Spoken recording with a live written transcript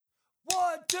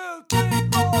1, 2, 3,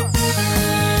 4.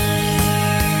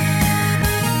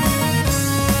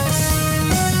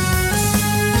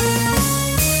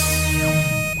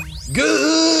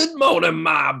 Good morning,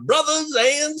 my brothers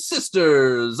and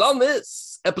sisters, on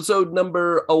this episode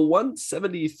number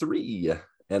 173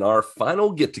 and our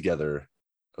final get-together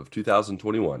of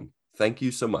 2021. Thank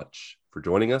you so much for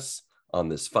joining us on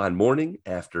this fine morning,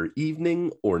 after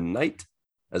evening, or night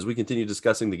as we continue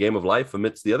discussing the game of life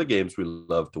amidst the other games we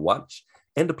love to watch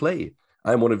and to play.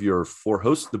 I'm one of your four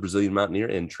hosts, the Brazilian Mountaineer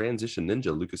and Transition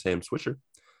Ninja, Lucas Ham Swisher.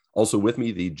 Also with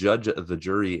me, the judge, the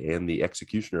jury, and the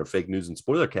executioner of fake news and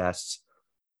spoiler casts,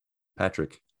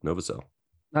 Patrick Novosel.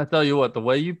 I tell you what, the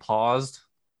way you paused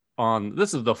on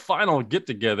this is the final get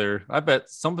together. I bet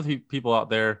some of the people out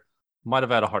there might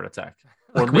have had a heart attack,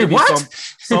 or maybe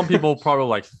some people probably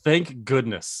like, thank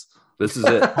goodness, this is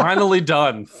it. Finally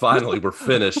done. Finally, we're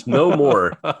finished. No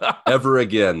more ever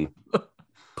again.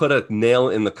 Put a nail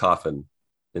in the coffin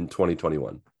in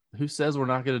 2021. Who says we're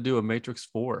not going to do a Matrix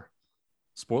 4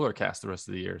 spoiler cast the rest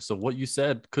of the year? So what you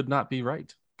said could not be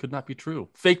right. Could not be true.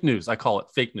 Fake news. I call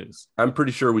it fake news. I'm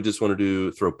pretty sure we just want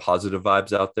to throw positive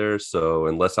vibes out there. So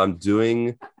unless I'm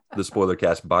doing the spoiler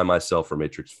cast by myself for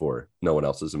Matrix 4, no one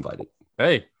else is invited.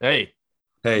 Hey.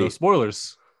 No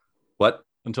spoilers. What?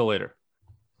 Until later.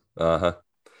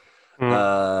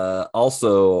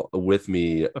 Also with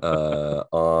me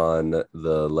on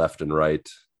the left and right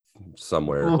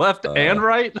somewhere. Left and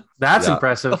right? That's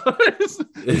impressive.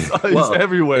 He's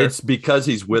everywhere. It's because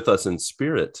he's with us in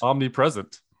spirit.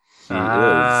 Omnipresent. He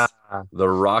is the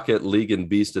Rocket League and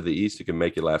Beast of the East who can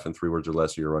make you laugh in 3 words or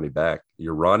less. You're Ronnie back.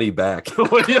 You're Ronnie back.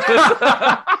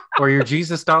 Or your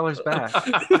Jesus dollars back.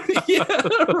 Yeah,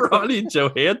 Ronnie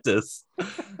Johantis.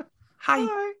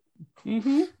 Hi.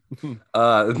 Mm-hmm.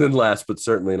 And then last but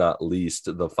certainly not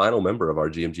least, the final member of our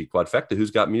GMG Quadfecta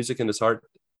who's got music in his heart,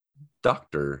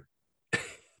 Dr.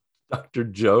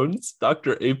 Jones,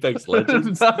 Dr. Apex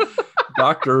Legends,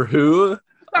 Doctor Who.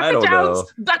 I don't know.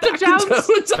 Dr. Jones.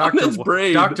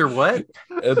 Dr. What?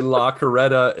 And La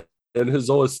Coretta and his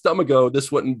old stomacho.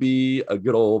 This wouldn't be a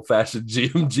good old fashioned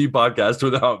GMG podcast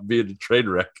without being a train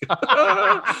wreck.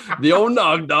 The old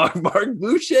nog dog, Mark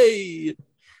Boucher.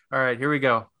 All right, here we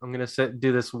go. I'm going to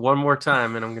do this one more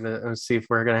time, and I'm going to see if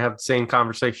we're going to have the same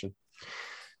conversation.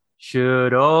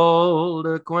 Should old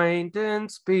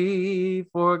acquaintance be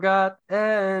forgot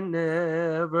and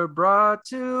never brought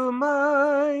to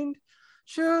mind?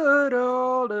 Should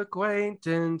old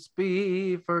acquaintance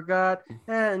be forgot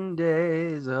and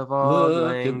days of auld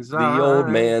lang syne? The old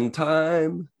man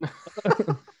time.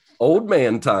 Old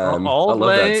man time. I love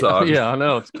that song. Yeah, I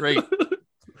know. It's great.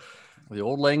 The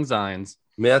old lang synes.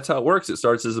 I mean, that's how it works. It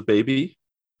starts as a baby,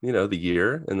 the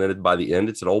year, and then by the end,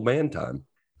 it's an old man time.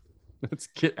 Let's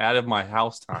get out of my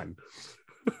house time.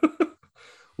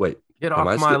 Wait, get off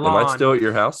my lawn. Am I still at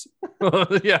your house?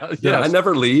 Yeah. I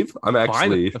never leave. I'm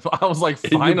actually. I was like,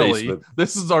 finally,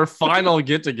 this is our final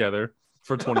get together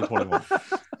for 2021.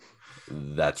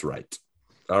 That's right.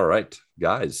 All right,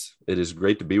 guys, it is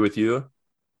great to be with you.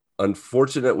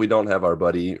 Unfortunate we don't have our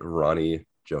buddy Ronnie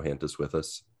Johantis with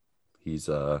us. He's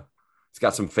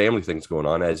got some family things going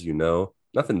on, as you know.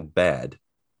 Nothing bad,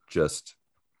 just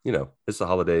it's the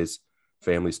holidays.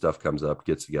 Family stuff comes up,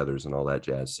 gets-togethers, and all that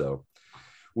jazz. So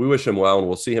we wish him well, and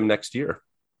we'll see him next year.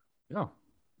 Yeah.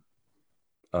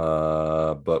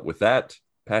 But with that,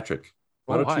 Patrick,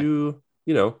 why don't you?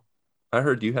 I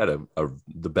heard you had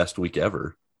the best week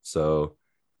ever, so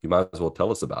you might as well tell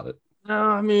us about it. No,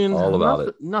 I mean, all about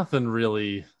it. Nothing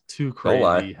really too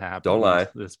crazy happened. Don't lie.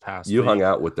 This past you week. Hung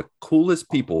out with the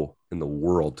coolest people in the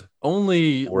world.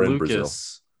 Only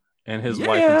Lucas and his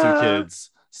wife and 2 kids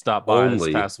stopped by this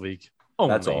past week.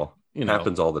 That's all.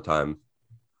 Happens all the time.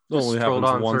 It only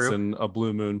happens once in a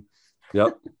blue moon.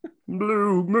 Yep.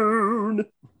 Blue moon.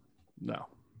 No.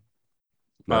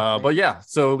 But yeah,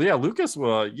 so yeah, Lucas,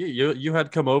 you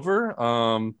had come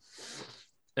over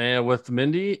and with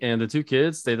Mindy and the 2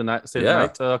 kids, stayed the night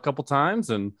a couple times,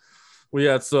 and we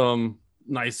had some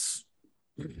nice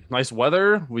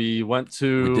weather. We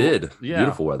did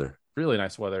beautiful weather, really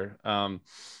nice weather.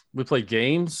 We played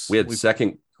games. We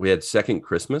had second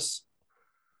Christmas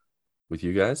with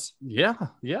you guys. Yeah.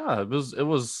 It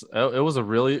was a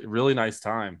really, really nice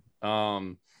time.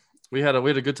 We had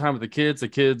a good time with the kids. The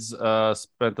kids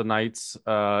spent the nights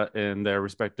in their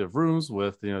respective rooms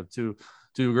with two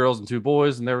girls and 2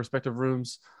 boys in their respective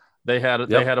rooms. They had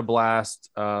a blast.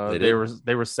 They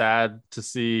were sad to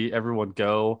see everyone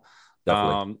go.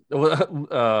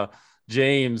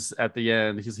 James at the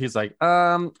end, he's like,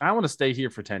 I want to stay here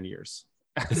for 10 years.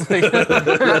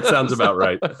 That sounds about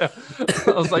right.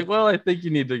 I was like, well, I think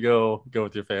you need to go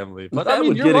with your family. But that I mean,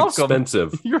 would you're get welcome.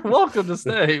 expensive. You're welcome to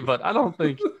stay, but I don't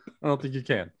think you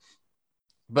can.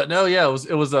 But no, yeah,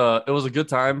 it was a good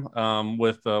time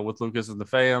with Lucas and the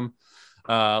fam.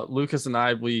 Lucas and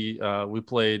I we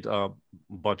played a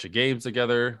bunch of games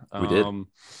together. We did.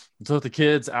 Took the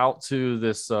kids out to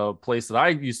this place that I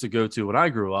used to go to when I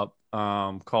grew up,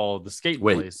 called the Skate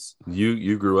Place.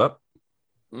 You grew up?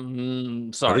 Sorry,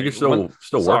 I think you're still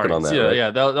working on that. Yeah, right?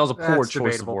 yeah, that was a poor That's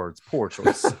choice debatable. of words. Poor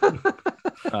choice.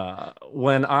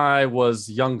 When I was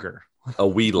younger. A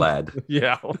wee lad.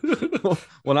 Yeah.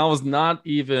 When I was not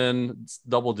even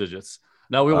double digits.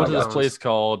 No, we went to this place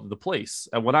called The Place.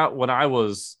 And when I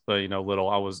was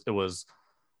little, it was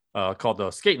called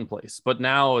the Skating Place. But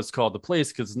now it's called The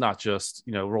Place because it's not just,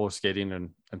 roller skating and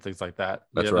things like that.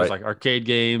 That's right. There's like arcade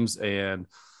games and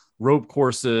rope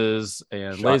courses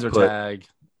and Shot laser put. tag.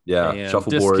 Yeah, And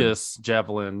shuffleboard, discus,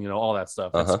 javelin, all that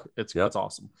stuff. It's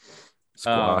awesome.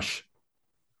 squash.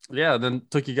 Yeah, then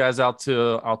took you guys out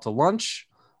to lunch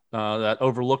that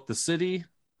overlooked the city,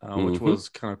 which was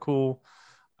kind of cool.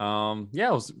 Yeah,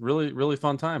 it was really, really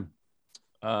fun time.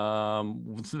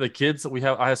 The kids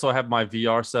I also have my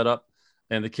VR set up,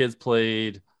 and the kids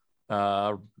played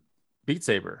Beat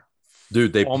Saber.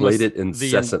 Dude, they played it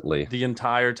incessantly the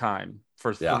entire time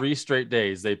for 3 straight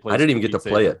days. They played. I didn't even get to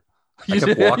play it.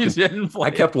 I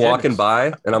kept walking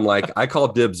by, and I'm like, I call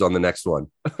dibs on the next one.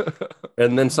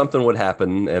 And then something would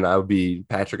happen, and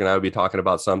Patrick and I would be talking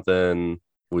about something.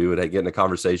 We would get in a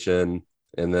conversation,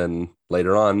 and then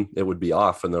later on, it would be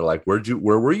off. And they're like, where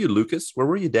were you, Lucas? Where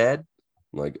were you, Dad?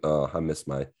 I'm like, oh, I missed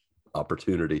my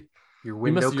opportunity. You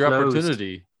missed your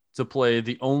opportunity to play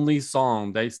the only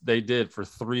song they did for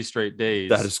 3 straight days.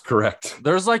 That is correct.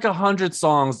 There's like 100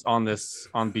 songs on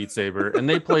Beat Saber, and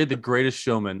they played The Greatest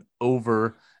Showman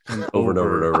over and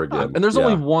over again. And there's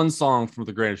only one song from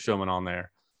The Greatest Showman on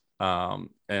there.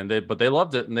 But they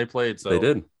loved it and they played. So they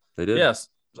did. Yes.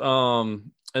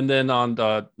 And then on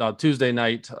Tuesday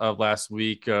night of last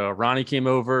week, Ronnie came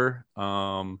over.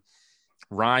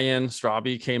 Ryan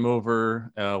Straube came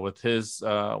over with his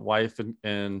wife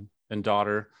and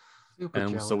daughter. Super and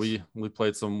jealous. So we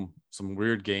played some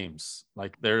weird games.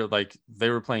 They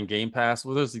were playing Game Pass.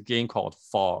 Well, there's a game called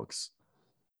Fogs,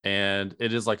 and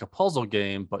it is like a puzzle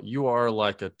game, but you are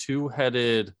like a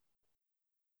 2-headed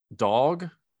dog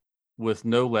with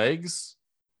no legs.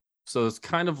 So it's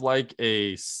kind of like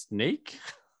a snake,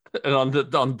 and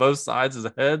on both sides is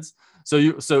the heads. So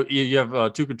you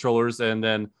have 2 controllers, and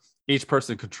then each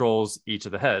person controls each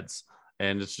of the heads,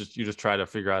 and it's just you just try to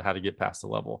figure out how to get past the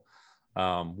level.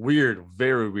 Weird,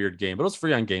 very weird game, but it was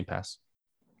free on Game Pass.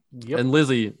 Yep. And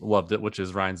Lizzie loved it, which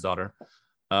is Ryan's daughter.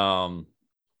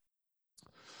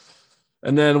 And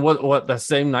then what that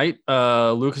same night,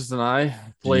 Lucas and I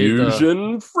played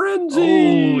Fusion Frenzy.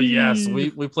 Oh yes,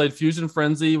 we played Fusion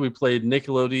Frenzy. We played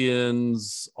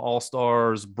Nickelodeon's All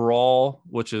Stars Brawl,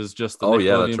 which is just the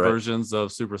Nickelodeon versions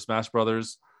of Super Smash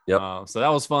Brothers. Yep. So that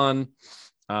was fun.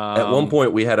 At one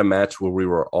point, we had a match where we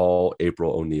were all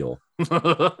April O'Neil.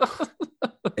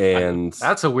 And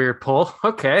that's a weird pull.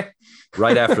 Okay.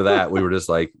 Right after that, we were just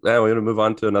like, we're going to move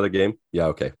on to another game. Yeah.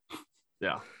 Okay.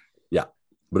 Yeah.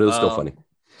 But it was still funny.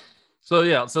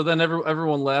 So then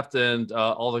everyone left, and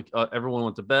everyone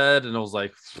went to bed, and it was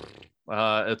like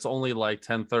it's only like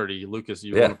 10:30. Lucas,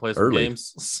 you want to play some early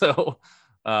games? So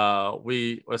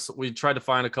we tried to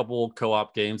find a couple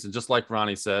co-op games, and just like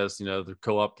Ronnie says, the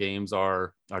co-op games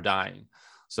are dying.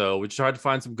 So we tried to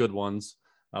find some good ones.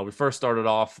 We first started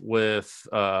off with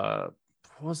what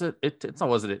was it?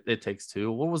 It Takes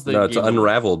Two. What was the? No, it's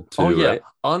Unraveled 2. Oh yeah, right?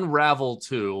 Unraveled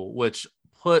 2, which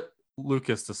put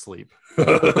Lucas to sleep.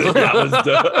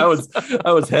 I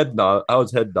was head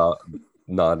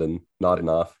nodding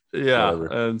off. Yeah, whatever.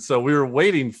 And so we were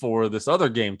waiting for this other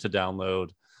game to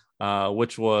download,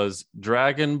 which was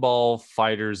Dragon Ball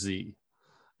Fighter Z,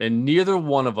 and neither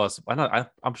one of us.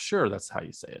 I'm sure that's how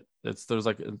you say it. There's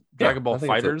like Dragon Ball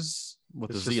Fighters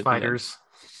with the Z at Fighters.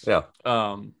 Yeah.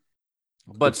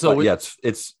 But so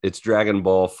it's Dragon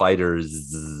Ball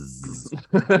Fighters.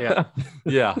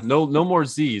 Yeah. No more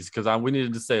Z's because we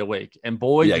needed to stay awake. And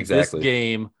boy, did this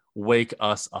game wake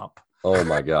us up. Oh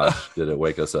my gosh, did it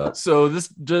wake us up? So this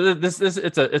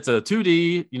it's a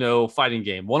 2D fighting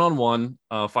game, one-on-one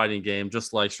fighting game,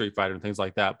 just like Street Fighter and things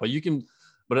like that. But you can.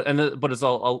 But it's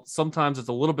all sometimes it's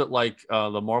a little bit like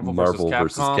the Marvel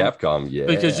versus Capcom. Yeah,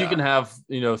 because you can have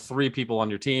 3 people on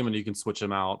your team and you can switch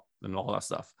them out and all that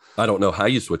stuff. I don't know how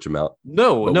you switch them out.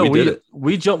 No,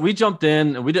 we jumped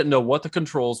in and we didn't know what the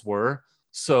controls were.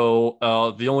 So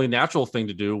the only natural thing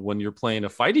to do when you're playing a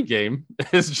fighting game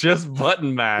is just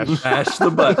button mash. Mash the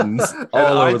buttons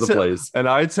all over the place. And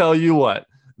I tell you what,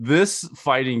 this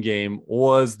fighting game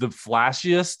was the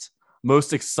flashiest,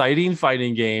 most exciting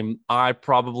fighting game I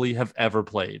probably have ever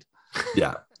played.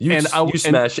 Yeah. You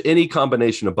smash any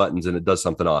combination of buttons and it does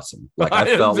something awesome. Like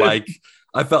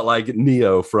I felt like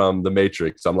Neo from The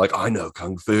Matrix. I'm like, I know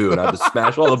Kung Fu, and I just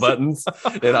smash all the buttons,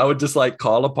 and I would just like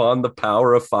call upon the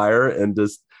power of fire and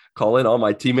just call in all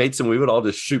my teammates, and we would all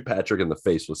just shoot Patrick in the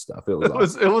face with stuff. It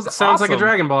was sounds awesome. like a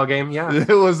Dragon Ball game. Yeah,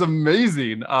 it was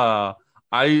amazing. I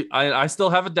still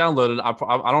have it downloaded.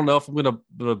 I don't know if I'm gonna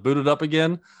boot it up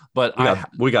again, but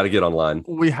we got to get online.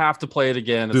 We have to play it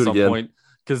again at some point,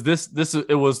 because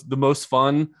it was the most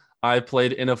fun I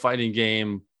played in a fighting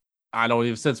game. I don't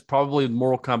even since probably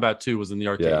Mortal Kombat 2 was in the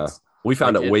arcades. Yeah. We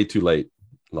found it way too late.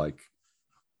 Like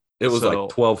it was like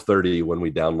 12:30 when we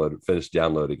finished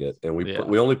downloading it, and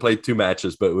we only played 2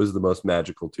 matches, but it was the most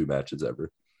magical 2 matches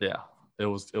ever. Yeah, it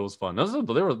was fun.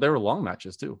 They were long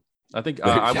matches too. I think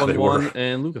I won one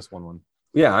and Lucas won one.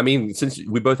 Yeah, I mean, since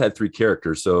we both had 3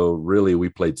 characters, so really we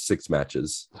played 6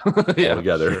 matches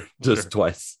together,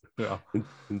 twice. Yeah,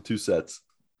 in 2 sets.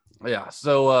 Yeah,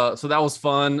 so that was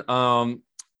fun.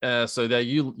 So that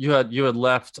you had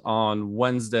left on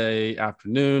Wednesday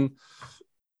afternoon,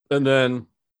 and then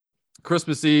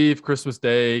Christmas Eve, Christmas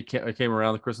Day came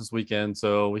around, the Christmas weekend.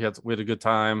 So we had a good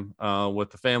time with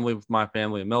the family, with my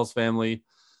family and Mel's family.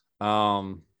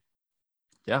 Yeah,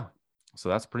 so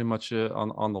that's pretty much it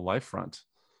on the life front.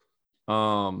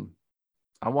 I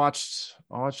watched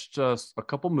a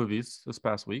couple movies this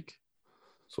past week.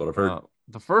 That's what I've heard.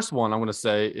 The first one I'm going to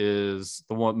say is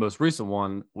the most recent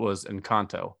one was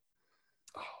Encanto.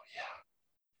 Oh yeah,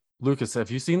 Lucas, have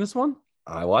you seen this one?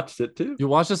 I watched it too. You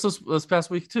watched this past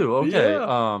week too. Okay.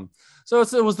 Yeah. So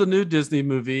it was the new Disney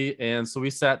movie, and so we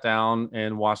sat down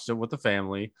and watched it with the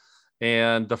family.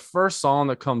 And the first song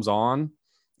that comes on.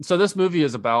 So this movie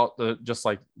is about just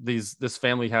like this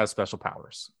family has special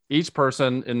powers. Each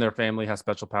person in their family has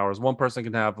special powers. One person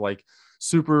can have like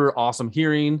super awesome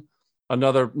hearing.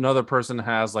 Another person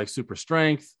has like super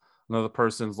strength. Another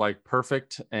person's like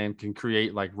perfect and can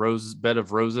create like bed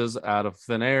of roses out of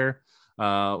thin air.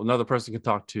 Another person can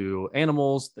talk to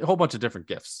animals. A whole bunch of different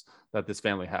gifts that this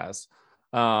family has.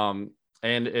 And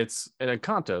it's an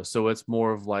Encanto, so it's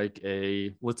more of like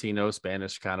a Latino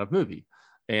Spanish kind of movie.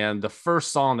 And the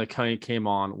first song that came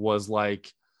on was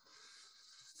like,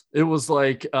 I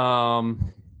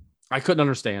couldn't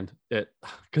understand it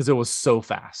because it was so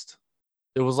fast.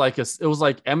 It was like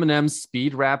Eminem's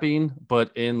speed rapping,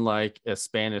 but in like a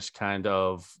Spanish kind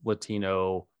of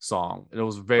Latino song. And it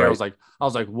was very, right. I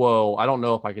was like, whoa, I don't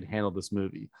know if I could handle this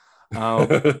movie.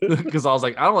 Because I was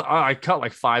like, I cut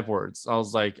like 5 words. I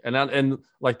was like, and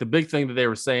like the big thing that they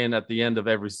were saying at the end of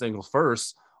every single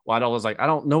verse, I was like, I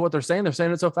don't know what they're saying. They're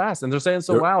saying it so fast and they're saying it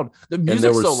so loud. The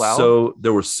music's so loud. So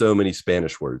there were so many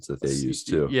Spanish words that they used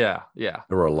too. Yeah.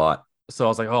 There were a lot. So I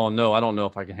was like, oh no, I don't know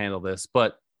if I can handle this.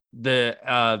 But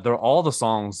all the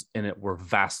songs in it were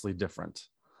vastly different.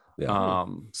 Yeah.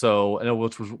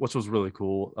 Which was really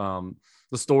cool.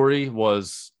 The story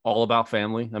was all about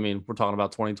family. I mean, we're talking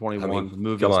about 2021. The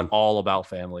movie was all about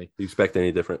family. Do you expect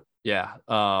any different? Yeah.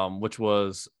 Which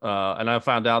was, and I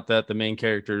found out that the main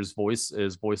character's voice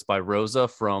is voiced by Rosa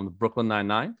from Brooklyn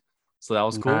Nine-Nine. So that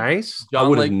was cool. Nice. I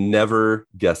would have never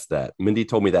guessed that. Mindy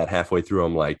told me that halfway through.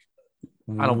 I'm like,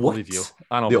 I don't believe you.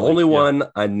 The only one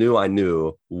I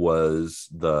knew was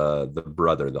the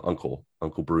brother, the uncle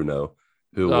Bruno,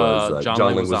 who was John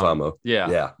Leguizamo.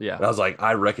 Yeah. And I was like,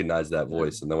 I recognize that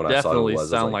voice, and then when I saw who it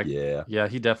was, I was like, yeah,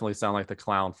 he definitely sounded like the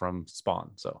clown from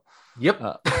Spawn. So, yep,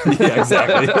 yeah,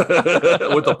 exactly,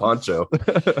 with the poncho.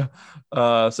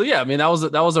 So yeah, I mean that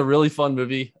was a really fun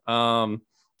movie. I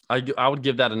would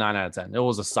give that a 9 out of 10. It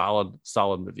was a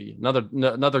solid movie.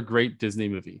 Another great Disney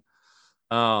movie.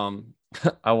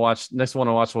 Next one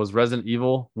I watched was Resident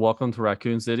Evil: Welcome to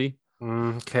Raccoon City.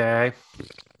 Okay.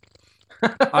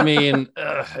 I mean,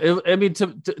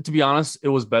 to be honest, it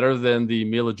was better than the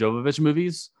Mila Jovovich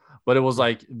movies, but it was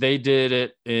like they did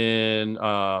it in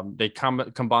they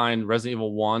combined Resident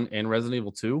Evil 1 and Resident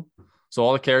Evil 2. So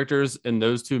all the characters in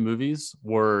those 2 movies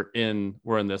were in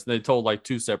this. And they told like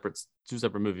two separate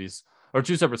movies or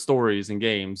 2 separate stories and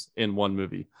games in one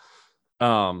movie.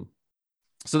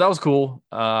 So that was cool.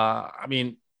 I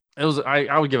mean, it was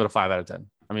I would give it a 5 out of 10.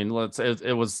 I mean,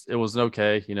 it was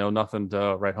okay, nothing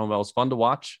to write home about. It was fun to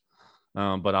watch,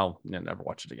 but I'll never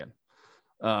watch it again.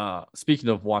 Speaking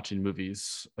of watching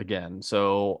movies again,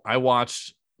 so I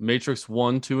watched Matrix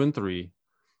 1, 2, and 3,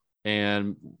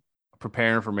 and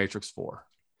preparing for Matrix 4.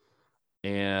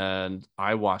 and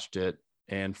I watched it.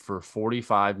 And for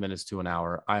 45 minutes to an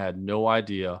hour, I had no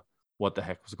idea what the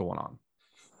heck was going on.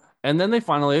 And then they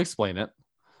finally explain it.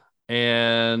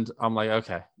 And I'm like,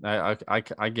 okay,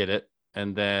 I get it.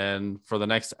 And then for the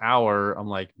next hour, I'm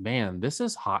like, man, this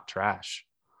is hot trash.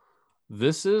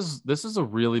 This is a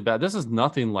really bad. This is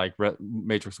nothing like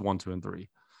Matrix 1, 2, and 3.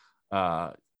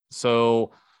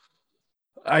 So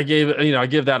I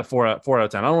give that a 4 out of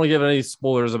 10. I don't want to give any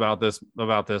spoilers about this.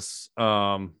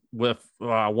 I do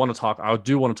want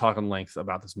to talk in length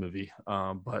about this movie.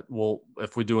 But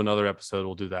if we do another episode,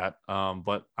 we'll do that.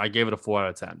 But I gave it a 4 out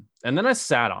of 10. And then I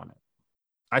sat on it.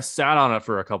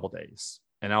 For a couple days,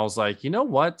 and I was like, you know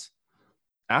what?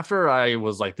 After I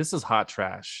was like, this is hot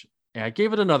trash, and I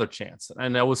gave it another chance,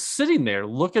 and I was sitting there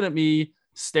looking at me,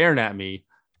 staring at me,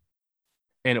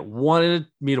 and it wanted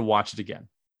me to watch it again.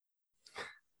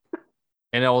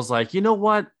 And I was like, you know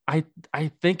what? I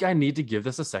think I need to give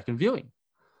this a second viewing.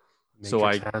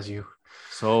 Matrix has you.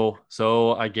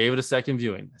 So I gave it a second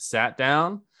viewing. I sat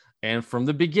down, and from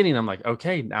the beginning, I'm like,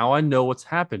 okay, now I know what's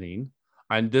happening.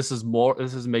 And this is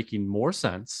making more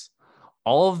sense.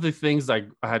 All of the things I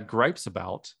had gripes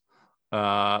about,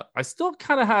 I still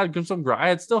kind of had some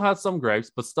gripes,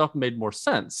 but stuff made more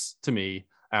sense to me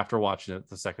after watching it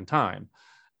the second time.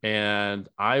 And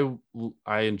I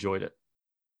enjoyed it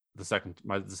the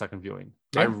second viewing.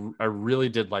 Yeah. I really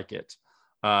did like it.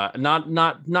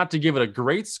 Not to give it a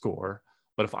great score,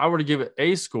 but if I were to give it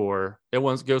a score, it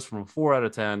goes from a 4 out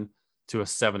of 10 to a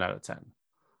 7 out of 10.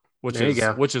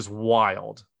 Which is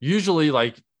wild. Usually,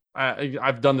 like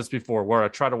I've done this before, where I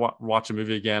try to watch a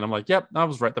movie again. I'm like, yep, I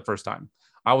was right the first time.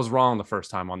 I was wrong the first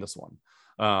time on this one.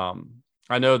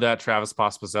 I know that Travis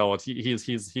Pospisil,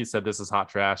 he said this is hot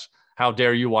trash. How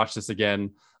dare you watch this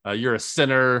again? You're a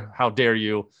sinner. How dare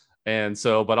you? And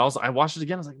so, but also I watched it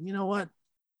again. I was like, you know what?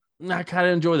 I kind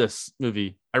of enjoy this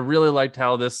movie. I really liked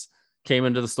how this came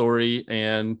into the story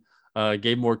and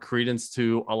gave more credence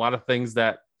to a lot of things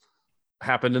that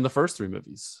happened in the first 3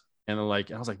 movies. And I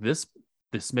was like, this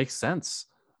makes sense.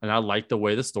 And I liked the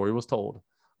way the story was told.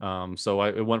 So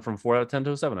it went from 4 out of 10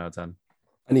 to a 7 out of 10.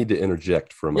 I need to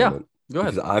interject for a moment. Go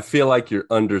ahead. Because I feel like you're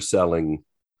underselling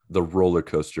the roller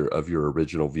coaster of your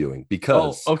original viewing.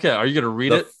 Because okay, are you going to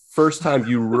read it? First time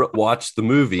you watched the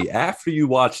movie, after you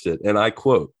watched it, and I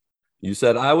quote, you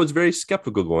said, I was very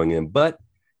skeptical going in, but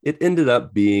it ended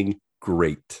up being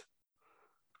great.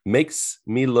 Makes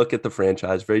me look at the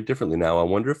franchise very differently now. I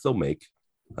wonder if they'll make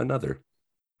another.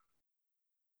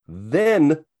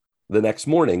 Then the next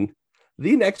morning,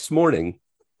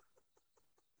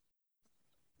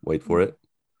 wait for it.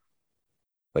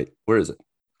 Wait, where is it?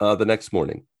 The next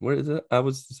morning. Where is it? I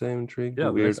was the same intrigued. Yeah,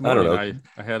 weird. I don't know.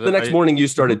 I had the next morning you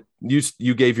started,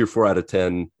 you gave your 4 out of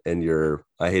 10 and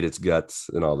I hate its guts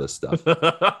and all this stuff.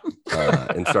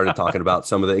 And started talking about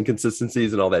some of the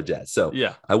inconsistencies and all that jazz. So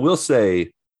yeah, I will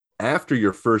say, after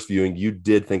your first viewing, you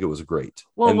did think it was great.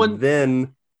 Well,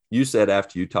 then you said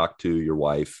after you talked to your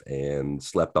wife and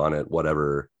slept on it,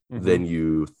 whatever, then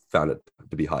you found it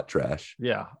to be hot trash.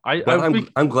 Yeah.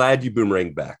 I'm glad you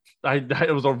boomeranged back.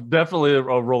 It was definitely a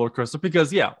roller coaster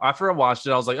because, after I watched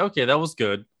it, I was like, okay, that was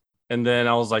good. And then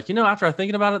I was like, after I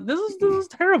thinking about it, this is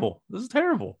terrible. This is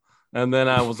terrible. And then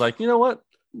I was like, you know what?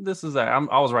 I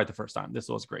was right the first time. This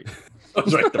was great. I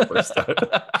was right the first time.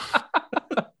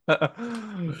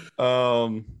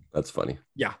 That's funny.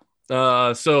 Yeah.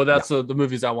 So that's the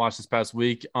movies I watched this past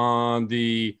week. On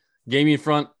the gaming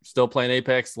front, still playing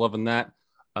Apex, loving that.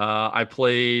 I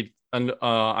played and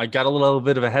I got a little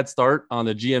bit of a head start on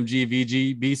the GMG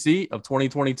VG BC of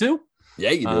 2022.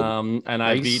 Yeah, you did. And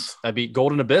nice. I beat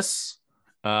Golden Abyss.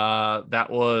 That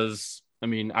was,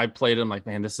 I played it. I'm like,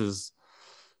 man, this is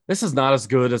not as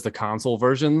good as the console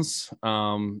versions.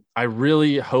 I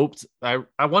really hoped I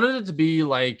wanted it to be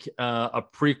like a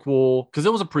prequel, because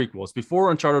it was a prequel. It's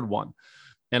before Uncharted 1.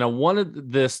 And I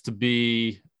wanted this to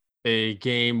be a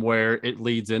game where it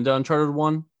leads into Uncharted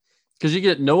 1, because you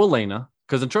get no Elena,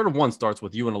 because Uncharted 1 starts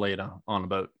with you and Elena on a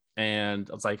boat. And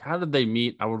I was like, how did they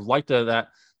meet? I would like that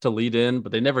to lead in,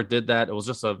 but they never did that. It was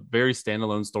just a very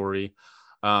standalone story.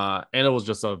 And it was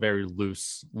just a very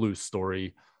loose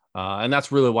story. And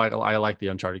that's really why I like the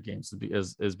Uncharted games,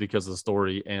 is because of the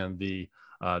story and the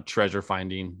treasure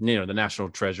finding, the national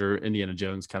treasure, Indiana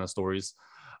Jones kind of stories.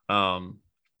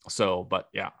 But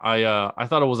yeah, I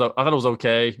thought it was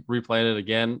okay. Replaying it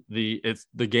again,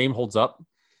 the game holds up.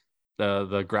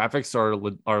 The graphics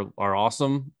are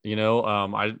awesome.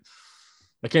 I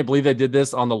can't believe they did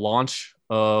this on the launch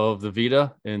of the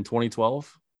Vita in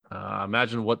 2012.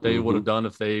 Imagine what they would have done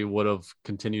if they would have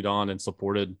continued on and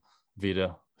supported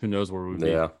Vita. Who knows where we'd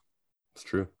be? Yeah, it's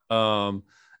true. And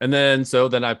And then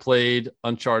I played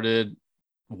Uncharted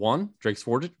 1, Drake's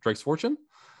Fortune.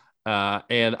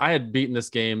 And I had beaten this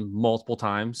game multiple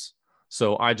times.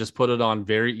 So I just put it on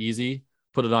very easy,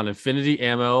 put it on infinity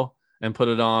ammo, and put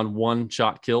it on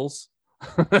one-shot kills.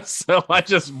 So I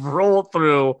just rolled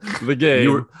through the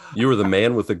game. You were the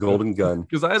man with the golden gun.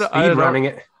 Because I had running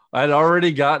it. I'd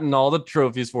already gotten all the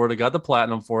trophies for it. I got the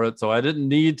platinum for it. So I didn't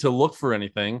need to look for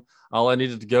anything. All I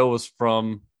needed to go was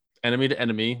from enemy to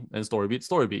enemy and story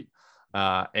beat.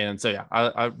 And so, yeah,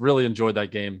 I really enjoyed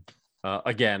that game.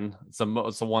 Again, it's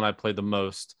the one I played the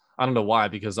most. I don't know why,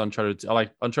 because I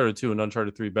like Uncharted 2 and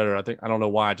Uncharted 3 better. I don't know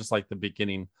why. I just like the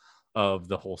beginning of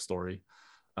the whole story.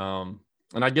 And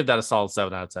I give that a solid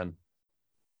 7 out of 10.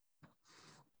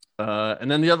 And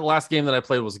then the last game that I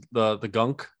played was the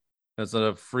Gunk. It's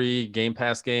a free Game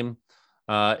Pass game.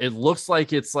 It looks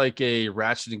like it's like a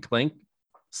Ratchet and Clank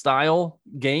style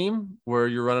game where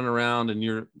you're running around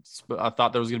and I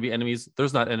thought there was going to be enemies.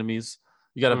 There's not enemies.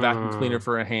 You got a vacuum cleaner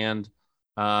for a hand,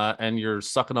 and you're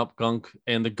sucking up gunk,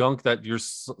 and the gunk that you're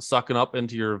sucking up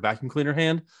into your vacuum cleaner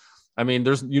hand. I mean,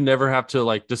 you never have to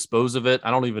like dispose of it.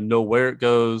 I don't even know where it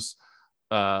goes.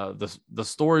 The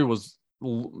story was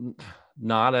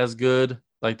not as good.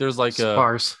 Like there's like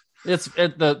sparse.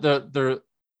 The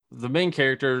main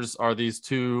characters are these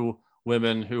two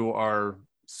women who are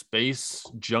space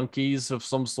junkies of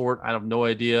some sort. I have no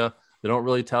idea. They don't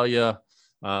really tell you.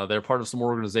 They're part of some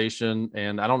organization,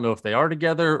 and I don't know if they are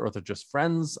together or they're just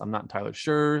friends. I'm not entirely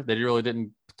sure. They really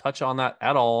didn't touch on that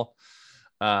at all.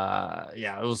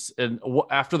 It was. And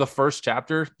after the first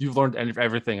chapter, you've learned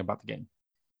everything about the game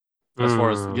as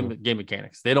far as game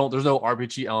mechanics. There's no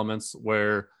RPG elements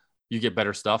where you get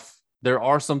better stuff. There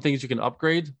are some things you can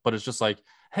upgrade, but it's just like,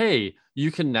 hey,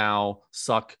 you can now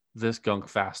suck this gunk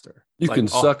faster. You can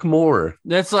suck more.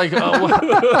 That's like,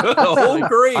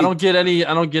 great. I don't get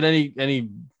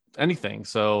anything.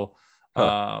 So,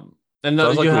 and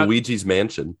sounds like Luigi's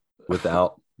Mansion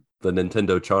without the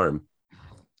Nintendo charm.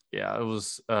 Yeah, it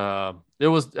was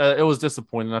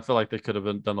disappointing. I feel like they could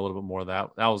have done a little bit more of that.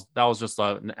 That was just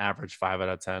an average 5 out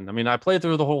of 10. I mean, I played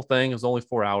through the whole thing. It was only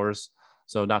 4 hours,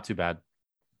 so not too bad.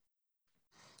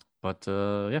 But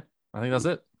yeah, I think that's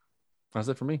it. That's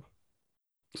it for me.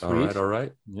 Sweet. All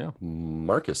right. Yeah.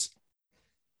 Marcus.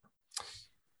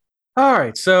 All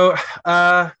right. So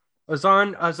I was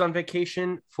on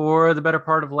vacation for the better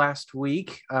part of last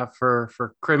week for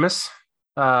Christmas,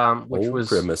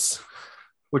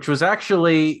 which was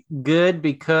actually good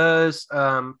because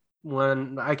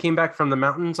when I came back from the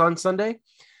mountains on Sunday,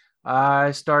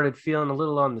 I started feeling a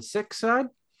little on the sick side.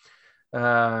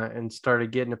 And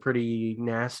started getting a pretty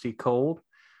nasty cold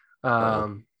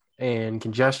and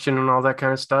congestion and all that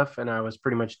kind of stuff. And I was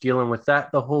pretty much dealing with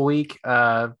that the whole week.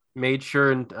 Made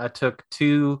sure and I took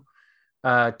two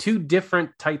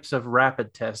different types of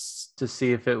rapid tests to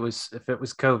see if it was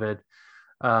COVID.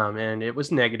 And it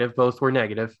was negative. Both were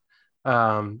negative.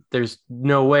 There's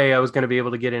no way I was going to be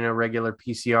able to get in a regular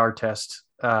PCR test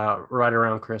right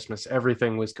around Christmas.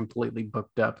 Everything was completely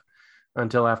booked up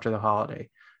until after the holiday.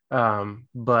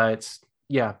 But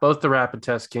yeah, both the rapid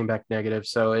tests came back negative.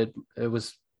 So it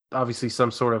was obviously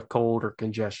some sort of cold or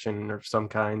congestion of some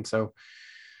kind. So,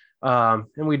 and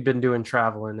we'd been doing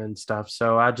traveling and stuff.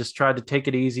 So I just tried to take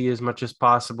it easy as much as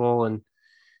possible and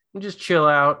just chill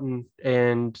out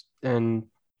and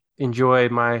enjoy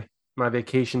my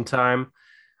vacation time.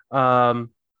 I've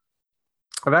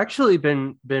actually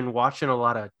been watching a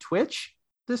lot of Twitch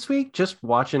this week, just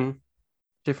watching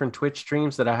different Twitch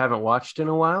streams that I haven't watched in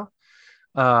a while.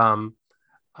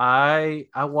 I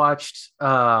watched,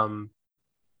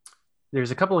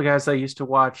 there's a couple of guys I used to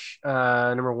watch.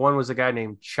 Number one was a guy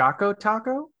named Choco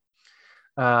Taco.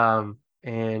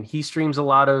 And he streams a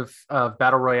lot of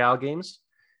battle royale games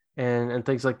and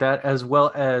things like that, as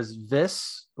well as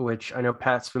Vis, which I know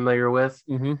Pat's familiar with.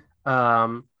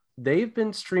 Mm-hmm. They've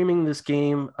been streaming this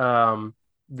game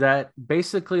that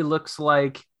basically looks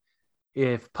like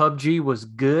if PUBG was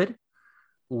good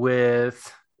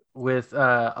with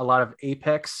a lot of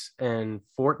Apex and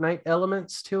Fortnite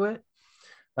elements to it.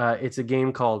 It's a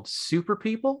game called Super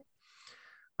People,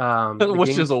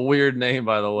 which is a weird name,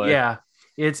 by the way. Yeah,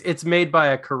 it's made by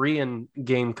a Korean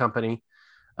game company,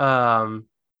 and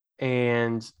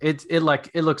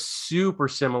it looks super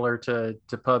similar to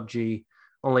PUBG,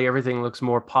 only everything looks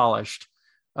more polished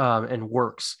and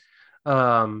works.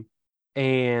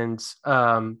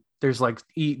 There's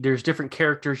different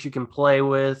characters you can play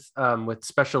with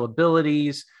special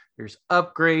abilities. There's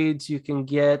upgrades you can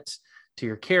get to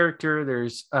your character.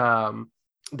 There's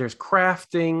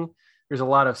crafting. There's a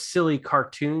lot of silly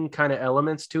cartoon kind of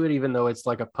elements to it, even though it's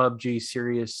like a PUBG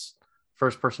serious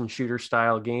first-person shooter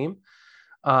style game.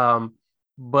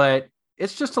 But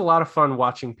it's just a lot of fun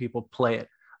watching people play it.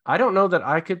 I don't know that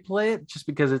I could play it just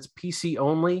because it's PC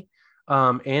only,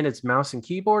 and it's mouse and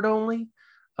keyboard only.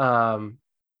 I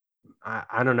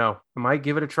don't know. I might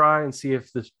give it a try and see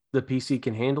if the PC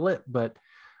can handle it, but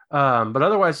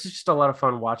otherwise it's just a lot of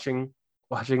fun watching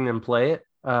them play it.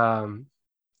 I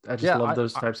just love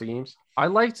those types of games. I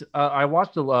watched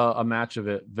a match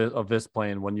of this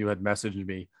playing when you had messaged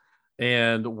me,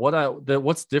 and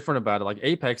what's different about it, like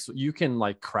Apex, you can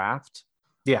like craft,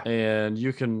 and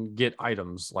you can get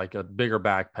items like a bigger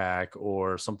backpack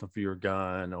or something for your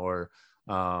gun or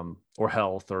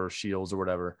health or shields or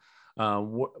whatever.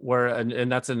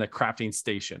 And that's in a crafting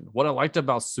station. What I liked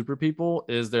about Super People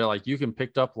is they're like, you can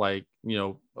pick up like,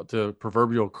 the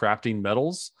proverbial crafting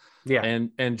metals,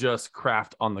 and just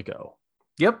craft on the go.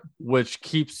 Yep. Which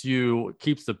keeps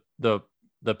the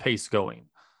pace going.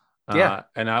 And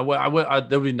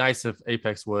it would be nice if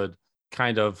Apex would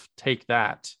kind of take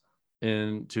that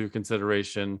into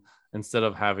consideration instead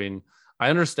of having. I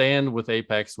understand with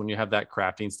Apex when you have that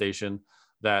crafting station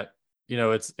that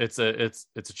it's a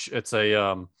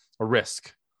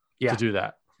risk to do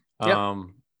that.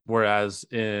 Whereas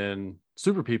in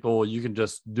Super People, you can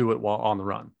just do it while on the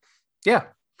run. Yeah.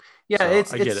 So I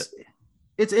get it.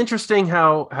 It's interesting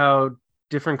how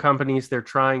different companies, they're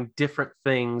trying different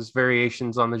things,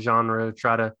 variations on the genre,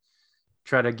 try to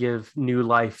give new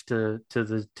life to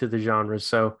the genre.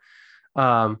 So,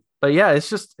 but yeah, it's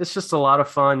just a lot of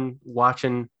fun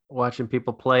watching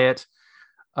people play it.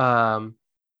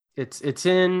 It's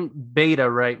in beta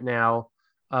right now,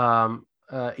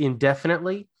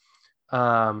 indefinitely.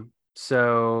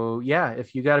 So yeah,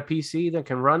 if you got a PC that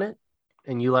can run it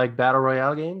and you like battle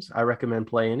royale games, I recommend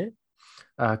playing it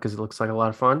because it looks like a lot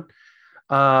of fun.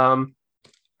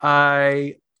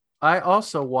 I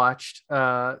also watched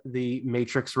the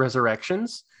Matrix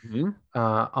Resurrections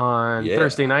on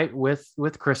Thursday night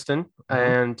with Kristen,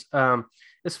 and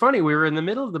it's funny, we were in the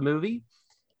middle of the movie,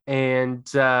 and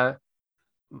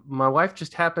my wife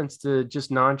just happens to just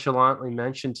nonchalantly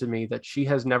mention to me that she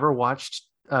has never watched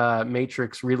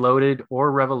Matrix Reloaded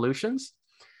or Revolutions.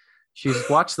 She's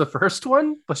watched the first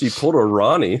one, but she pulled a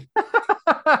Ronnie.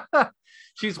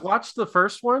 She's watched the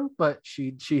first one, but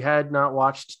she had not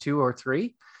watched 2 or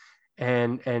 3.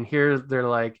 And here they're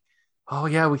like, oh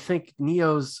yeah, we think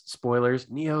Neo's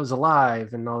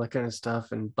alive and all that kind of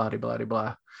stuff and blah blah blah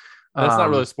blah. That's not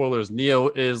really spoilers. Neo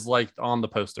is like on the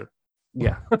poster.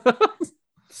 Yeah.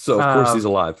 So of course he's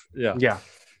alive. Yeah.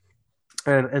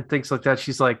 And things like that.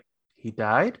 She's like, he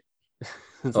died?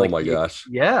 Oh my gosh.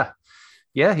 Yeah.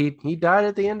 Yeah, he died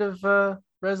at the end of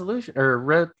Revolutions.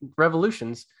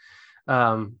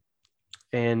 So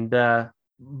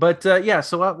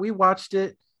we watched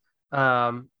it.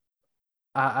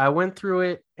 I went through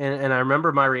it, and I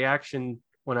remember my reaction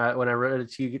when I read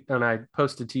it to you, and I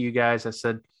posted to you guys. I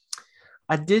said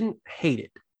I didn't hate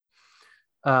it.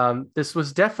 This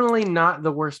was definitely not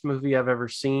the worst movie I've ever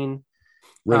seen.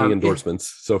 Ringing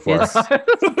endorsements so far. Put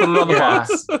it on the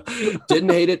box. Didn't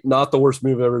hate it. Not the worst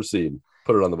movie I've ever seen.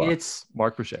 Put it on the box. It's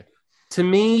Mark Boucher. To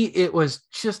me, it was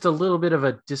just a little bit of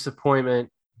a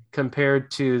disappointment compared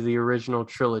to the original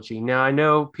trilogy. Now, I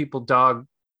know people dog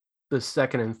the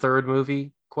second and third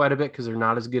movie quite a bit because they're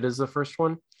not as good as the first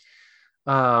one.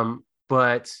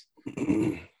 But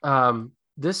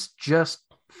this just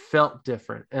felt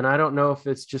different. And I don't know if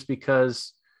it's just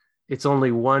because it's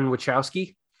only one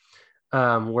Wachowski,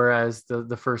 whereas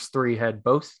the first 3 had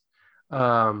both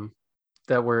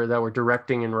that were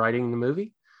directing and writing the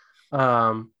movie.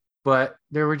 But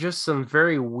there were just some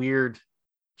very weird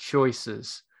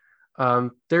choices.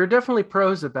 There are definitely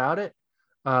pros about it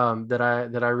that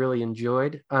I really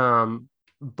enjoyed.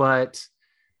 But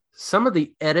some of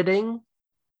the editing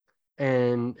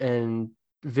and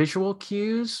visual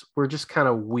cues were just kind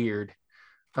of weird.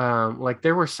 Like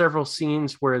there were several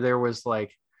scenes where there was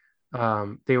like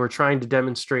they were trying to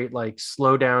demonstrate like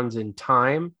slowdowns in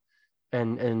time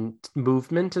and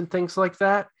movement and things like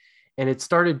that. And it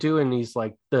started doing these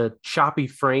like the choppy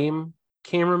frame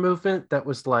camera movement that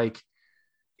was like,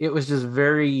 it was just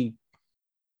very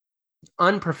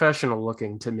unprofessional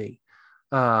looking to me.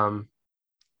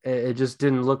 It just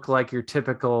didn't look like your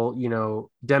typical,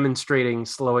 demonstrating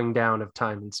slowing down of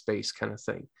time and space kind of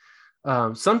thing.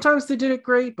 Sometimes they did it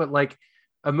great, but like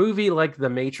a movie like The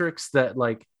Matrix that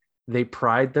like they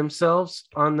pride themselves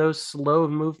on those slow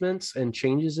movements and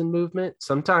changes in movement.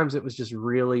 Sometimes it was just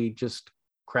really just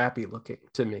crappy looking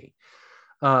to me.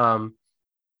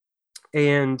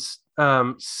 And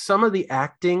some of the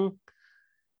acting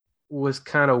was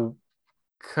kind of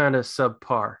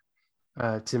subpar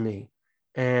to me.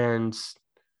 and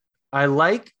I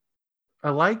liked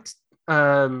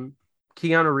Keanu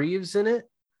Reeves in it,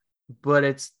 but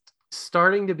it's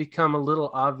starting to become a little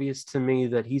obvious to me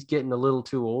that he's getting a little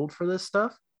too old for this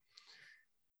stuff.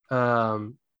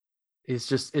 It's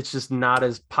just not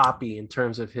as poppy in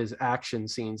terms of his action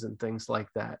scenes and things like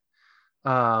that.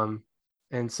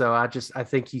 And so I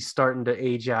think he's starting to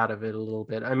age out of it a little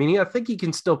bit. I mean, I think he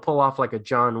can still pull off like a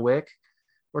John Wick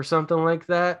or something like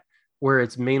that, where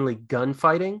it's mainly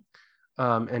gunfighting,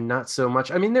 and not so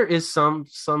much. I mean, there is some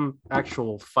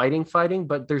actual fighting,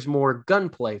 but there's more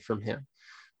gunplay from him.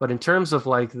 But in terms of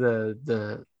like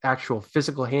the actual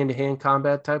physical hand-to-hand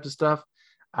combat type of stuff,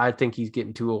 I think he's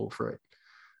getting too old for it.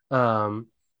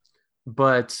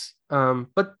 But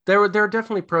there are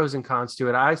definitely pros and cons to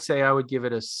it. I say I would give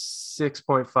it a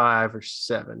 6.5 or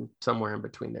 7, somewhere in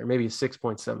between there, maybe a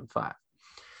 6.75.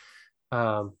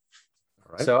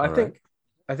 So I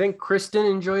think Kristen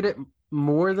enjoyed it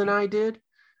more than I did.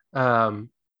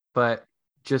 But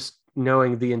just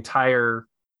knowing the entire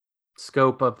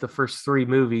scope of the first 3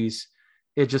 movies,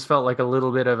 it just felt like a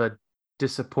little bit of a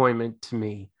disappointment to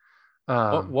me.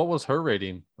 What was her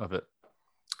rating of it?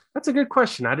 That's a good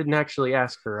question. I didn't actually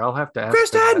ask her. I'll have to ask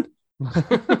Kristen.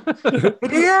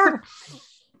 Here.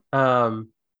 But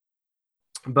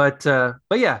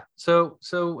yeah. So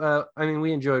I mean,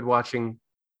 we enjoyed watching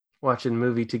the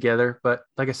movie together. But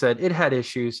like I said, it had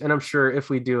issues, and I'm sure if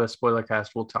we do a spoiler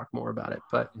cast, we'll talk more about it.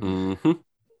 But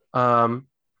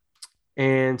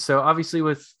and so obviously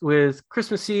with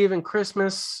Christmas Eve and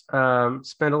Christmas,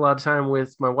 spent a lot of time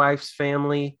with my wife's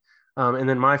family, and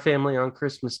then my family on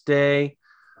Christmas Day.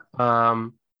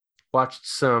 Watched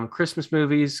some Christmas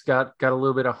movies, got a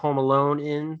little bit of Home Alone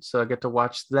in, so I get to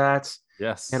watch that.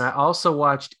 Yes. And I also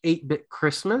watched 8-Bit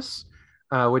Christmas,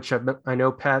 which I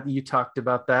know, Pat, you talked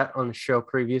about that on the show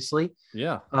previously.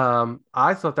 Yeah.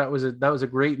 I thought that was a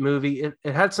great movie. It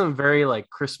had some very like a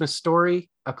Christmas story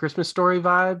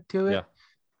vibe to it. Yeah.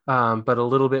 But a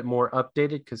little bit more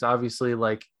updated, because obviously,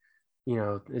 like, you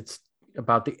know, it's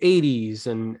about the 80s,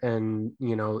 and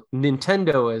you know,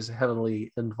 Nintendo is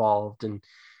heavily involved and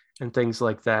things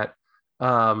like that.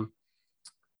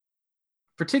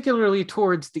 Particularly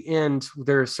towards the end,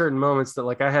 there are certain moments that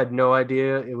like I had no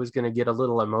idea it was going to get a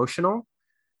little emotional.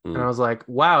 And I was like,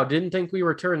 wow, didn't think we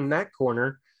were turning that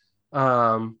corner.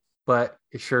 But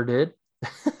it sure did.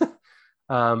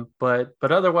 But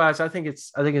otherwise, I think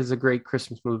it's a great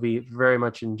Christmas movie. Very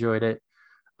much enjoyed it.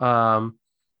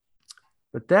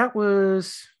 But that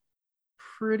was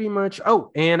pretty much.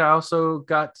 Oh, and I also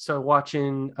got to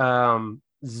watching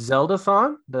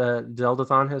Zeldathon. The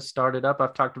Zeldathon has started up.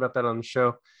 I've talked about that on the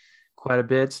show quite a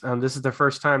bit. This is the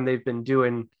first time they've been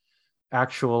doing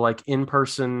actual like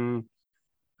in-person.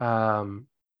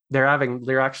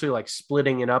 They're actually like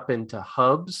splitting it up into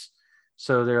hubs.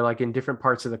 So they're like in different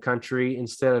parts of the country,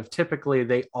 instead of typically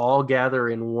they all gather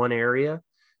in one area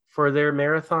for their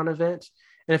marathon event.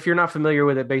 And if you're not familiar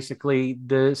with it, basically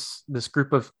this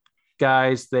group of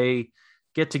guys, they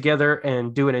get together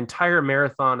and do an entire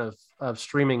marathon of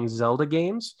streaming Zelda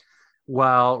games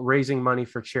while raising money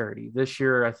for charity. This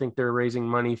year, I think they're raising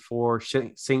money for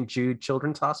St. Jude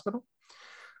Children's Hospital.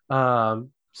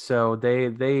 So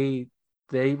they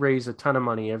raise a ton of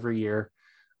money every year,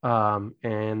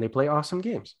 and they play awesome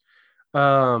games.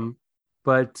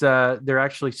 But they're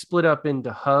actually split up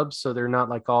into hubs, so they're not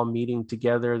like all meeting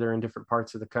together. They're in different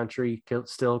parts of the country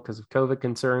still because of COVID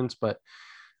concerns. But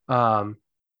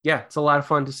yeah, it's a lot of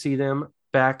fun to see them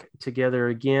back together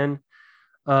again.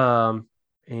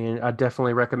 And I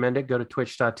definitely recommend it. Go to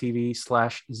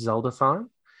twitch.tv/Zeldathon.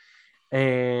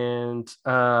 And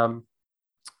on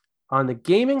the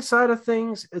gaming side of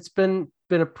things, it's been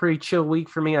a pretty chill week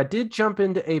for me. I did jump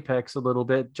into Apex a little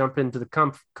bit, jump into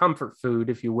the comfort food,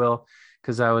 if you will,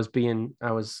 because I was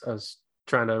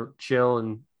trying to chill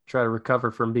and try to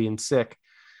recover from being sick.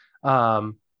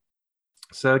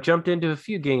 So jumped into a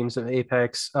few games of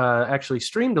Apex, actually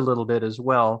streamed a little bit as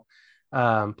well.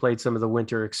 Played some of the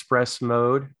Winter Express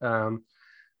mode,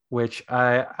 which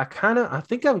I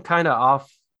think I'm kind of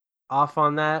off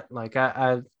on that. Like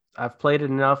I've played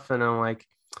it enough, and I'm like,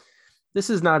 this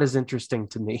is not as interesting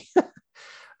to me.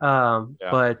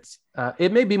 But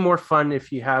it may be more fun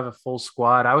if you have a full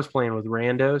squad. I was playing with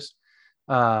randos,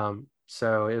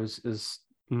 so it was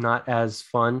not as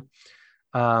fun.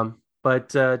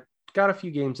 But got a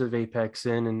few games of Apex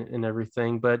in and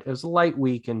everything. But it was a light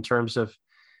week in terms of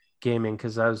gaming,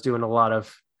 because I was doing a lot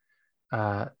of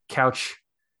couch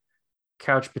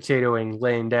potatoing,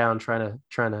 laying down, trying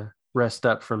to rest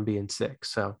up from being sick.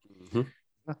 So.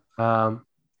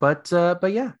 But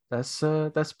yeah,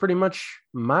 that's pretty much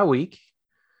my week.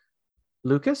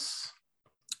 Lucas?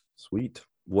 Sweet.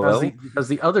 Well, how's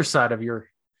the other side of your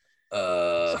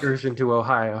uh, excursion to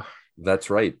Ohio? that's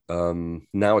right.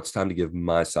 Now it's time to give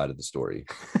my side of the story.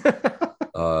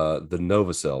 The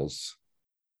Novocells,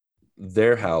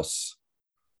 their house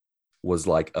was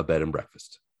like a bed and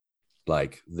breakfast.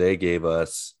 Like they gave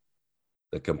us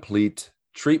the complete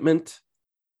treatment.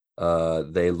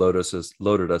 They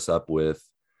loaded us up with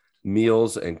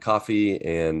meals and coffee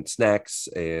and snacks,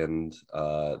 and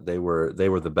they were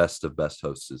the best of best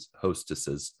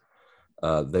hostesses.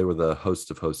 They were the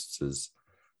host of hostesses.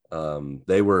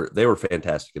 They were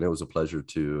fantastic, and it was a pleasure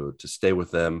to stay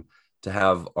with them, to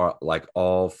have like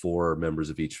all four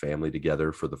members of each family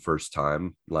together for the first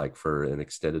time, like for an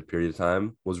extended period of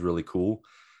time, was really cool.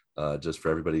 Just for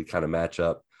everybody to kind of match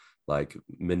up. Like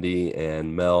Mindy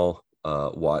and Mel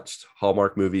watched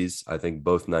Hallmark movies, I think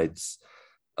both nights.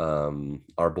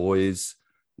 Our boys,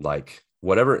 like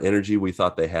whatever energy we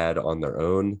thought they had on their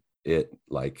own, it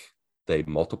like they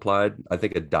multiplied. I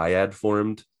think a dyad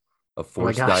formed, a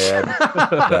force dyad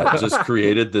that just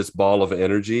created this ball of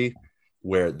energy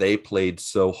where they played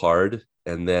so hard.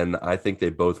 And then I think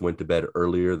they both went to bed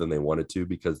earlier than they wanted to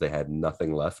because they had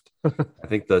nothing left. I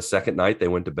think the second night they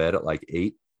went to bed at like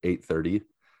 8:30,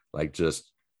 like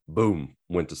just boom,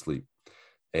 went to sleep.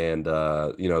 And,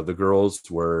 the girls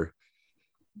were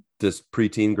just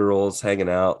preteen girls hanging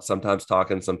out, sometimes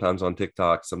talking, sometimes on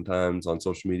TikTok, sometimes on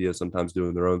social media, sometimes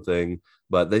doing their own thing.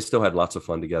 But they still had lots of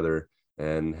fun together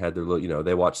and had their little,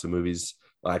 they watched the movies.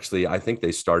 Actually, I think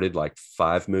they started like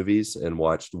 5 movies and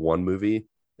watched 1 movie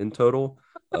in total.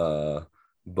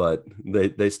 But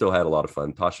they still had a lot of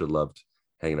fun. Tasha loved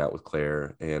hanging out with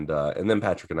Claire, and then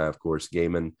Patrick and I, of course,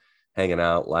 gaming, hanging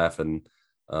out, laughing.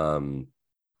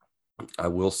 I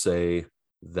will say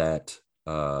that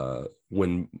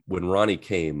when Ronnie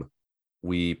came,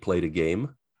 we played a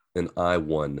game, and I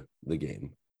won the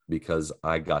game because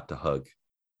I got to hug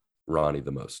Ronnie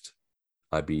the most.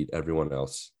 I beat everyone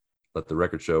else. Let the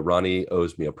record show Ronnie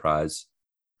owes me a prize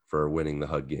for winning the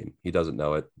hug game. He doesn't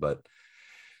know it, but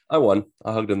I won.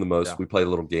 I hugged him the most. Yeah. We played a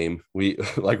little game. We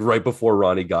like right before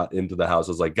Ronnie got into the house,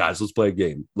 I was like, guys, let's play a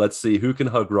game. Let's see who can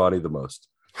hug Ronnie the most.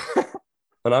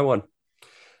 And I won.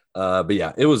 But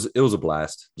yeah, it was a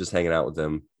blast just hanging out with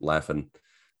them, laughing.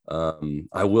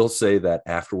 I will say that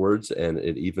afterwards, and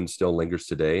it even still lingers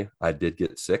today, I did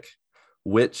get sick,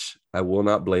 which I will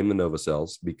not blame the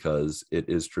Novocells because it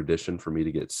is tradition for me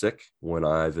to get sick when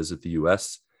I visit the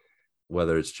US,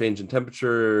 whether it's change in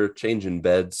temperature, change in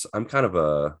beds. I'm kind of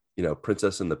a,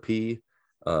 princess in the pea.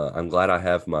 I'm glad I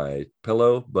have my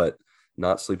pillow, but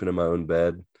not sleeping in my own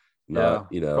bed.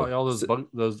 Not, probably all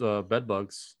those bed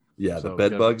bugs. Yeah, the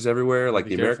bed bugs everywhere. Like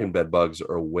the American bed bugs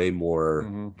are way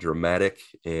more dramatic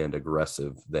and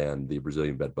aggressive than the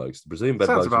Brazilian bed bugs. The Brazilian bed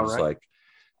bugs are just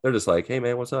they're just like, hey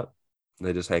man, what's up? And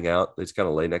they just hang out. They just kind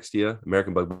of lay next to you.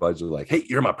 American bed bugs are like, hey,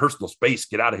 you're in my personal space.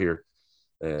 Get out of here.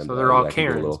 And so they're all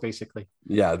Karens, basically.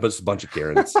 Yeah, but it's a bunch of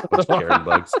Karens, a bunch of Karen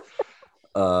bugs.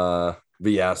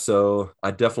 But yeah, so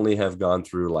I definitely have gone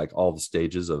through like all the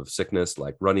stages of sickness,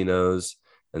 like runny nose.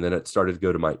 And then it started to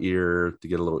go to my ear to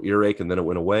get a little earache, and then it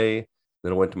went away.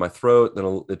 Then it went to my throat.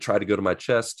 Then it tried to go to my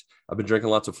chest. I've been drinking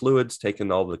lots of fluids,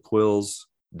 taking all the quills,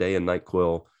 day and night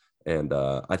quill, and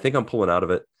I think I'm pulling out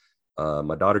of it.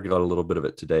 My daughter got a little bit of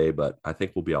it today, but I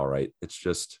think we'll be all right. It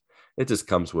just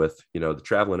comes with, the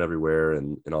traveling everywhere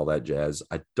and all that jazz.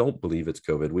 I don't believe it's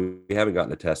COVID. We haven't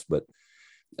gotten a test, but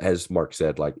as Mark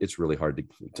said, like it's really hard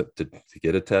to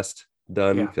get a test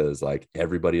done because like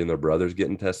everybody and their brother's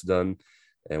getting tests done.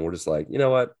 And we're just like, you know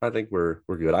what? I think we're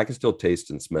good. I can still taste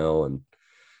and smell, and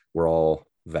we're all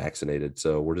vaccinated.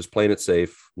 So we're just playing it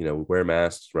safe. We wear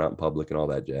masks, we're out in public and all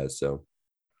that jazz. So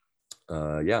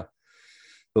yeah.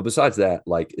 But besides that,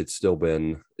 like it's still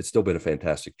been a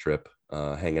fantastic trip,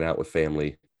 hanging out with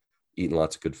family, eating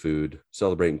lots of good food,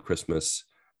 celebrating Christmas.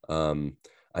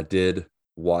 I did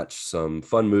watch some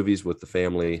fun movies with the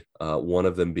family. One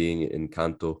of them being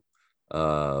Encanto.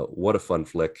 What a fun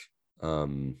flick.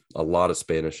 A lot of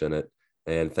Spanish in it,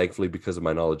 and thankfully because of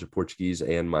my knowledge of Portuguese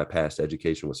and my past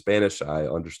education with Spanish, I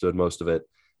understood most of it.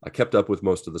 I kept up with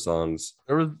most of the songs.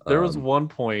 There was one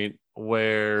point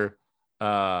where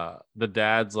the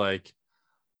dad's like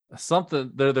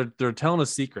something, they're telling a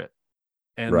secret,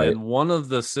 and then one of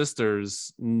the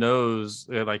sisters knows,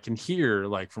 like can hear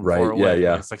like from far away.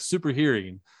 Yeah. It's like super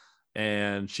hearing.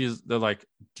 And they're like,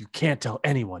 you can't tell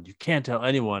anyone.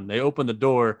 They open the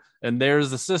door and there's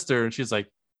the sister, and she's like,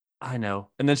 I know.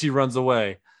 And then she runs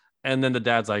away. And then the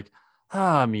dad's like,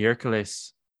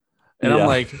 miércoles. And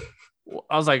I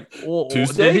was like, well,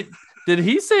 Tuesday? Did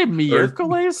he say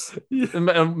miércoles?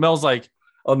 And Mel's like,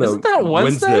 Oh no, Isn't that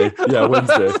Wednesday? Yeah,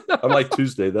 Wednesday. I'm like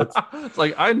Tuesday. That's it's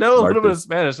like I know a little bit of Marcus.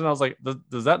 Spanish, and I was like,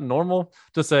 "Does that normal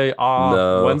to say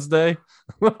No. Wednesday?"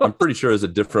 I'm pretty sure it's a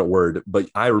different word, but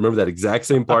I remember that exact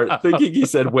same part thinking he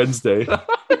said Wednesday. I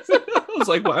was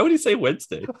like, why would he say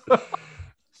Wednesday?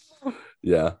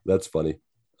 Yeah, that's funny.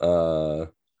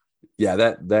 Yeah,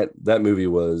 that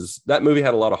movie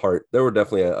had a lot of heart. There were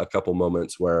definitely a couple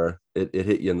moments where it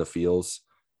hit you in the feels.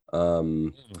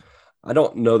 I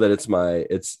don't know that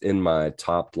it's in my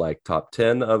top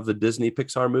 10 of the Disney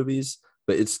Pixar movies,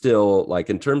 but it's still like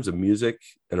in terms of music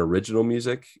and original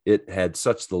music, it had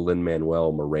such the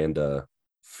Lin-Manuel Miranda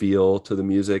feel to the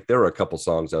music. There were a couple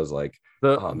songs I was like,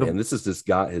 this has just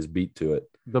got his beat to it.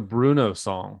 The Bruno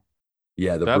song.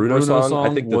 Yeah, that Bruno song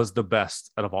I think was the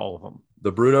best out of all of them.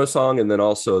 The Bruno song, and then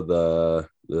also the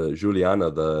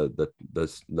Juliana, the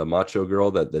macho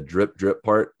girl, that the drip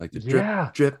part, like the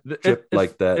drip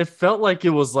like that. It felt like it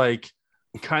was like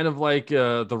kind of like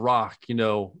The Rock,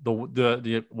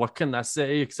 the what can I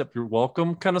say except you're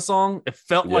welcome kind of song. It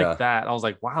felt like that. I was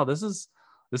like, wow, this is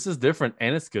different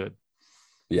and it's good.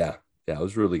 Yeah, it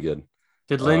was really good.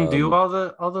 Did Lin do all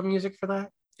the music for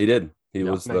that? He did. He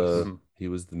was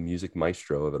the music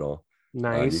maestro of it all.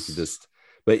 Nice. You could just,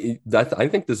 but I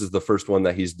think this is the first one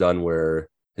that he's done where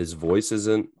his voice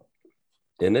isn't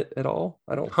in it at all.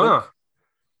 I don't think.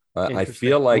 I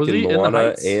feel like in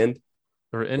Moana and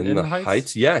in the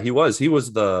Heights. Yeah, he was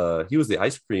the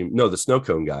ice cream, the snow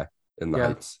cone guy in the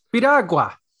Heights.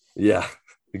 Piragua. Yeah,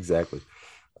 exactly.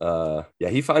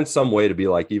 He finds some way to be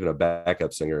like even a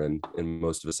backup singer in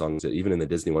most of his songs, even in the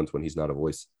Disney ones when he's not a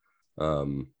voice.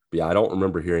 I don't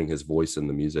remember hearing his voice in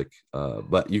the music,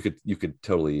 but you could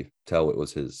totally tell it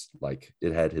was his, like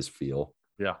it had his feel,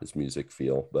 his music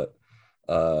feel. But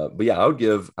I would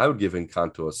give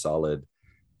Encanto a solid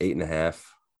 8.5.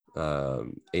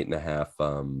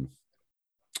 8.5.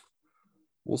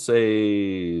 We'll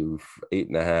say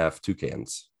 8.5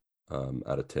 toucans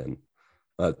out of 10.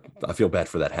 I feel bad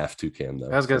for that half toucan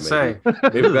though. I was gonna say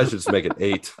maybe you guys should just make it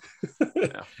 8.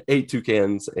 8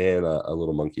 toucans and a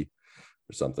little monkey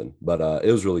or something. But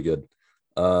it was really good.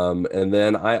 And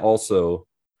then I also,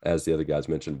 as the other guys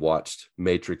mentioned, watched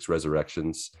Matrix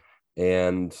Resurrections,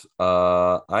 and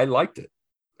I liked it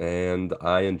and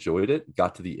I enjoyed it.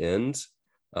 Got to the end,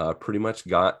 pretty much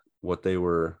got what they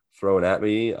were throwing at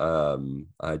me.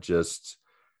 I just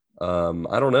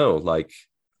I don't know, like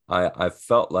I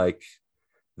felt like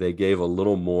they gave a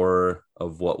little more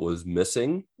of what was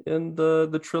missing in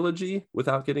the trilogy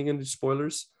without getting into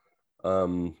spoilers.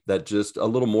 That just a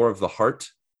little more of the heart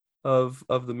of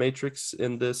the Matrix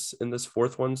in this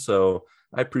fourth one. So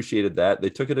I appreciated that. They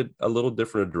took it a little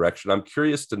different direction. I'm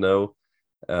curious to know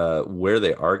where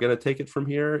they are going to take it from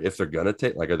here. If they're going to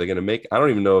take, like, are they going to make, I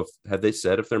don't even know have they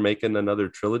said if they're making another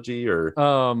trilogy or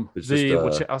the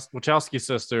Wachowski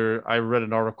sister. I read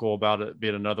an article about it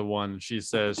being another one. She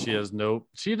says she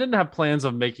didn't have plans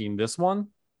of making this one,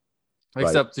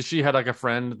 except she had like a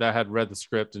friend that had read the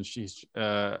script, and she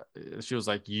was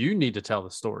like, you need to tell the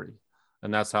story.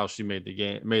 And that's how she made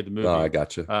the movie. Oh, I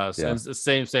gotcha. And it's the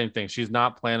same thing. She's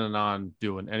not planning on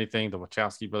doing anything. The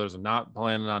Wachowski brothers are not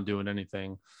planning on doing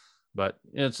anything. But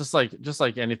it's just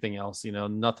like anything else,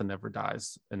 nothing ever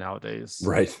dies nowadays.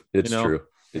 Right. It's true.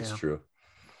 It's true.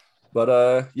 But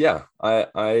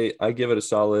I give it a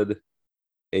solid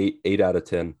 8 out of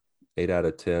 10. 8 out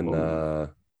of 10.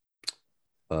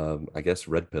 I guess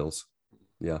red pills.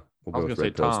 Yeah. We'll go with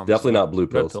red pills. Toms. Definitely not blue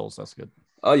pills. Red pills. That's good.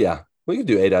 Oh yeah. We can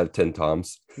do 8 out of 10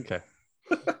 Toms. Okay.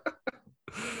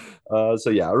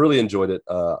 So yeah, I really enjoyed it.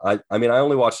 I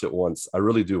only watched it once. I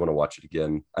really do want to watch it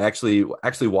again. I actually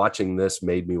watching this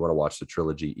made me want to watch the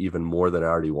trilogy even more than I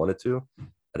already wanted to.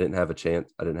 I didn't have the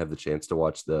chance to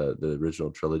watch the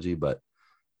original trilogy, but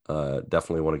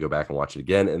definitely want to go back and watch it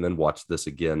again, and then watch this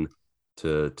again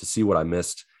to see what I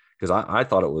missed. Because I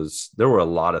thought there were a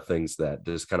lot of things that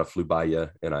just kind of flew by you,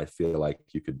 and I feel like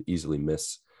you could easily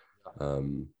miss.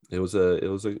 It was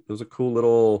a cool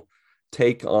little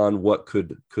take on what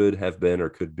could have been or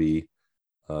could be,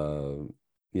 in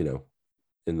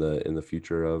the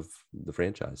future of the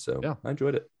franchise. So yeah, I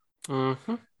enjoyed it.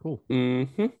 Mm-hmm. Cool.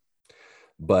 Mm-hmm.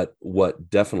 But what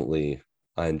definitely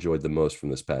I enjoyed the most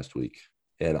from this past week,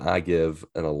 and I give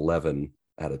an 11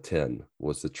 out of 10,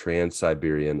 was the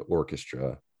Trans-Siberian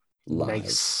Orchestra live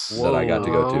that I got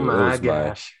to go to. Oh my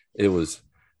gosh. It was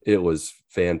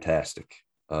fantastic.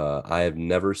 I have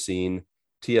never seen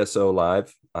TSO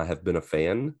live. I have been a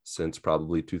fan since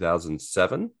probably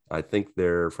 2007. I think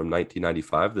they're from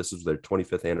 1995. This is their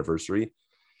 25th anniversary,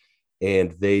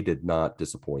 and they did not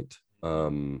disappoint.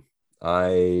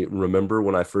 I remember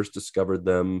when I first discovered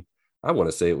them I want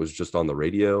to say it was just on the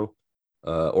radio,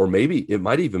 or maybe it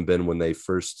might even been when they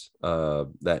first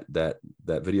that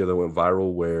video that went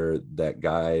viral where that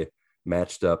guy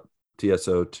matched up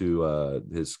TSO to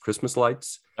his Christmas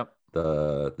lights. Yep.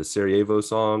 The Sarajevo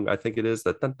song, I think it is,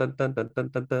 that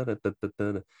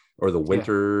or the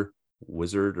Winter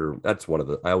Wizard, or that's one of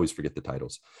the, I always forget the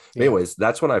titles. Yeah. Anyways,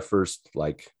 that's when I first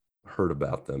like heard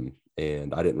about them,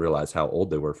 and I didn't realize how old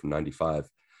they were from 95.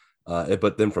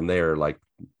 But then from there, like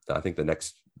I think the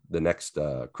next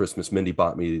Christmas, Mindy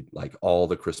bought me like all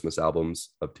the Christmas albums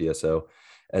of TSO,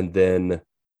 and then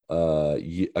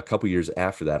a couple years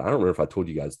after that, I don't remember if I told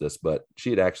you guys this, but she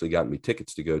had actually gotten me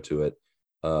tickets to go to it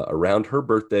around her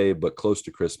birthday, but close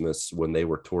to Christmas, when they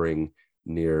were touring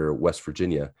near West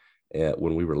Virginia,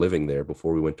 when we were living there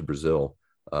before we went to Brazil,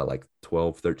 like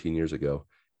 13 years ago.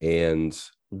 And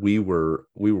we were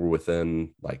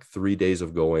within like 3 days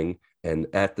of going. And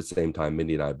at the same time,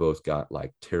 Mindy and I both got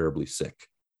like terribly sick,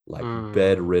 like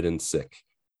bedridden sick.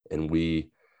 And we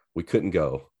couldn't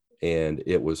go. And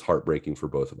it was heartbreaking for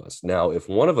both of us. Now, if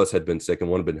one of us had been sick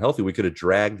and one had been healthy, we could have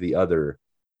dragged the other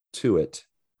to it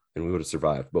and we would have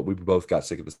survived. But we both got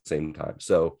sick at the same time.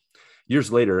 So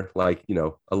years later, like, you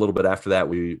know, a little bit after that,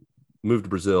 we moved to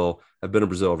Brazil. I've been in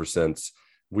Brazil ever since.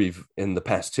 In the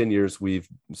past 10 years, we've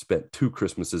spent 2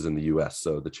 Christmases in the US.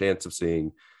 So the chance of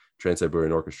seeing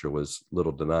Trans-Siberian Orchestra was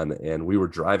little to none. And we were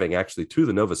driving actually to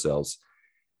the Novocells,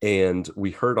 and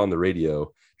we heard on the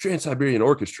radio, Trans-Siberian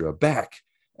Orchestra back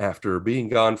after being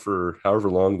gone for however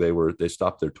long they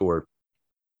stopped their tour,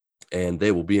 and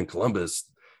they will be in Columbus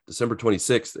December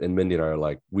 26th. And Mindy and I are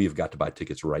like, we've got to buy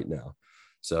tickets right now.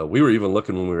 So we were even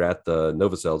looking when we were at the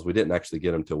Novocells. We didn't actually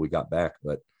get them until we got back,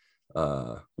 but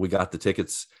we got the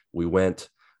tickets. We went.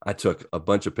 I took a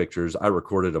bunch of pictures. I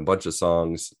recorded a bunch of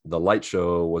songs. The light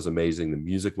show was amazing. The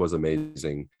music was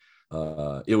amazing.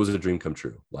 It was a dream come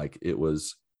true. Like, it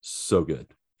was so good.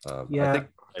 I think,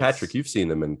 Patrick, you've seen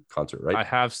them in concert, right? I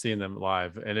have seen them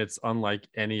live, and it's unlike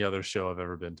any other show I've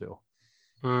ever been to.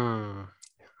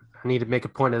 I need to make a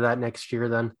point of that next year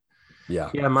then.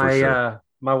 Yeah.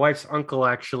 My wife's uncle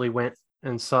actually went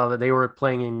and saw that they were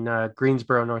playing in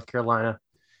Greensboro, North Carolina,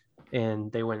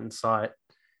 and they went and saw it.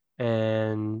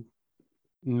 And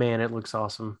man, it looks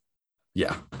awesome.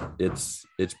 Yeah, it's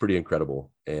pretty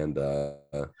incredible. And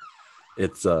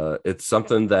it's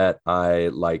something that I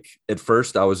like. At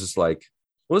first I was just like,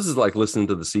 well, this is like listening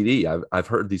to the CD. I've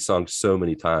heard these songs so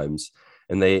many times,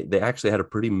 and they actually had a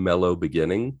pretty mellow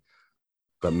beginning,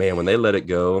 but man, when they let it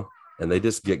go and they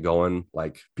just get going,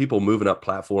 like people moving up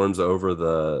platforms over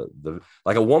the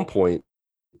like at one point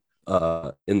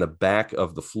in the back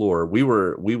of the floor, we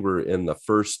were in the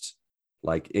first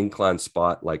like incline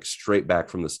spot, like straight back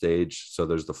from the stage. So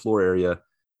there's the floor area,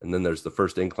 and then there's the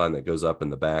first incline that goes up in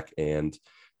the back, and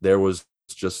there was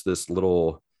just this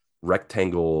little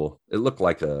rectangle. It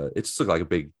just looked like a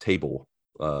big table,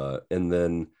 and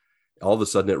then all of a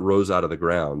sudden it rose out of the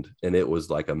ground, and it was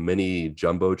like a mini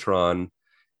jumbotron,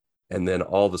 and then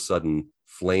all of a sudden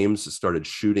flames started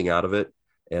shooting out of it,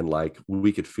 and like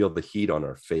we could feel the heat on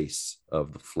our face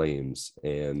of the flames,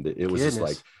 and it was just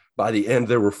like, by the end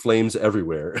there were flames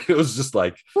everywhere. It was just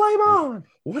like, flame on,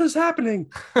 what is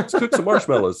happening? Let's cook some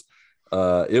marshmallows.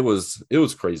 It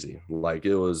was crazy. Like,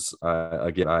 it was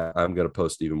again, I'm gonna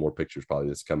post even more pictures probably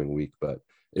this coming week, but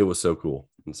it was so cool.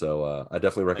 And so I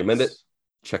definitely recommend it.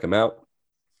 Check them out.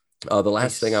 The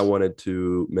last thing I wanted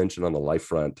to mention on the life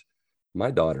front, my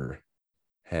daughter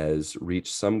has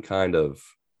reached some kind of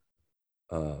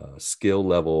skill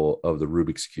level of the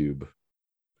Rubik's Cube.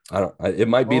 It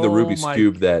might be the Rubik's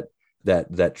Cube that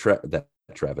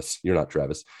Travis, you're not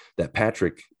Travis, that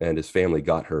Patrick and his family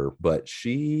got her, but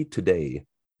she today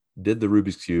did the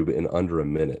Rubik's Cube in under a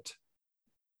minute.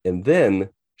 And then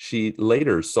she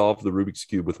later solved the Rubik's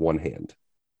Cube with one hand.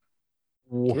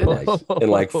 In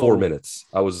like 4 minutes.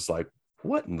 I was just like,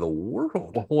 what in the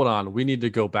world? Well, hold on. We need to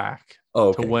go back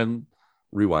to when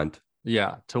rewind.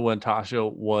 Yeah, to when Tasha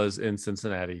was in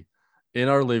Cincinnati in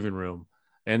our living room,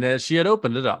 and then she had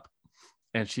opened it up,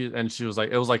 and she was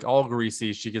like, it was like all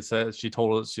greasy. She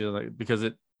told us, she was like, because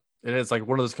it is like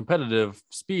one of those competitive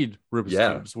speed Rubik's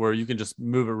Cubes where you can just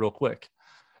move it real quick.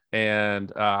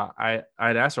 And I'd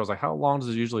asked her, I was like, how long does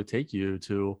it usually take you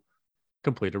to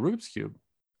complete a Rubik's Cube?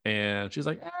 And she's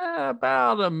like,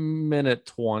 about a minute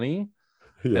 20.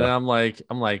 Yeah. And I'm like,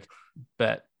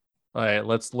 bet. All right,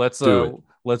 let's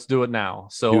do it now.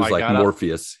 So he was like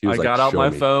Morpheus. I got out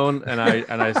my phone and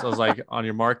I was like, on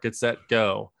your mark, get set,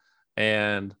 go.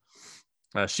 And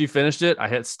she finished it. I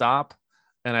hit stop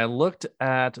and I looked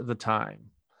at the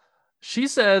time. She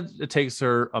said it takes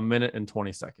her a minute and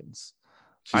 20 seconds.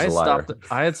 She's a liar.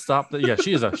 I had stopped. Yeah,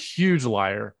 she is a huge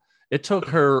liar. It took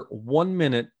her 1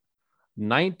 minute,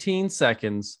 19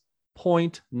 seconds,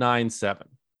 0.97.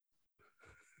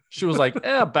 She was like,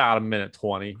 about a minute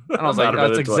 20. And I was like,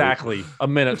 that's exactly a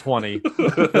minute 20.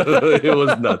 It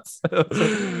was nuts.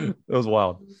 It was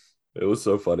wild. It was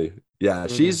so funny. Yeah,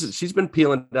 she's been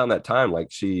peeling down that time.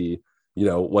 Like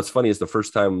what's funny is the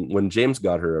first time when James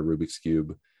got her a Rubik's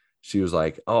Cube, she was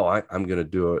like, oh, I'm going to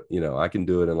do it. I can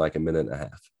do it in like a minute and a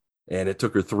half. And it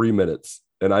took her 3 minutes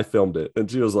and I filmed it. And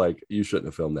she was like, you shouldn't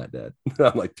have filmed that, Dad.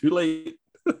 I'm like, too late.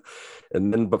 But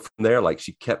from there, like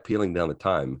she kept peeling down the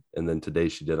time. And then today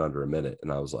she did under a minute.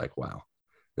 And I was like, wow.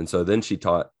 And so then she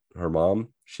taught her mom,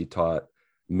 she taught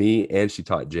me, and she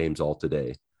taught James all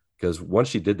today. Because once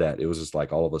she did that, it was just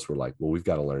like all of us were like, well, we've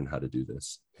got to learn how to do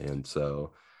this. And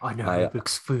so I know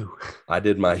Rubik's Foo. I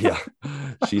did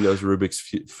she knows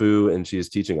Rubik's Foo, and she is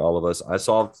teaching all of us. I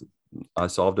solved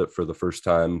it for the first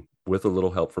time with a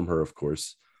little help from her, of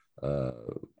course,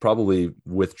 probably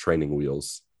with training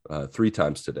wheels 3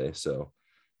 times today. So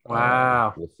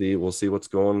wow, we'll see what's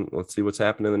going. Let's see what's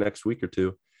happening in the next week or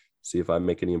two. See if I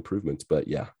make any improvements. But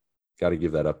yeah, got to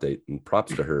give that update, and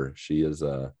props to her. She is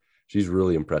she's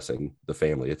really impressing the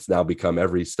family. It's now become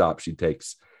every stop she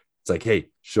takes. It's like, hey,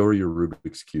 show her your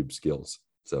Rubik's Cube skills.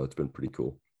 So it's been pretty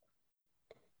cool.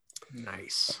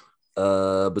 Nice.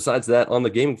 Besides that, on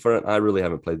the gaming front, I really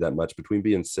haven't played that much. Between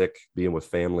being sick, being with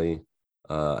family,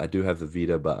 I do have the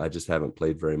Vita, but I just haven't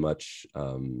played very much.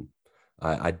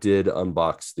 I did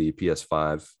unbox the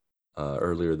PS5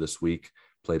 earlier this week.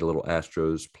 Played a little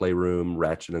Astro's Playroom,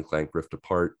 Ratchet and Clank Rift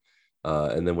Apart,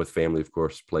 and then with family, of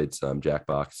course, played some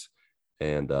Jackbox,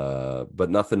 and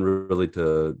but nothing really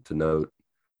to note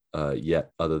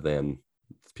yet, other than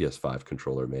PS5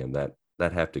 controller. Man, that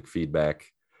haptic feedback.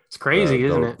 It's crazy,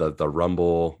 isn't it? The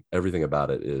rumble, everything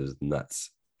about it is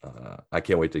nuts. I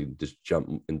can't wait to just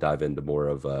jump and dive into more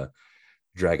of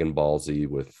Dragon Ball Z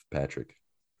with Patrick.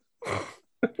 I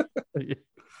mean,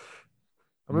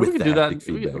 we could do that.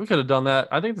 We could have done that.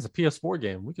 I think it's a PS4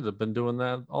 game. We could have been doing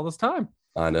that all this time.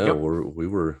 I know. Yep. We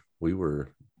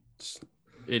were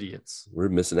idiots. We're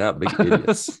missing out. Big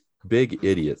idiots. Big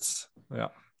idiots. Yeah.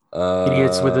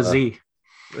 Idiots with a Z.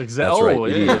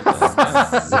 Exactly.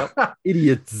 That's right.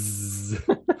 Idiots.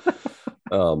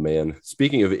 Oh man.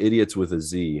 Speaking of idiots with a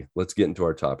Z, let's get into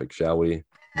our topic, shall we?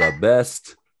 The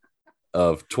best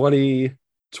of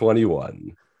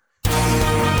 2021.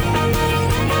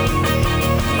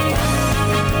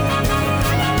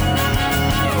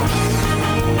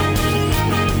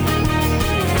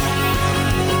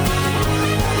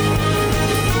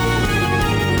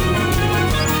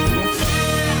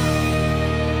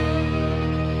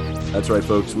 That's right,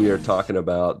 folks. We are talking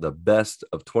about the best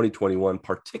of 2021,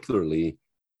 particularly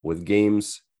with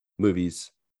games,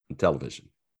 movies, and television.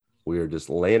 We are just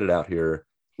laying it out here,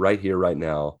 right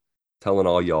now, telling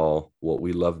all y'all what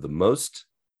we love the most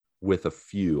with a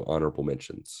few honorable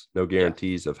mentions. No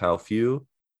guarantees of how few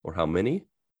or how many,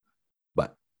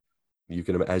 but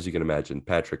as you can imagine,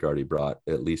 Patrick already brought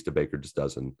at least a baker's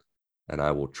dozen, and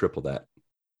I will triple that.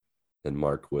 And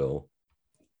Mark will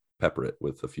pepper it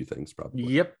with a few things, probably.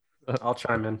 Yep. I'll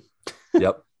chime in.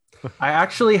 Yep. I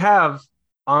actually have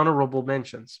honorable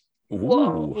mentions.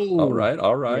 Whoa. All right.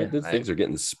 Yeah, these things are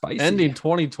getting spicy. Ending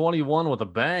 2021 with a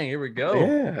bang. Here we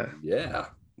go.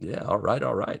 Yeah. All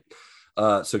right.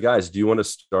 So guys, do you want to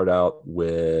start out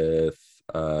with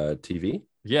TV?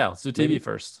 Yeah, let's do TV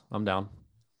first. I'm down.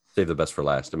 Save the best for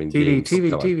last. I mean, TV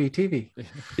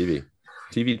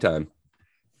time.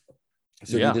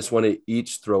 So do you just want to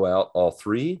each throw out all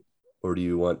 3? Or do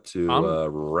you want to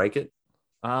rank it?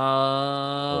 Or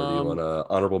do you want to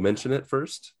honorable mention it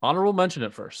first? Honorable mention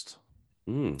it first.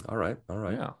 All right.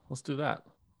 Yeah, let's do that.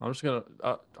 I'm just gonna.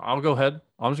 I'll go ahead.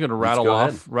 I'm just gonna rattle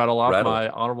off my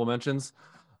honorable mentions.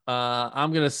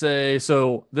 I'm gonna say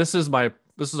so. This is our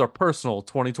personal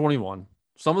 2021.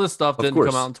 Some of this stuff didn't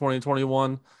come out in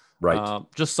 2021. Right.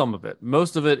 Just some of it.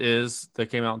 Most of it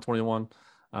came out in 21.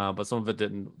 But some of it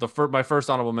didn't. My first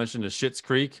honorable mention is Schitt's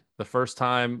Creek. The first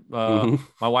time my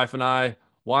wife and I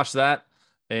watched that,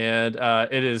 and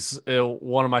it is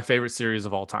one of my favorite series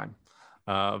of all time.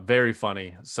 Very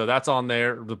funny. So that's on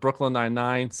there. The Brooklyn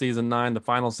Nine-Nine season 9, the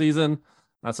final season.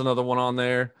 That's another one on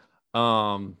there.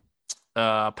 Power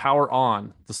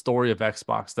On, the story of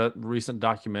Xbox. That recent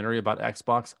documentary about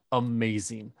Xbox,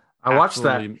 amazing. I watched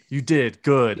that. You did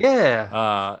good.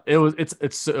 Yeah. It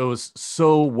was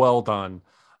so well done.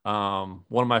 One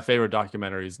of my favorite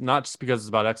documentaries, not just because it's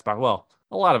about Xbox. Well,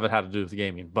 a lot of it had to do with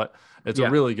gaming, but it's a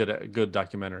really good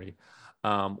documentary.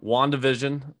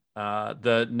 WandaVision,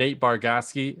 the Nate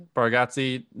Bargatze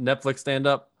Netflix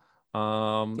stand-up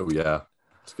Oh yeah,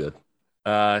 it's good.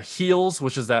 Heels,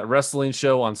 which is that wrestling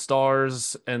show on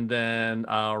Stars, and then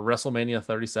WrestleMania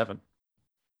 37.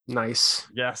 Nice.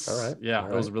 Yes. All right. Yeah,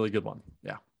 All it was a right. really good one.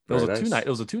 Yeah. It Very was a nice. two-night. It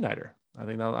was a two-nighter. I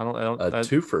think that, I don't A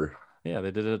twofer. yeah,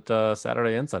 they did it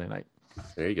Saturday and Sunday night.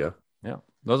 There you go. Yeah.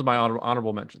 Those are my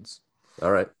honorable mentions.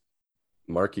 All right.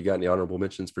 Mark, you got any honorable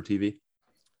mentions for TV?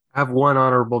 I have one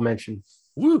honorable mention,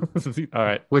 Woo. All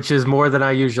right. which is more than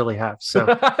I usually have. So,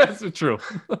 That's true.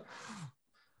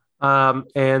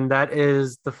 and that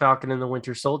is The Falcon and the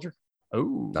Winter Soldier.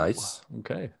 Oh, Nice.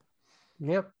 Okay.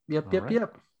 Yep. All right.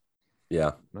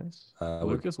 Yeah. Nice. I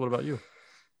would- Lucas, what about you?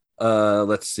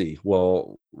 Let's see.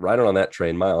 Well, right on that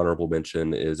train, my honorable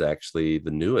mention is actually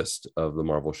the newest of the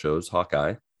Marvel shows,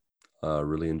 Hawkeye.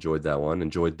 Really enjoyed that one.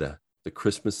 Enjoyed the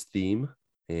Christmas theme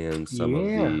and some of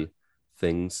the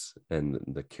things and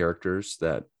the characters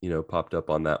that popped up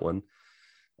on that one.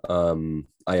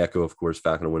 I echo, of course,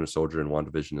 Falcon and Winter Soldier and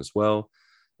WandaVision as well.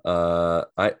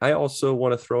 I also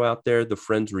want to throw out there the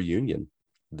Friends reunion.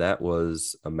 That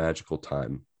was a magical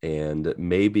time, and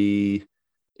maybe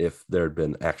if there had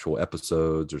been actual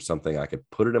episodes or something, I could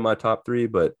put it in my top 3,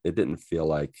 but it didn't feel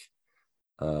like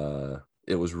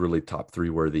it was really top 3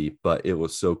 worthy. But it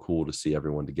was so cool to see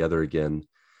everyone together again.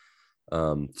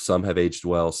 Some have aged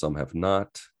well, some have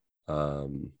not.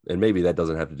 And maybe that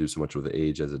doesn't have to do so much with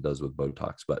age as it does with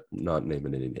Botox, but not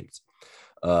naming any names.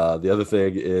 The other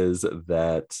thing is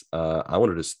that I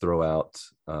want to just throw out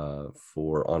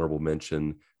for honorable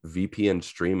mention VPN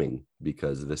streaming,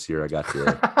 because this year I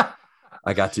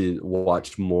got to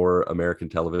watch more American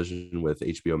television with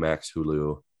HBO Max,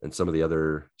 Hulu, and some of the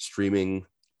other streaming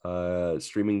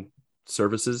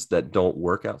services that don't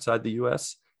work outside the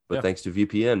US. But thanks to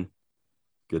VPN,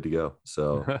 good to go.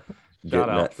 So getting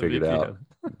that figured out,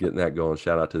 getting that going.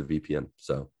 Shout out to the VPN.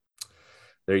 So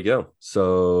there you go.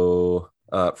 So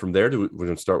from there, we're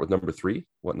going to start with number 3.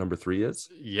 What number 3 is?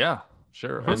 Yeah,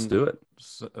 sure. Let's do it.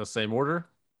 Same order.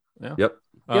 Yeah. Yep.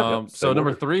 So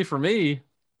number 3 for me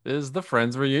is the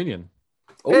Friends reunion.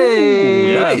 Oh,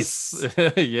 Hey! nice.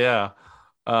 Yeah.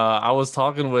 I was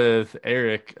talking with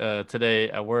Eric today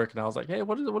at work, and I was like, "Hey,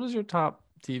 what is your top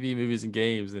TV, movies, and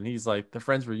games?" And he's like, "The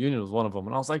Friends reunion was one of them."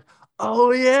 And I was like,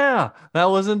 "Oh yeah, that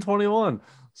was in 21."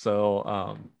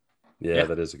 So yeah,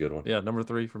 that is a good one. yeah, number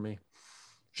 3 for me.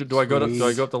 Do I go up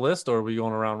the list, or are we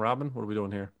going around robin? What are we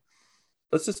doing here?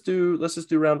 Let's just do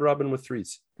round robin with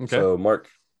 3s. Okay. So Mark.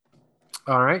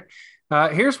 All right.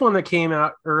 Here's one that came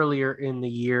out earlier in the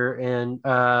year, and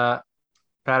Pat,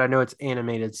 I know it's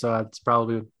animated, so it's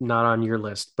probably not on your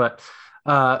list, but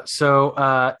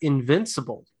so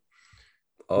Invincible,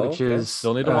 which is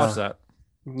still need to watch that.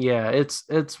 Yeah,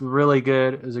 it's really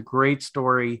good. It's a great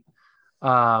story.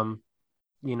 Robert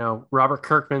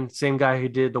Kirkman, same guy who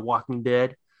did The Walking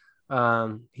Dead.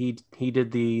 He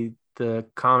did the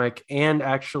comic and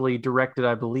actually directed,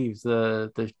 I believe,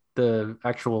 the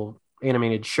actual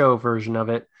animated show version of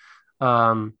it.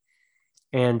 And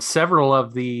several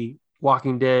of the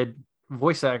Walking Dead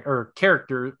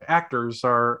actors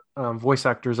are voice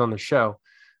actors on the show.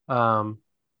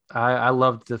 I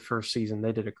loved the first season.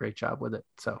 They did a great job with it.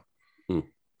 So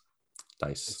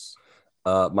nice.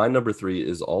 My number 3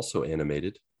 is also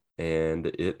animated, and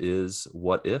it is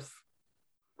What If.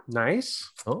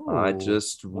 Nice. Oh, I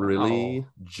just really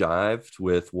jived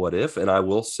with What If, and I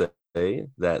will say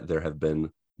that there have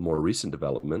been more recent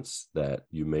developments that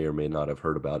you may or may not have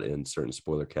heard about in certain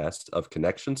spoiler casts of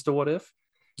connections to What If.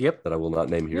 Yep. That I will not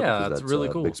name here because that's really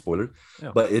cool. Big spoiler.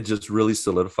 Yeah. But it just really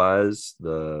solidifies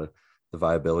the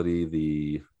viability,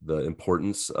 the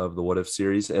importance of the What If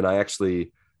series. And I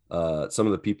actually, some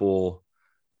of the people,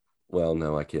 well,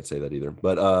 no, I can't say that either.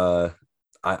 But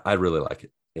I really like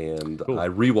it. And cool. I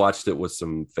rewatched it with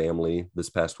some family this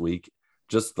past week,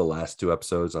 just the last 2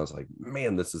 episodes. I was like,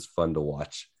 man, this is fun to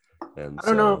watch. And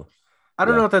I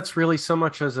don't know if that's really so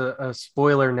much as a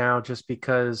spoiler now, just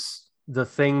because the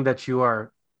thing that you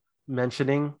are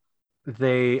mentioning,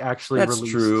 they actually released.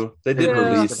 That's true. They did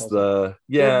release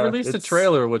they released the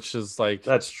trailer, which is like,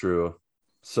 that's true.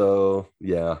 So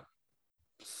yeah,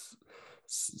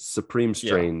 Supreme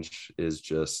Strange is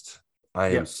just, I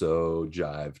am so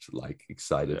jived, like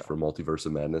excited for Multiverse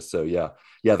of Madness. So yeah,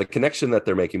 the connection that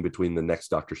they're making between the next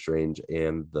Doctor Strange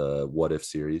and the What If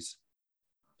series,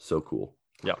 so cool.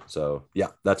 Yeah. So yeah,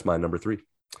 that's my number 3.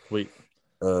 Wait,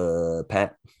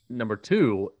 Pat. Number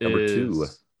two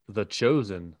is The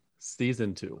Chosen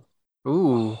season 2.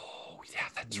 Ooh, yeah,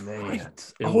 that's Man, right.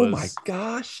 it Oh my was-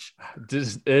 gosh.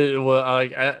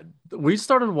 We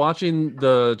started watching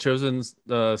the Chosen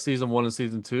season 1 and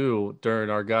season 2 during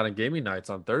our God and Gaming nights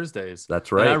on Thursdays.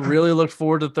 That's And I right. really looked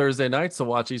forward to Thursday nights to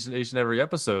watch each and every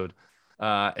episode.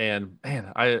 And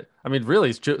man, I mean,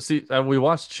 really, we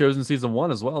watched Chosen season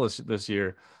 1 as well this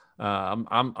year.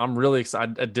 I'm really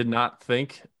excited. I did not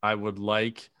think I would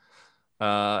like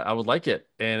it,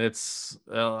 and it's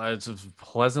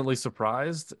pleasantly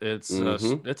surprised. It's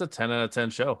Mhm. it's a 10 out of 10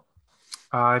 show.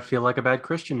 I feel like a bad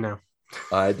Christian now.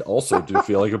 I also do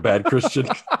feel like a bad Christian.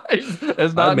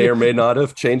 It's I not may or may not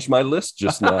have changed my list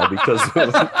just now because of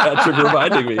Patrick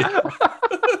reminding me.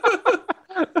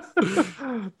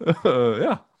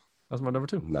 Yeah, that's my number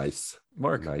 2. Nice.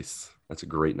 Mark. Nice. That's a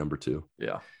great number 2.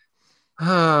 Yeah.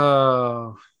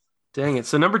 Oh, dang it.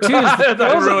 So number 2 is I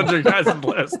The ruined your guys'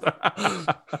 list.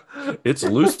 It's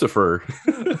Lucifer.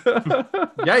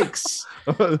 Yikes.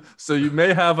 So you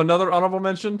may have another honorable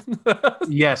mention.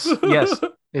 Yes,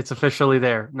 it's officially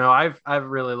there. No, I've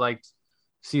really liked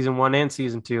season 1 and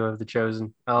season 2 of The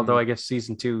Chosen. Although I guess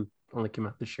season 2 only came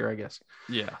out this year, I guess.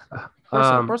 Yeah.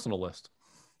 Um, Personal list.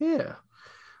 Yeah.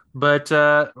 But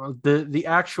the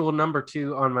actual number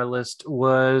 2 on my list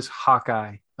was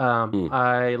Hawkeye.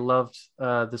 I loved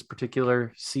this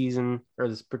particular season or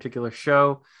this particular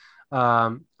show.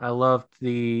 I loved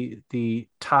the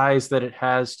ties that it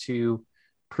has to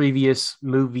previous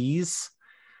movies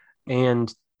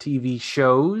and TV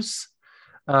shows,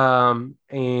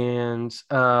 and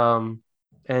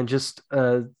just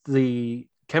the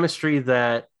chemistry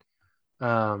that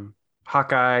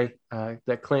Hawkeye,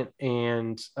 that Clint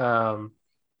and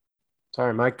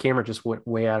sorry, my camera just went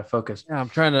way out of focus. Yeah, I'm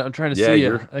trying to Yeah, see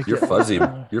you're fuzzy.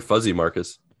 You're fuzzy,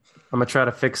 Marcus. I'm gonna try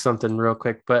to fix something real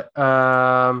quick, but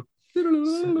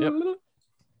Yep.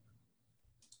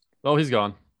 Oh, he's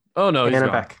gone. Oh no, he's and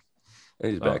I'm gone. back.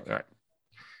 And he's Oh, back. all right.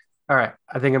 All right,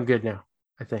 I think I'm good now.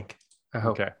 I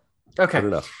hope. Okay. Okay. Good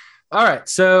enough. All right.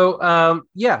 So,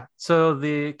 so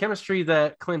the chemistry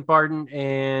that Clint Barton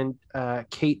and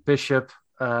Kate Bishop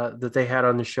that they had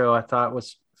on the show, I thought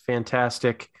was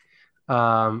fantastic.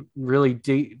 Really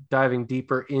diving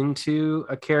deeper into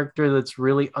a character that's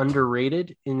really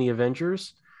underrated in the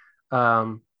Avengers,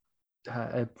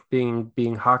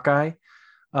 being Hawkeye,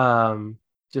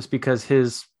 just because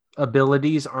his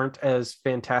abilities aren't as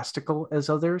fantastical as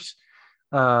others.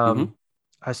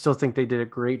 I still think they did a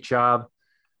great job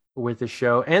with the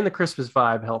show, and the Christmas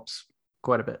vibe helps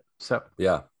quite a bit. So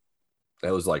Yeah.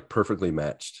 That was like perfectly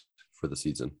matched for the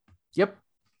season. yep.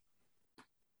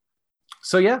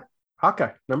 So yeah,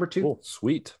 Hawkeye number 2. Cool.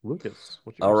 Sweet. Lucas.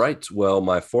 what's All yours? right. Well,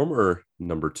 my former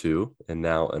number 2 and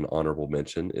now an honorable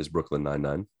mention is Brooklyn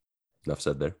Nine-Nine. Enough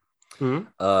said there.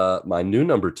 Mhm. My new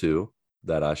number 2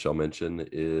 that I shall mention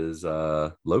is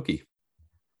Loki.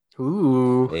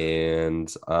 Ooh.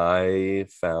 And I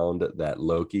found that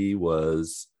Loki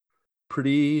was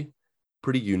pretty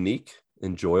unique,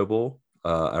 enjoyable.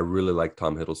 I really like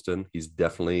Tom Hiddleston. He's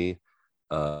definitely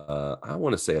I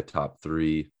want to say a top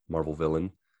 3 Marvel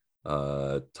villain,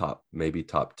 top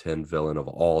 10 villain of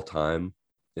all time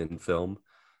in film.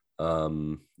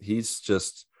 He's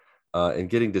just and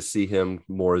getting to see him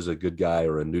more as a good guy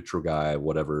or a neutral guy,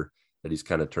 whatever that he's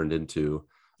kind of turned into.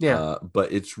 Yeah.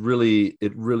 But it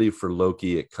really for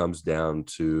Loki, it comes down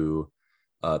to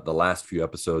the last few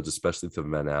episodes, especially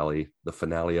the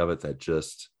finale of it, that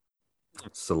just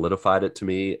solidified it to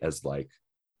me as like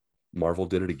Marvel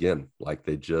did it again. Like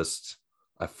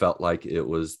I felt like it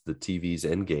was the TV's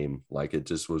Endgame. Like it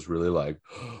just was really like,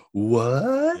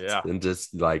 what? Yeah. And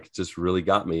just really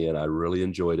got me, and I really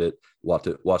enjoyed it. Watched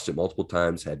it multiple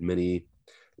times. Had many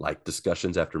like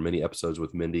discussions after many episodes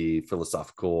with Mindy,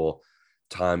 philosophical,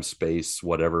 time, space,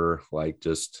 whatever. Like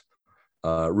just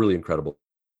really incredible.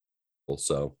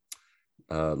 So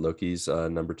Loki's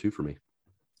number 2 for me.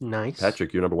 Nice.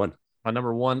 Patrick, you're number 1. My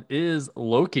number 1 is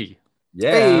Loki.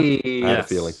 Yeah. Hey. I had a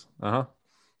feeling. Uh-huh.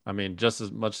 I mean, just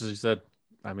as much as you said,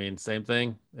 I mean, same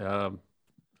thing.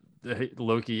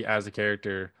 Loki as a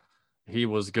character, he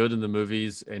was good in the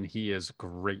movies and he is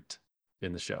great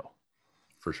in the show.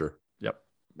 For sure. Yep.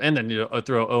 And then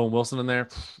throw Owen Wilson in there.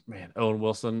 Man, Owen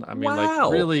Wilson. I mean, Wow.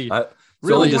 like really, It's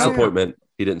really only disappointment.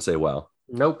 He didn't say wow.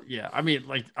 Nope. Yeah, I mean,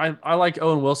 like I like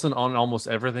Owen Wilson on almost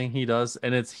everything he does,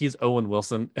 and he's Owen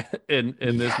Wilson in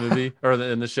this movie or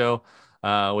in the show,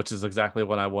 which is exactly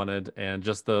what I wanted, and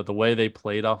just the way they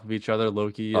played off of each other,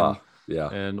 Loki and Yeah.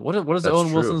 and what is That's Owen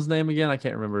true. Wilson's name again? I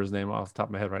can't remember his name off the top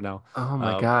of my head right now. Oh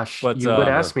my gosh. but, you would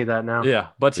ask me that now. Yeah,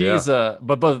 but Yeah. he's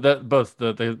but both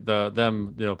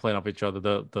them playing off each other,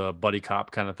 the buddy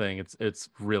cop kind of thing. It's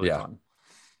really Yeah. fun.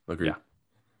 Agreed. Yeah.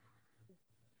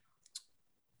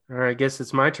 All right, I guess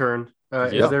it's my turn.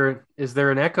 Yeah. Is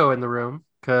there an echo in the room?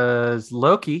 Because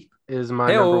Loki is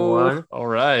my number Hey-o. one. All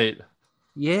right.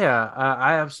 Yeah,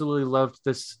 I absolutely loved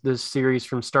this series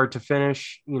from start to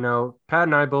finish. You know, Pat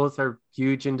and I both are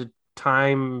huge into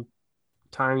timey-wimey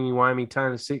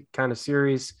kind of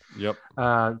series, Yep.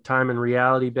 time and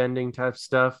reality bending type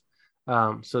stuff.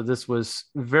 So this was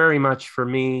very much for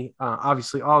me.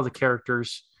 Obviously, all the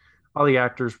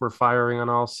actors were firing on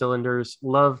all cylinders.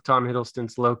 Love Tom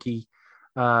Hiddleston's Loki.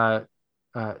 Uh,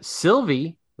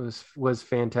 Sylvie was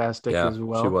fantastic Yeah, as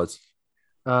well. she was.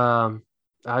 Um,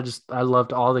 I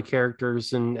loved all the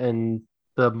characters and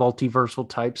the multiversal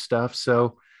type stuff.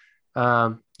 So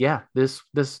yeah, this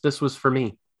was for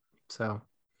me. So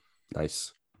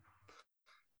Nice.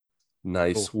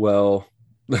 Nice. Cool. Well,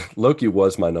 Loki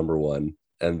was my number one.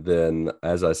 And then,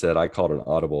 as I said, I called an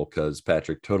audible because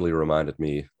Patrick totally reminded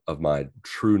me of my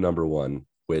true number one,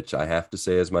 which I have to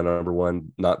say is my number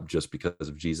one, not just because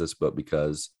of Jesus, but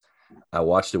because I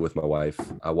watched it with my wife.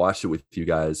 I watched it with you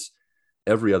guys.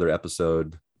 Every other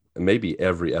episode, maybe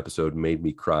every episode made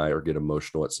me cry or get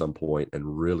emotional at some point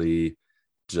and really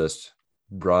just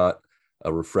brought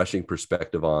a refreshing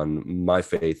perspective on my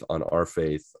faith, on our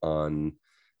faith, on,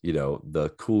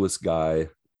 the coolest guy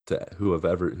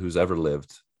who's ever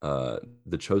lived,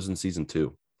 The Chosen season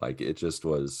 2. Like, it just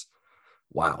was,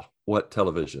 wow, what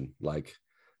television. Like,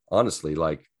 honestly,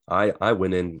 like I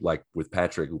went in like with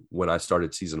Patrick when I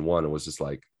started season 1 and was just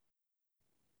like,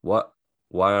 what,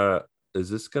 is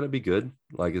this going to be good?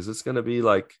 Like, is this going to be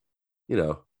like,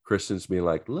 Christians being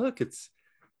like, look, it's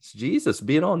Jesus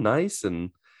being all nice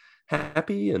and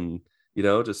happy and,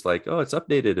 just like, oh, it's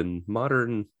updated and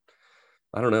modern.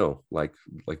 I don't know, like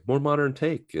more modern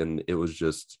take. And it was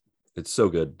just, it's so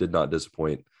good. Did not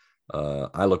disappoint.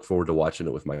 I look forward to watching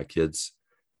it with my kids.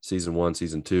 Season 1,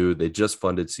 season 2, they just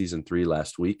funded season 3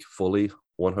 last week, fully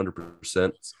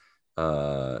 100%.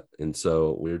 And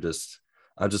so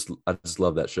I just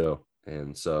love that show.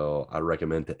 And so I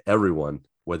recommend to everyone,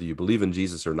 whether you believe in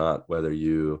Jesus or not, whether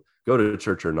you go to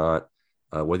church or not,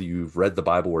 whether you've read the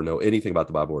Bible or know anything about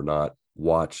the Bible or not,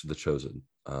 watch The Chosen.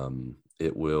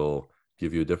 It will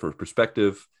give you a different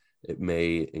perspective. It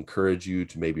may encourage you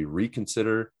to maybe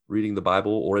reconsider reading the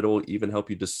Bible, or it'll even help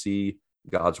you to see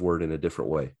God's word in a different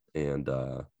way. And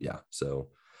so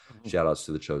shout outs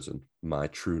to The Chosen, my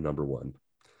true number one.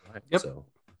 Yep. So,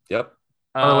 yep.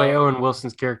 By the way, Owen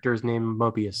Wilson's character is named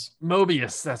Mobius.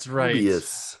 Mobius, that's right.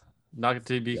 Mobius. Not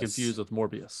to be confused with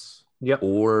Morbius. Yep.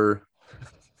 Or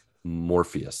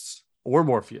Morpheus. Or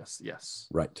Morpheus, yes.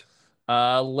 Right.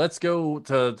 Let's go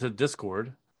to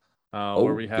Discord,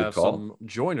 where we have some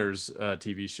joiners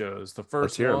TV shows. The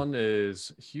first one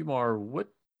is Humar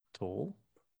Whittle.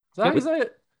 Is that how you say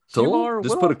it? Humar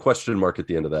Just put a question mark at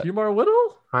the end of that. Humar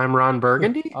Whittle? I'm Ron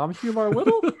Burgundy. I'm Humar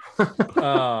Whittle.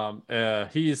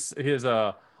 His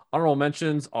honorable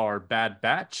mentions are Bad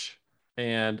Batch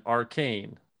and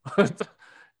Arcane.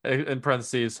 In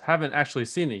parentheses, haven't actually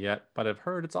seen it yet, but I've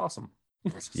heard it's awesome.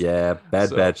 Yeah,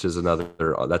 Bad Batch is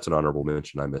that's an honorable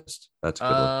mention I missed. That's a good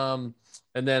one.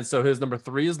 And then so his number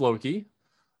 3 is Loki.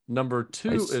 Number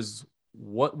 2 is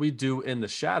What We Do in the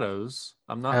Shadows.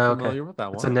 I'm not familiar with that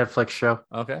one. It's a Netflix show.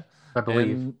 Okay. I believe.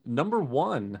 And number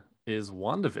 1 is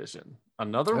WandaVision.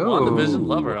 Another WandaVision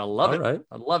lover. I love it. Right.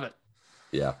 I love it.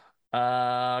 Yeah.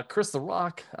 Chris the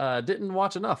Rock didn't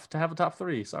watch enough to have a top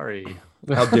 3. Sorry.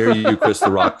 How dare you, Chris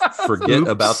the Rock? Forget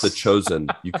about The Chosen.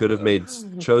 You could have made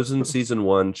Chosen season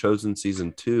 1, Chosen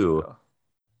season 2.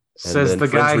 Says the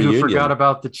guy who forgot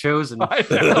about The Chosen.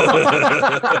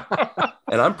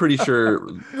 And I'm pretty sure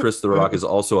Chris the Rock is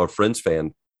also a Friends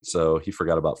fan, so he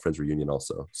forgot about Friends Reunion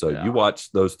also. So you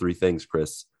watch those 3 things,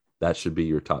 Chris. That should be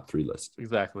your top 3 list.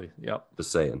 Exactly. Yep.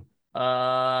 Just saying.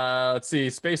 Let's see.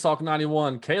 Space Hawk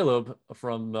 91, Caleb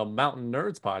from the Mountain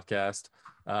Nerds podcast.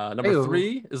 Number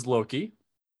 3 is Loki.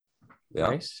 Yeah.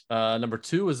 Nice. Number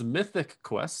 2 is Mythic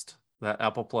Quest, that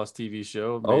Apple Plus TV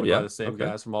show made by the same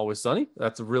guys from Always Sunny.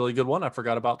 That's a really good one. I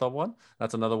forgot about that one.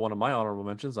 That's another one of my honorable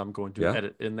mentions. I'm going to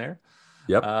edit in there.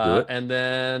 Yep. Do it. And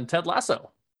then Ted Lasso.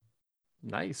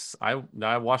 Nice. I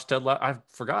watched I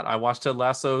forgot I watched Ted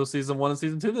Lasso season 1 and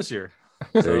season 2 this year.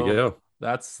 There you go.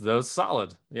 Those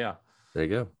solid. Yeah. There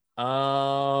you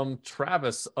go.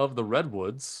 Travis of the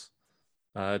Redwoods.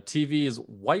 TV is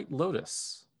White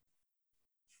Lotus.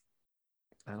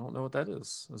 I don't know what that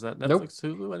is. Is that Netflix,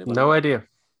 Hulu? Anybody? No idea.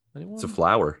 Anyone? It's a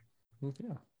flower.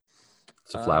 Yeah.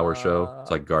 It's a flower show.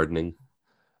 It's like gardening.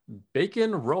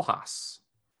 Bacon Rojas.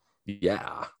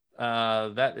 Yeah.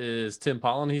 That is Tim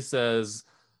Pollen. He says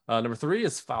number 3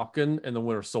 is Falcon and the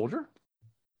Winter Soldier.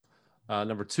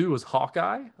 Number 2 is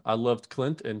Hawkeye. I loved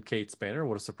Clint and Kate Spanner.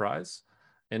 What a surprise.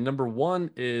 And number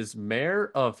 1 is Mayor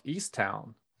of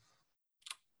Easttown.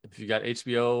 If you got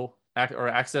HBO or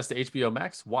access to HBO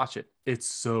Max, watch it. It's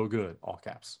so good. All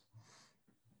caps.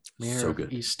 Mayor So of good.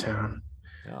 Easttown.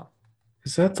 Yeah.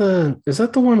 Is that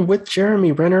the one with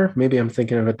Jeremy Renner? Maybe I'm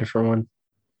thinking of a different one.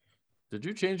 Did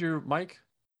you change your mic?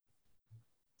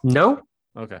 No.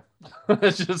 Okay.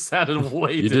 It just sounded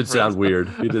way You different. did sound weird.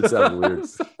 You did sound weird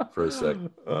for a sec.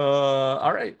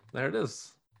 All right. There it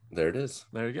is. There it is.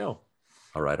 There you go.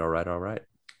 All right.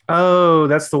 Oh,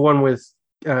 that's the one with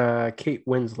Kate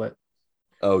Winslet.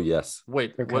 Oh, yes.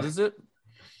 Wait, Okay. what is it?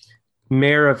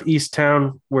 Mayor of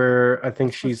Easttown, where I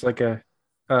think she's like a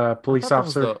police I thought that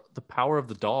was officer. the Power of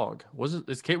the Dog.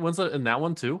 Is Kate Winslet in that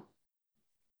one too?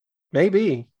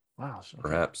 Maybe. Wow. Okay.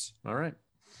 Perhaps. All right.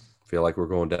 Feel like we're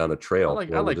going down a trail. I like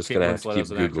we're just Kate going to have to Winslet keep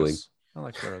as an Googling. actress. I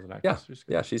like her as an actress. She's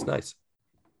good. Yeah, she's nice.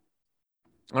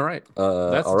 All right.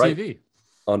 That's all right. TV.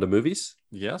 On to movies?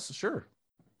 Yes, sure.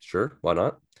 Sure. Why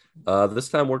not? This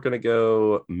time we're going to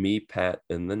go me, Pat,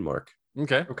 and then Mark.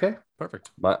 Okay. Okay.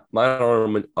 Perfect. My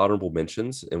honorable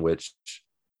mentions, in which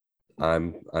I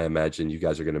imagine you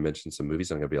guys are going to mention some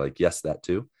movies. I'm going to be like, yes, that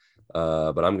too.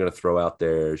 But I'm going to throw out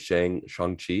there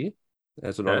Shang-Chi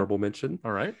as an honorable mention.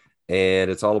 All right. And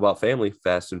it's all about family.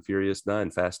 Fast and Furious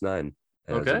 9, Fast 9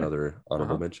 as Okay. another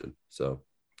honorable mention. So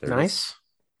there it is. Nice.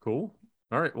 Cool.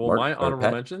 All right. Well, Mark, my or honorable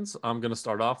Pat? mentions, I'm going to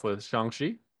start off with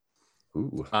Shang-Chi.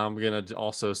 Ooh. I'm going to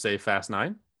also say Fast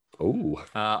 9. Oh.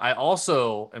 I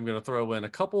also am going to throw in a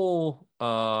couple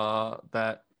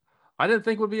that I didn't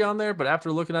think would be on there, but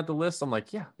after looking at the list, I'm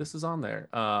like, yeah, this is on there.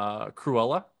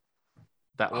 Cruella.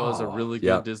 That was a really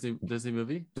good Disney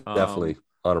movie. Definitely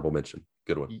honorable mention.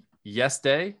 Good one. Yes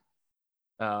Day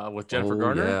with Jennifer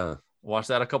Garner. Yeah. Watched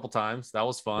that a couple times. That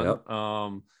was fun.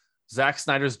 Yep. Zack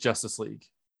Snyder's Justice League.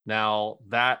 Now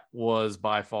that was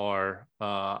by far.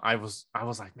 I was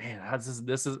like, man,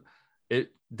 this is.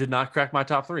 It did not crack my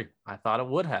top 3. I thought it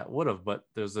would have, but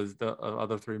there's the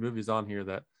other 3 movies on here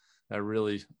that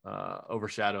really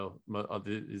overshadow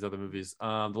these other movies. The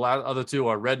other 2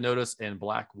 are Red Notice and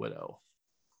Black Widow.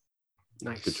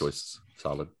 Nice. Good choices.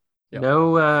 Solid. Yep.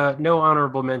 No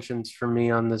honorable mentions for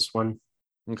me on this one.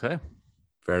 Okay.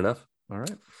 Fair enough.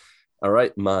 All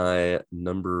right. My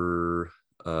number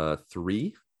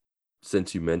 3,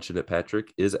 since you mentioned it,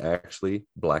 Patrick, is actually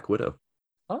Black Widow.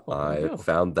 Oh, I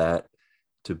found that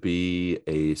to be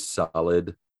a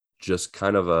solid, just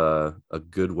kind of a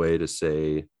good way to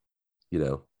say,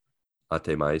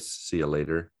 ate mais, see you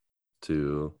later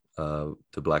to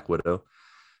Black Widow.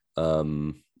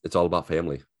 It's all about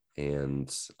family,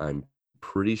 and I'm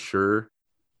pretty sure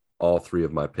all 3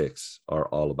 of my picks are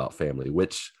all about family,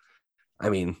 which, I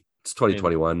mean, it's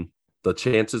 2021. The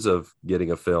chances of getting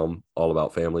a film all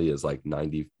about family is like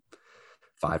 95%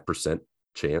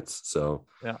 chance. So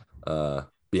I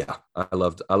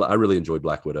really enjoyed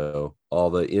Black Widow. All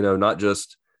the, not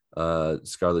just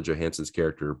Scarlett Johansson's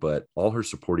character, but all her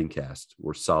supporting cast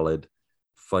were solid,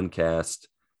 fun cast.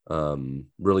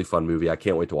 Really fun movie. I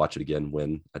can't wait to watch it again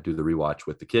when I do the rewatch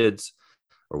with the kids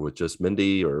or with just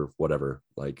Mindy or whatever.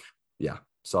 Like, yeah,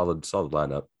 solid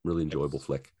lineup. Really enjoyable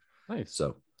flick. Nice.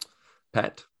 So,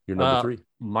 Pat, your number 3.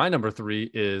 My number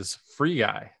 3 is Free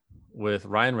Guy with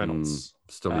Ryan Reynolds.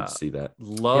 Still need to see that.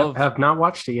 Have not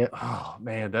watched it yet. Oh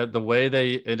man, the way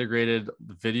they integrated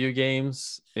video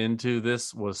games into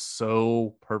this was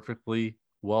so perfectly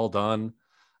well done.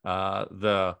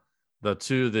 The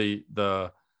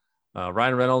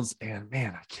Ryan Reynolds and,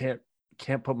 man, I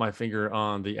can't put my finger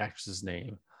on the actress's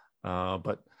name,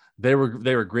 but they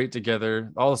were great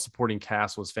together. All the supporting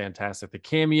cast was fantastic. The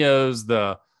cameos,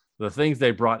 the things they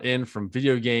brought in from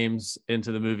video games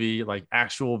into the movie, like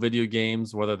actual video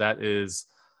games, whether that is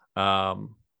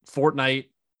Fortnite,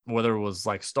 whether it was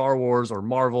like Star Wars or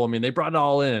Marvel. I mean, they brought it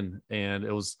all in, and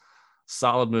it was a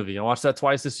solid movie. I watched that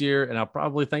twice this year, and I'm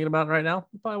probably thinking about it right now.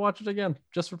 I'll probably watch it again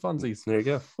just for funsies. There you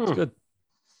go. It's good.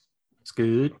 It's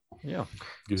good. Yeah.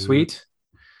 Good. Sweet.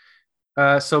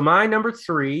 So my number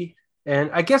 3, and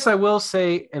I guess I will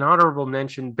say an honorable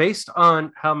mention based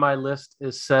on how my list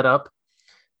is set up.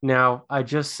 Now, I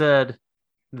just said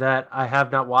that I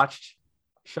have not watched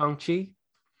Shang-Chi.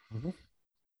 Mm-hmm.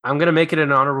 I'm going to make it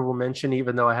an honorable mention,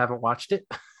 even though I haven't watched it.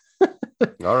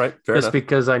 All right. Fair Just enough.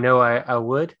 because I know I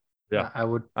would. Yeah. I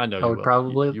would. I know I would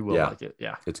probably. You will like it.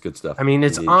 Yeah. It's good stuff. I mean,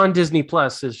 it's Indeed. on Disney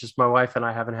Plus. It's just my wife and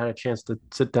I haven't had a chance to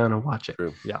sit down and watch it.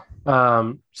 True. Yeah.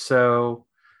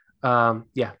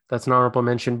 Yeah, that's an honorable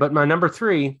mention. But my number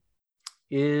 3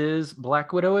 is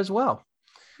Black Widow as well.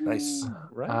 Nice.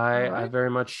 Right. I very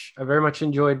much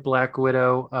enjoyed Black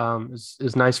Widow.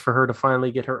 It's nice for her to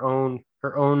finally get her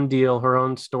own deal, her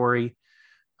own story.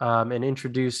 and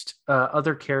introduced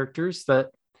other characters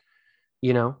that,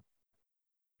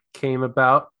 came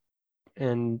about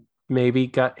and maybe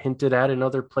got hinted at in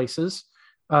other places.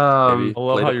 Maybe I love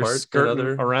played how a you're part in skirting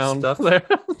other around stuff. there.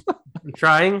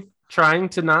 trying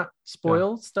to not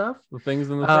spoil stuff. The things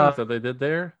and the things that they did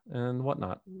there and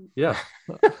whatnot. Yeah.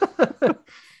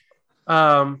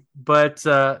 But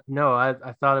no,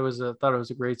 I thought it was a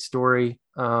great story.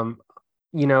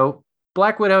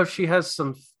 Black Widow, she has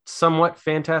some somewhat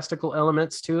fantastical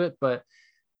elements to it, but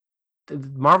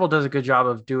Marvel does a good job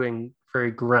of doing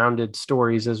very grounded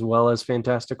stories as well as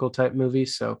fantastical type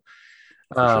movies. So,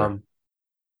 Sure.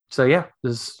 so yeah,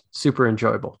 this is super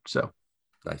enjoyable. So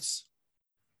Nice.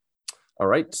 All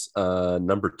right. My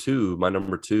number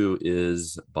two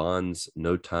is Bond's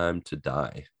No Time to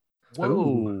Die.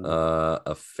 Whoa.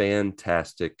 A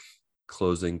fantastic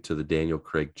closing to the Daniel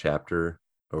Craig chapter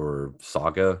or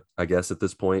saga, I guess, at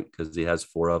this point, because he has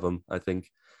 4 of them, I think.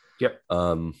 Yep.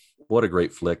 What a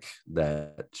great flick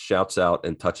that shouts out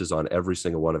and touches on every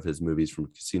single one of his movies, from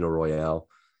Casino Royale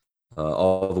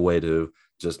all the way to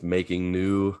just making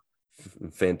new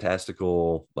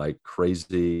fantastical, like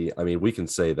crazy. I mean, we can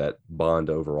say that Bond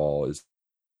overall is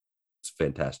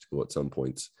fantastical at some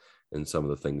points, and some of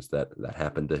the things that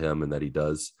happen to him and that he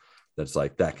does, that's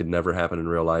like that could never happen in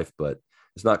real life. But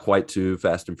it's not quite to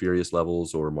Fast and Furious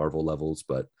levels or Marvel levels,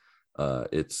 but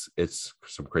it's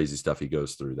some crazy stuff he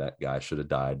goes through. That guy should have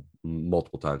died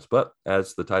multiple times, but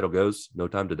as the title goes, No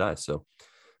Time to Die. So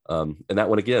and that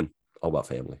one, again, all about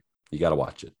family. You got to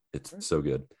watch it. It's so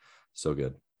good.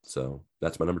 So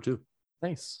that's my number 2.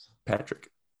 Nice. Patrick.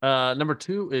 Number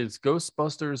 2 is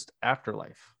Ghostbusters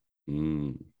Afterlife.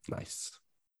 Nice.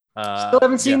 Still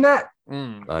haven't seen that.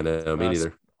 I know, me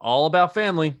neither. All about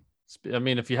family. I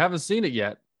mean, if you haven't seen it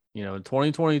yet, in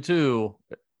 2022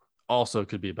 it also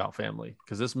could be about family,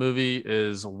 because this movie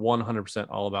is 100%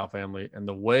 all about family. And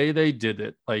the way they did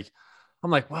it, like,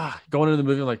 I'm like, wow, going into the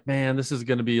movie, I'm like, man, this is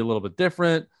going to be a little bit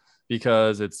different,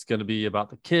 because it's going to be about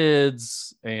the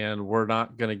kids and we're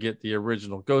not going to get the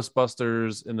original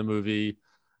Ghostbusters in the movie.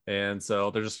 And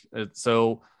so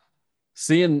so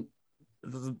seeing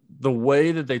the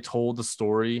way that they told the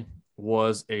story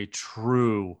was a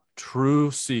true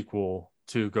sequel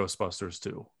to Ghostbusters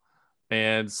 2.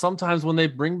 And sometimes when they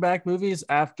bring back movies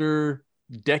after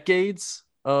decades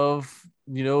of,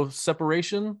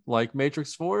 separation, like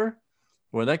Matrix 4,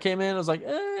 when that came in, I was like,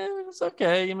 it's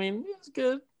okay. I mean, it's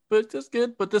good, but it's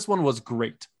good. But this one was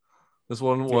great. This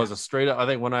one was a straight up, I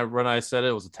think when I said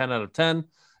it was a 10 out of 10.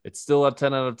 It's still a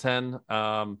 10 out of 10.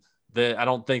 I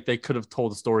don't think they could have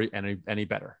told the story any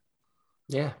better.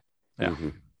 Yeah. Mm-hmm.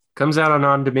 Comes out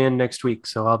on demand next week,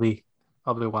 so I'll be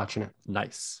watching it.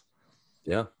 Nice.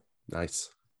 Yeah, nice.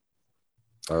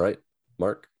 All right,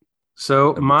 Mark.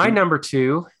 So number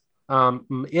 2,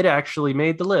 it actually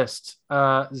made the list.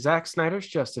 Zack Snyder's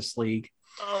Justice League.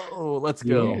 Oh, let's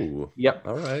go. Yeah. Yep.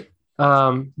 All right.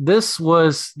 This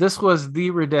was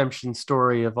the redemption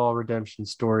story of all redemption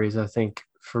stories, I think,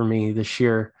 for me this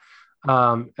year.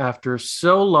 After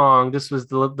so long, this was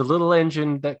the little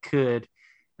engine that could,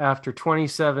 after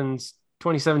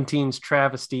 2017's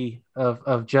travesty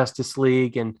of Justice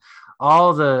League and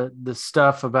all the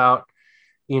stuff about,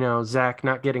 Zack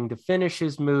not getting to finish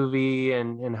his movie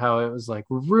and how it was like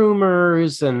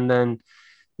rumors, and then,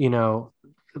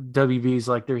 WB's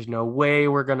like, there's no way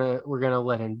we're gonna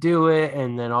let him do it,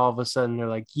 and then all of a sudden they're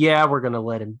like, yeah, we're gonna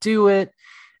let him do it,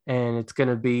 and it's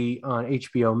gonna be on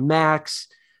HBO Max,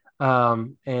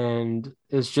 and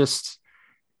it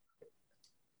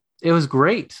was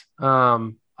great.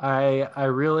 I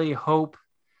really hope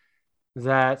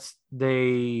that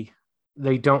they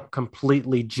don't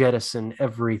completely jettison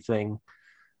everything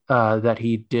that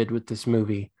he did with this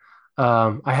movie.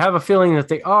 I have a feeling that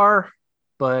they are,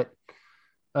 but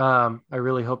I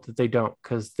really hope that they don't,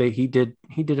 because he did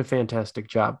a fantastic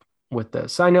job with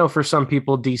this. I know for some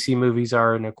people DC movies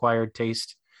are an acquired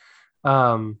taste,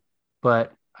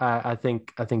 but I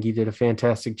think he did a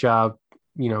fantastic job,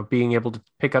 being able to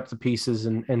pick up the pieces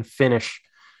and finish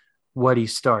what he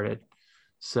started.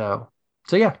 So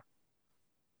yeah.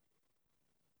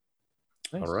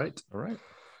 Nice. All right. All right.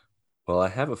 Well, I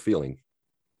have a feeling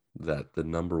that the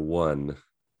number 1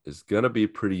 is going to be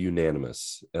pretty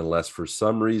unanimous, unless for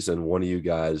some reason one of you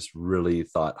guys really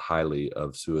thought highly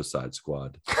of Suicide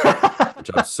Squad, which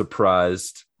I'm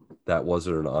surprised that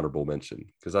wasn't an honorable mention,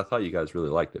 because I thought you guys really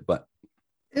liked it, but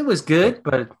it was good,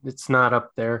 but it's not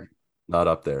up there. Not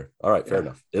up there. All right, fair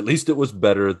enough. At least it was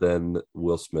better than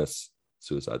Will Smith's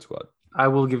Suicide Squad. I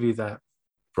will give you that.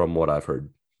 From what I've heard.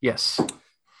 Yes.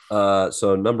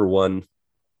 So number 1,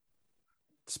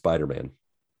 Spider-Man,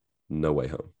 No Way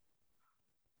Home.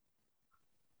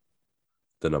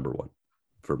 the number one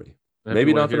for me. If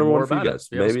Maybe you wanna not the hear number more one for you about it, guys.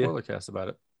 we have a Maybe spoiler cast about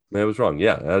it. I was wrong.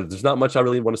 Yeah, there's not much I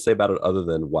really want to say about it other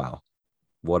than wow,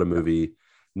 what a movie!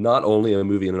 Not only a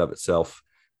movie in and of itself,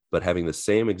 but having the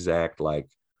same exact like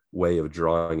way of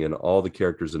drawing in all the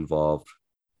characters involved,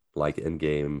 like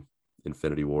Endgame,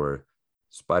 Infinity War,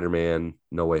 Spider-Man,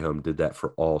 No Way Home did that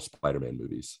for all Spider-Man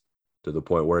movies to the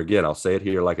point where, again, I'll say it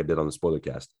here like I did on the spoiler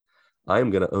cast. I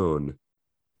am going to own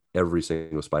every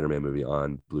single Spider-Man movie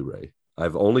on Blu-ray.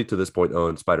 I've only to this point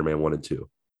owned Spider-Man 1 and 2.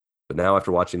 But now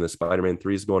after watching this, Spider-Man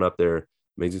 3 is going up there,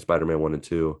 Amazing Spider-Man 1 and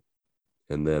 2.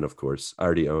 And then, of course, I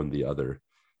already own the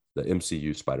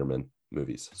MCU Spider-Man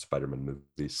movies.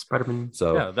 Spider-Man.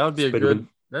 So Yeah, that would be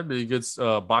that'd be a good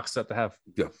box set to have.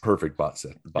 yeah, perfect box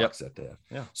set to have.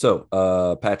 Yeah.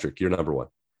 So, Patrick, you're number one.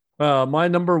 My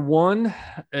number one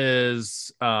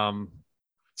is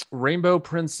Rainbow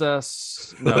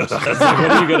Princess. No,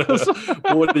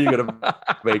 what are you gonna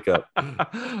make up?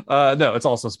 No, it's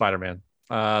also Spider-Man.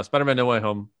 Spider-Man No Way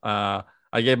Home. I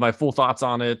gave my full thoughts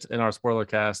on it in our spoiler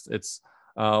cast. It's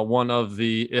one of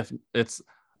the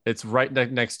it's right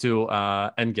next to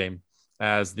Endgame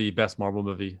as the best Marvel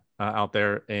movie out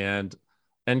there, and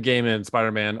Endgame and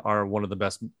Spider-Man are one of the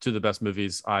best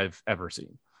movies I've ever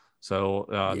seen. So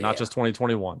not just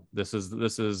 2021. This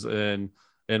is in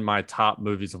my top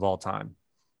movies of all time.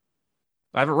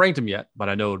 I haven't ranked them yet, but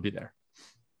I know it would be there.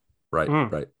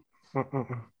 Right.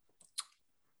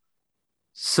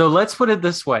 So let's put it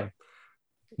this way.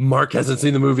 Mark hasn't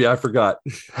seen the movie. I forgot.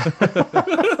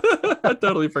 I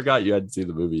totally forgot you hadn't seen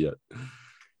the movie yet.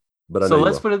 But so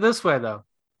let's put it this way, though.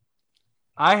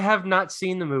 I have not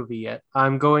seen the movie yet.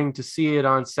 I'm going to see it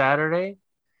on Saturday,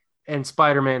 and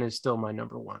Spider-Man is still my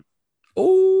number one.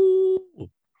 Oh,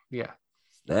 yeah.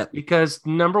 Snap. Because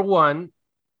number one,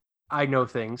 I know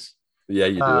things. Yeah,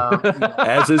 you do.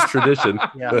 As is tradition.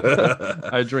 Yeah.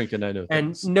 I drink and I know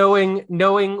things. And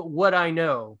knowing what I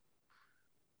know,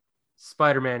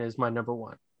 Spider-Man is my number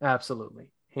one. Absolutely.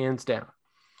 Hands down.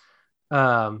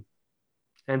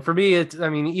 And for me,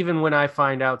 even when I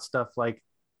find out stuff, like,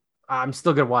 I'm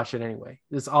still going to watch it anyway.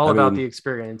 It's all about the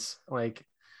experience. Like,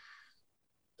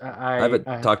 I haven't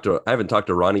talked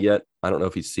to Ronnie yet. I don't know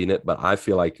if he's seen it, but I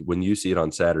feel like when you see it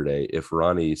on Saturday, if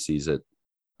Ronnie sees it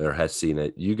or has seen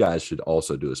it, you guys should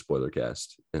also do a spoiler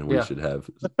cast, and we should have.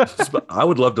 I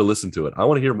would love to listen to it. I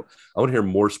want to hear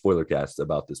more spoiler casts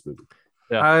about this movie.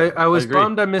 Yeah, I was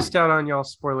bummed I missed out on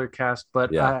y'all's spoiler cast,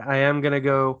 but I am gonna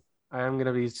go. I am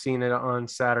gonna be seeing it on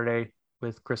Saturday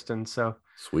with Kristen. So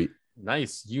sweet,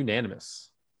 nice, unanimous.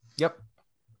 Yep.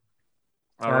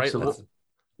 All right.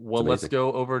 Well, let's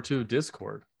go over to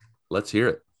Discord. Let's hear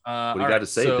it. What do you got to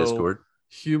say, Discord?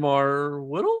 Humar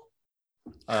Whittle.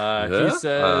 He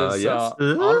says, yes.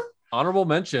 Honorable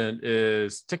mention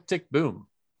is Tick Tick Boom.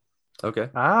 Okay.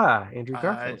 Andrew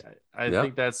Garfield. I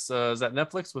think that's is that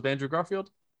Netflix with Andrew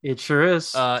Garfield? It sure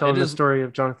is. Telling the story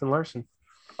of Jonathan Larson.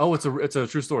 Oh, it's a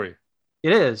true story.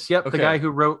 It is. Yep. Okay. The guy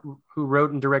who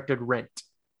wrote and directed Rent.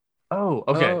 Oh,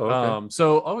 okay.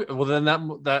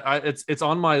 It's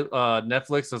on my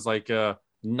Netflix as like a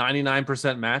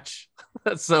 99% match.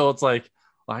 So it's like,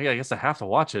 well, I guess I have to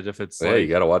watch it if it's you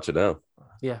got to watch it now.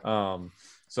 Yeah.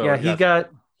 So yeah,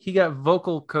 he got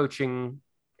vocal coaching,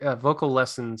 vocal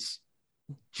lessons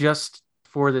just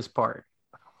for this part.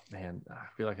 Man, I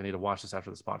feel like I need to watch this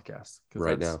after this podcast.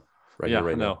 Right now.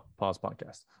 Pause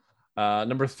podcast.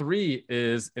 Number 3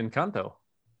 is Encanto.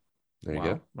 There you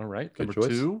go. All right. Good Number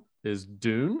choice. 2 is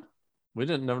Dune. We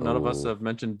didn't know. None of us have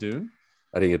mentioned Dune.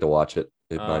 I didn't get to watch it.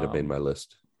 It might have made my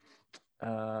list.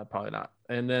 Probably not.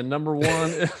 And then number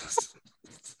 1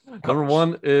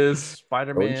 is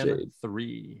Spider-Man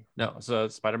 3. No, so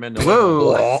Spider-Man.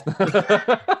 No.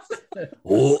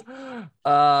 Whoa.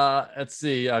 Let's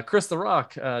see. Chris the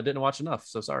Rock didn't watch enough,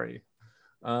 so sorry.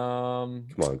 Come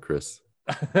on, Chris.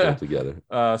 Get it together.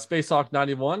 Space Hawk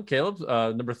 91. Caleb.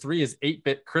 Number 3 is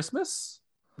 8-Bit Christmas.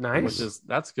 Nice.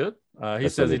 That's good. He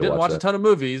says he didn't watch a ton of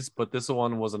movies, but this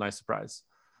one was a nice surprise.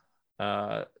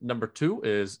 Number 2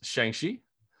 is Shang-Chi.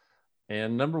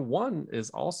 And number 1 is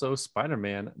also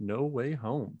Spider-Man No Way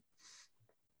Home.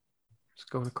 Just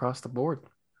going across the board.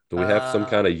 Do we have some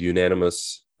kind of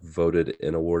unanimous voted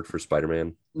in award for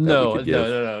Spider-Man? No.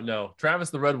 Travis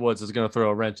the Redwoods is going to throw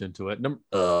a wrench into it.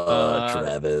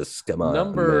 Travis, come on,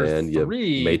 number man, 3,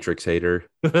 you Matrix hater.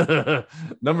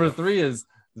 Number 3 is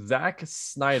Zack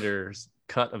Snyder's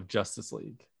cut of Justice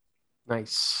League.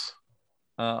 Nice.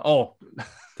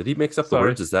 Did he mix up the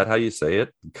words? Is that how you say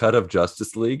it? Cut of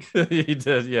Justice League? He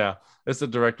did, yeah. It's the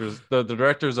directors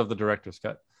of the director's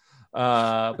cut.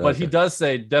 But he does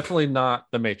say definitely not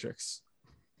the Matrix.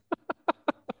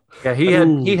 Yeah,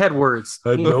 he had words. I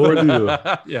had He had no words.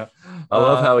 idea. Yeah. I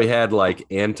love how he had like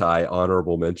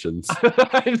anti-honorable mentions.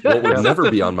 What would Yeah. never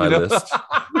be on my You know? list.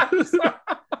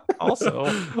 Also,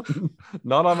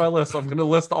 not on my list. I'm going to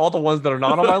list all the ones that are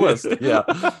not on my list. Yeah,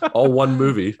 all one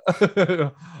movie.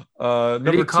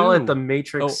 Did he call it the Oh.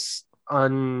 Matrix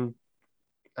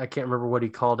I can't remember what he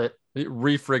called it.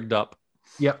 Refrigged up.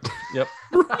 Yep.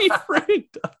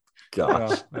 Reframed.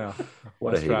 Gosh, Yeah.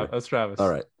 what a That's, hater. that's Travis. All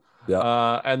right.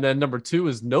 Yeah. And then number 2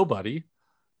 is Nobody.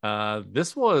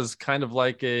 This was kind of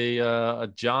like a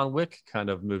John Wick kind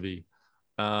of movie,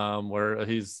 where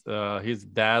he's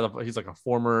dad. He's like a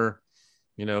former,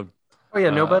 Oh yeah,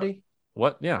 Nobody.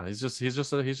 what? Yeah, he's just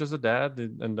a dad,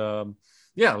 and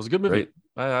yeah, it was a good movie. Great.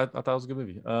 I thought it was a good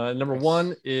movie. Number Nice.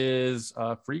 1 is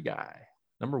Free Guy.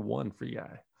 Number 1, Free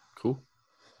Guy. Cool.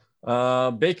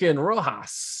 Bacon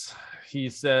Rojas. He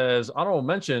says honorable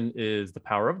mention is The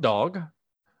Power of Dog,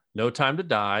 No Time to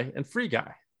Die, and Free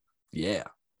Guy. Yeah.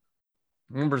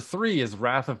 Number 3 is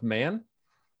Wrath of Man.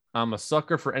 I'm a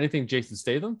sucker for anything Jason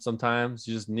Statham. Sometimes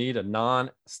you just need a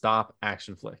non-stop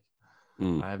action flick.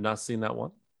 Mm, I have not seen that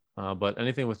one, but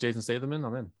anything with Jason Statham in,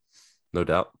 I'm in. no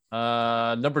doubt.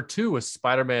 Number 2 is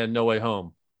Spider-Man No Way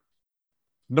Home.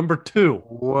 Number 2.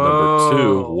 Whoa.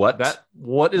 Number 2.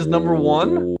 What is number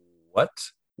 1? What?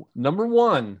 Number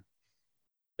 1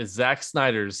 is Zack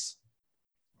Snyder's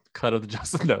cut of the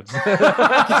Justice Notes. Get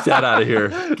that out of here.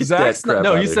 Get that crap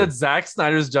No, out he of said here. Zack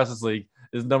Snyder's Justice League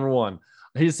is number 1.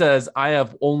 He says, I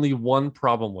have only one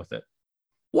problem with it.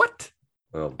 What?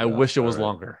 Oh, I gosh, wish it was all right.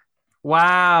 longer.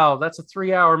 Wow, that's a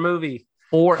 3-hour movie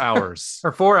 4 hours.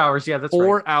 or 4 hours. Yeah, that's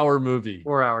right. 4-hour movie.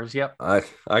 4 hours. Yep. I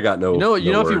got no. You know, if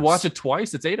you words. watch it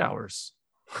twice, it's 8 hours.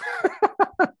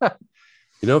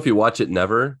 If you watch it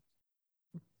never,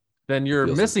 Then you're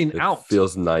feels- missing it out.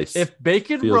 Feels nice. If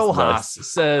Bacon Feels Rojas nice.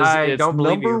 says I it's don't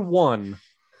believe number you. 1,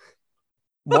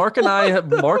 Mark and I,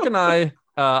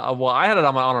 well, I had it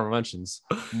on my honorable mentions.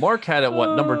 Mark had it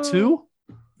number 2,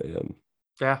 Man.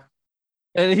 Yeah.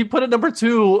 and he put it number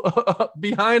 2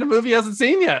 behind a movie he hasn't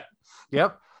seen yet.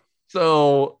 Yep.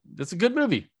 So it's a good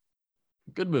movie.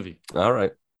 Good movie. All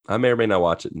right. I may or may not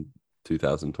watch it in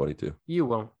 2022. You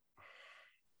won't.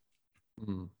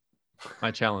 Mm.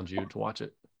 I challenge you to watch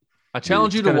it. I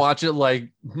challenge you to gonna- watch it like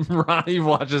Ronnie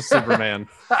watches Superman.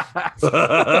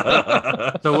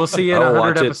 So we'll see you in I'll 100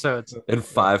 watch it. episodes. In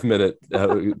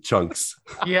 5-minute chunks.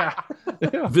 Yeah.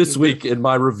 This week in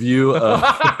my review of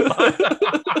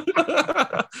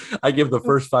I give the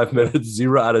first 5 minutes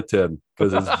 0 out of 10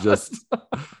 because it's just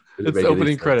It's make any opening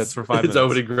sense. credits for 5 It's minutes.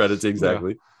 opening credits,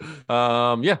 exactly.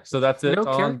 Yeah, so that's it No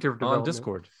on, character on development.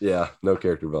 Discord. Yeah, no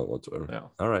character development whatsoever. Yeah.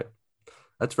 All right.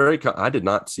 That's very I did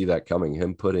not see that coming.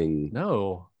 Him putting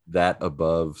No, that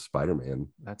above Spider-Man.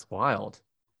 that's wild.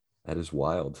 That is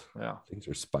wild. Yeah. Things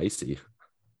are spicy.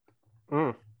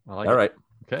 Mm. I like All it. right.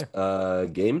 Okay.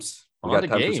 Games. We On got to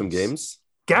time for some games.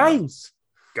 games.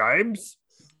 Games.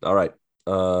 All right.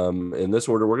 In this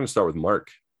order, we're going to start with Mark,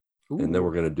 and then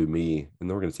we're going to do me, and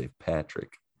then we're going to save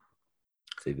Patrick.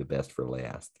 Save the best for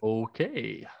last.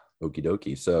 Okay. Okie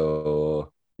dokie.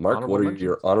 So, Mark, Honorable what are mentions.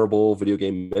 your honorable video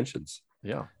game mentions?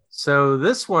 Yeah. So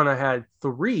this one I had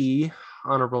 3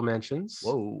 honorable mentions.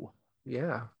 Whoa.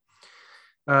 Yeah.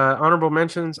 Honorable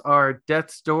mentions are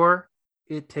Death's Door,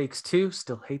 It Takes Two,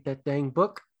 still hate that dang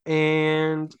book,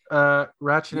 and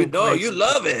Ratchet and Clank.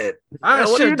 it. I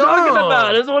sure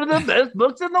don't. It's one of the best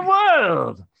books in the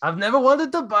world. I've never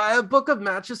wanted to buy a book of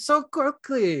matches so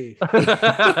quickly.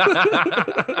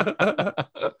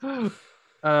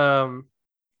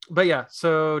 But yeah,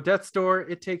 so Death's Door,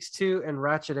 It Takes Two, and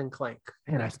Ratchet and Clank.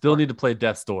 Man, I still need to play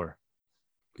Death's Door.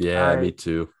 Yeah, I- me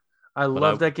too. I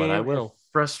love that but game. I It will.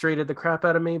 frustrated the crap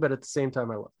out of me, but at the same time,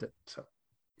 I loved it. So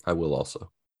I will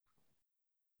also.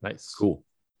 Nice. Cool.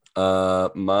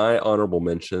 My honorable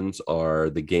mentions are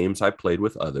the games I played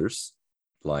with others,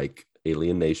 like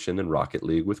Alien Nation and Rocket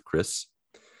League with Chris.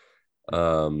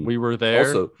 We were there.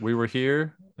 Also- we were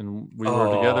here, and we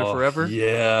were together forever.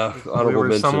 Yeah, honorable were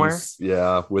mentions. somewhere?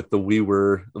 Yeah, with the we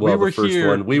were. We Well, Were the first Here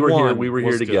one. We were here. one We were here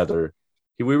was good. together.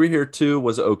 We Were Here 2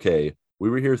 was okay. We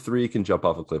Were Here 3 can jump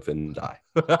off a cliff and die.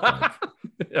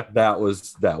 Yeah. That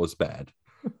was bad.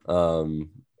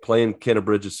 Playing Kena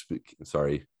Bridge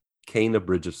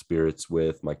of Spirits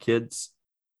with my kids,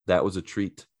 that was a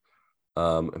treat.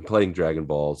 And playing Dragon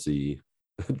Ball Z,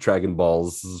 Dragon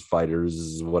Balls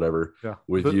Fighters, whatever, Yeah.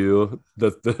 with The- you.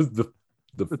 The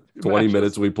 20 matches.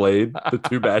 minutes we played, the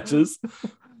 2 matches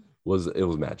was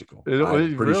magical. It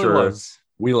I'm pretty really sure was.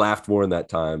 we laughed more in that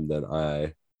time than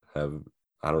I have.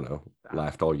 I don't know,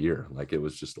 laughed all year. Like it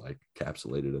was just like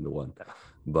capsulated into one.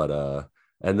 But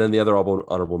And then the other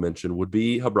honorable mention would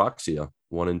be Habroxia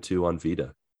 1 and 2 on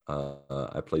Vita.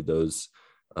 I played those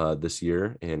this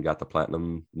year and got the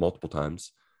platinum multiple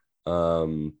times.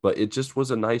 But it just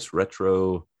was a nice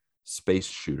retro space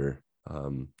shooter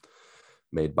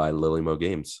made by Lily-Mo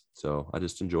Games. So I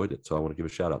just enjoyed it. So I want to give a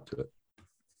shout out to it.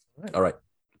 All right.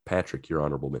 Patrick, your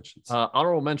honorable mentions.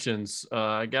 Honorable mentions.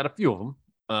 I got a few of them.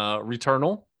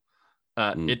 Returnal.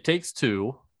 It Takes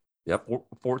Two. Yep.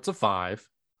 Forza 5.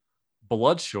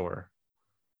 Bloodshore.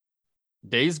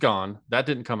 Days Gone. That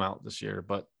didn't come out this year,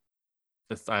 but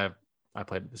I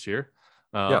played it this year.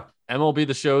 MLB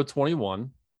The Show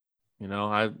 21. You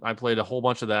know, I played a whole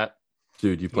bunch of that.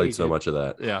 Dude, you played so much of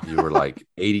that. Yeah. You were like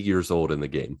 80 years old in the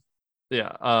game.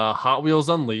 Yeah. Hot Wheels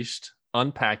Unleashed,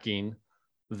 Unpacking,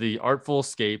 The Artful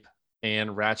Escape,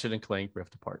 and Ratchet and Clank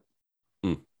Rift Apart.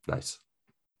 Nice.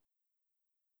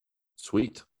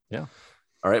 Sweet. Yeah.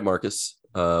 All right, Marcus.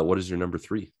 What is your number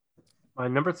 3? My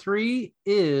number 3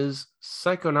 is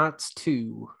Psychonauts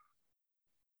 2.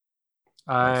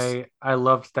 Nice. I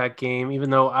loved that game, even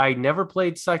though I never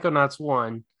played Psychonauts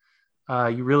 1.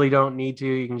 You really don't need to.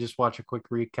 You can just watch a quick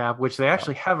recap, which they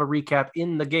actually have a recap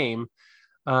in the game.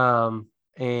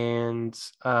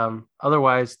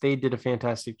 Otherwise, they did a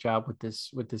fantastic job with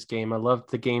this game. I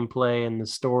loved the gameplay and the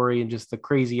story and just the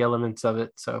crazy elements of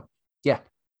it. So, yeah,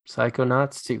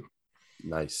 Psychonauts 2.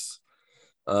 Nice.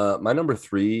 My number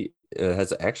 3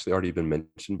 has actually already been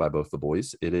mentioned by both the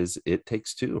boys. It is It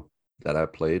Takes Two that I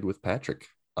played with Patrick.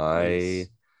 I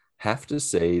have to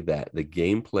say that the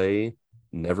gameplay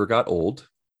never got old.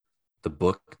 The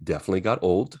book definitely got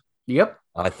old. Yep.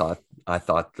 I thought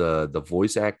the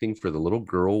voice acting for the little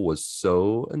girl was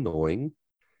so annoying.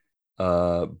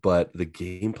 But the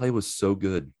gameplay was so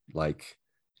good. Like,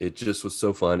 it just was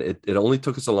so fun. It only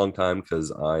took us a long time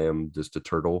because I am just a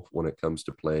turtle when it comes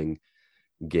to playing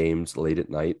games late at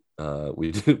night.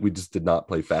 We just did not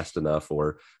play fast enough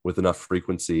or with enough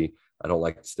frequency. I don't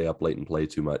like to stay up late and play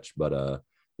too much, but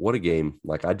what a game.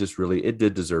 Like, it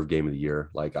did deserve game of the year.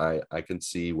 Like, I can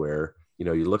see where, you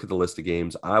know, you look at the list of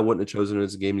games, I wouldn't have chosen it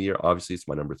as a game of the year. Obviously it's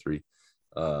my number 3.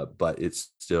 But it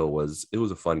was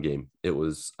a fun game.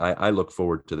 I look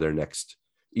forward to their next,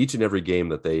 each and every game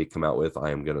that they come out with.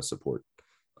 I am going to support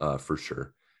for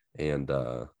sure. And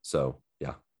so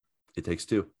yeah, It Takes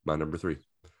Two, my number 3.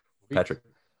 Patrick.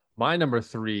 My number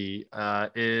 3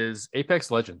 is Apex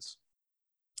Legends.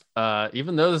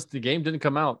 Even though the game didn't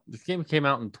come out, this game came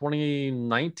out in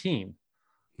 2019.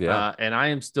 Yeah. And I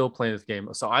am still playing this game.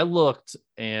 So I looked,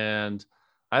 and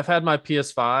I've had my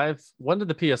PS5. When did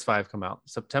the PS5 come out?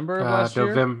 September of last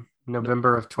year?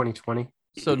 November of 2020.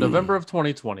 So November of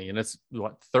 2020. And it's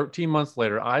 13 months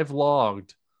later. I've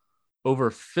logged over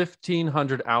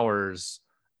 1,500 hours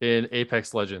in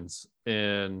Apex Legends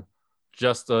in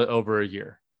just over a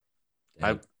year.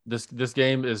 Yeah. This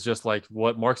game is just like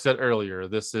what Mark said earlier.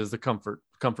 This is the comfort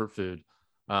food.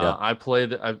 I play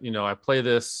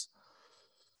this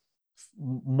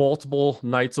multiple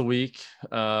nights a week.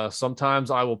 Sometimes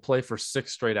I will play for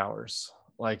 6 straight hours.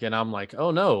 And I'm like,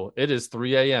 oh no, it is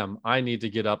 3 a.m. I need to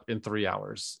get up in 3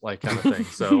 hours, like, kind of thing.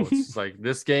 So it's like,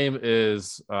 this game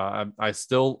is,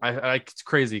 it's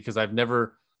crazy because I've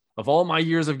never, of all my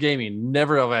years of gaming,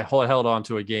 never have I held on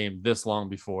to a game this long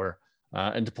before,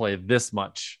 and to play this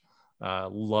much.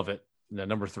 Love it.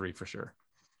 Number 3 for sure.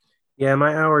 Yeah,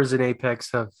 my hours in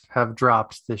Apex have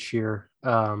dropped this year,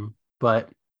 but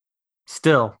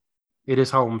still, it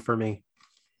is home for me.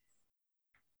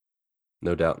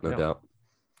 No doubt.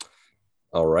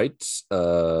 All right.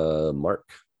 Mark,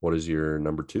 what is your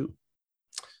number 2?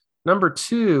 Number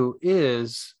 2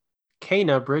 is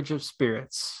Kena Bridge of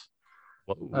Spirits.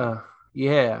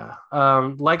 Yeah.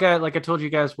 Like I told you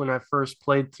guys when I first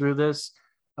played through this,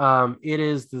 it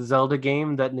is the Zelda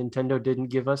game that Nintendo didn't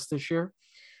give us this year.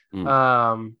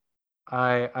 I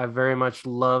very much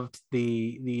loved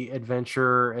the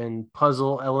adventure and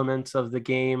puzzle elements of the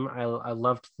game. I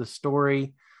loved the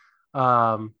story.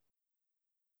 There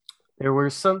were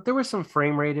some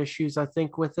frame rate issues, I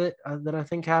think, with it that I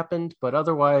think happened, but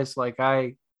otherwise, like,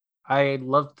 I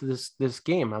loved this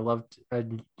game. I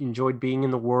enjoyed being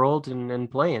in the world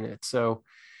and playing it. So,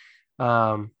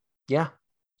 yeah,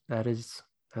 that's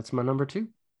my number 2.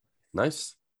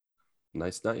 Nice.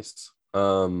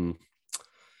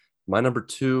 My number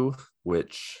 2,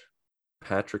 which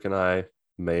Patrick and I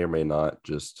may or may not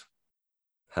just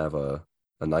have a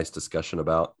nice discussion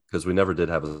about, because we never did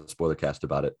have a spoiler cast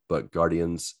about it, but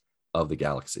Guardians of the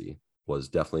Galaxy was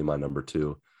definitely my number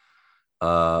 2.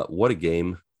 What a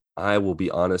game. I will be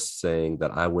honest saying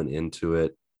that I went into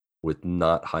it with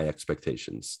not high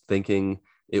expectations, thinking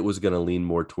it was going to lean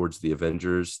more towards the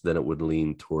Avengers than it would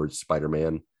lean towards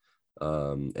Spider-Man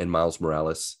and Miles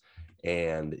Morales.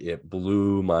 And it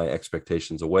blew my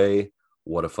expectations away.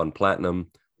 What a fun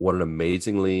platinum. What an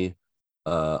amazingly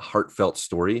heartfelt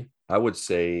story. I would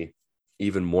say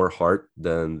even more heart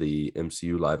than the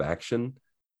MCU live action.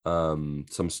 Some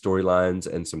storylines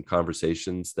and some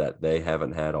conversations that they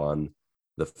haven't had on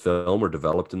the film or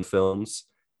developed in films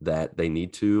that they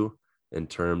need to, in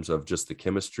terms of just the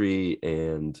chemistry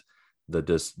and the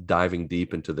just diving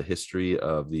deep into the history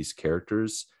of these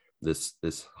characters. This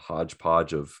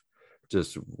hodgepodge of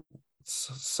just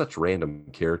such random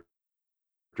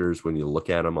characters when you look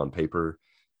at them on paper.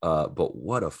 But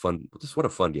what a fun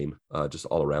game, just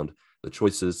all around. The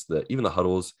choices, even the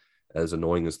huddles, as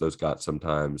annoying as those got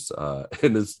sometimes,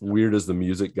 and as weird as the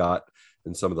music got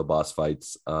in some of the boss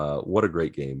fights, what a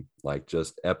great game. Like,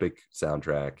 just epic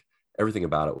soundtrack. Everything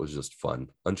about it was just fun.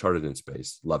 Uncharted in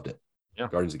space. Loved it. Yeah.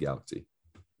 Guardians of the Galaxy.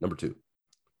 Number 2.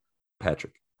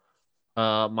 Patrick.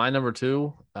 My number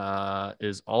 2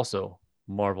 is also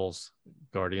Marvel's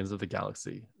Guardians of the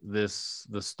Galaxy. The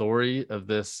story of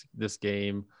this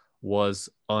game was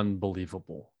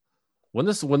unbelievable. When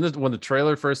the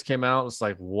trailer first came out, it's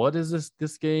like, what is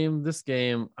this game? This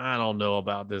game, I don't know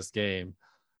about this game.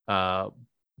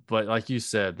 But like you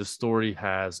said, the story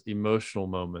has emotional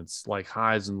moments, like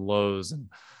highs and lows, and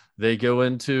they go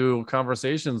into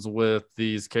conversations with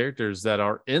these characters that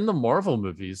are in the Marvel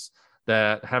movies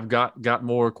that have got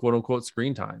more quote unquote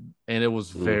screen time. And it was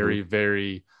very,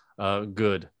 very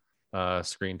good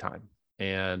screen time.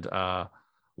 And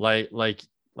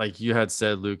like you had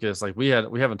said, Lucas, like we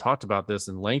haven't talked about this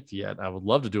in length yet. I would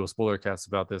love to do a spoiler cast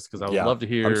about this, because I would love to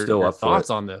hear your thoughts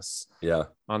on this. Yeah,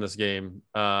 on this game.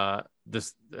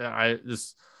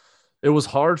 It was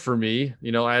hard for me.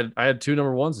 You know, I had 2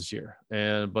 number 1s this year,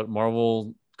 but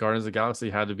Marvel Guardians of the Galaxy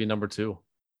had to be number 2.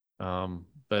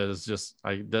 But it's just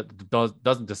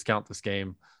doesn't discount this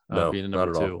game being a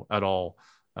number 2 at all.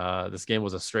 This game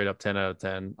was a straight up 10 out of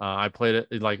 10. I played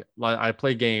it like I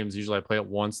play games. Usually I play it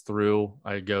once through.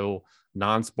 I go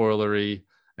non-spoilery,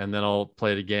 and then I'll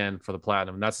play it again for the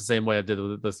platinum. And that's the same way I did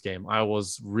with this game. I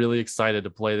was really excited to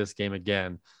play this game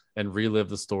again and relive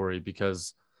the story,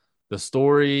 because the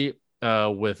story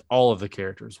with all of the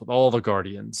characters, with all the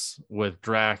Guardians, with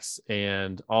Drax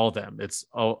and all of them, it's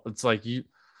like you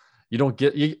don't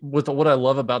get with what I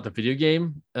love about the video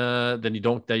game, then you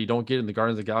don't get in the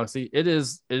Guardians of the Galaxy. It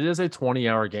is a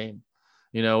 20-hour game.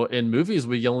 You know, in movies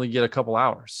we only get a couple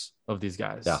hours of these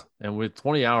guys. Yeah. And with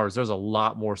 20 hours, there's a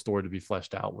lot more story to be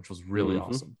fleshed out, which was really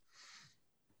awesome.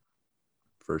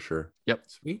 For sure. Yep.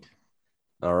 Sweet.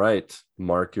 All right,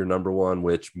 Mark, your number 1,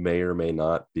 which may or may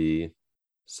not be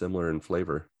similar in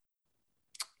flavor.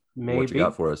 Maybe. What you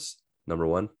got for us? Number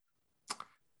 1.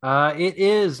 It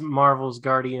is Marvel's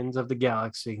Guardians of the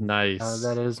Galaxy. Nice.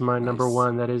 That is my number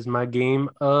 1. That is my game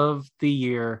of the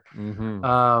year.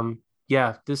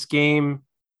 Yeah, this game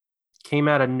came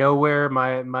out of nowhere.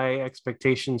 My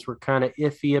expectations were kind of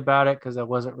iffy about it, because I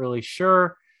wasn't really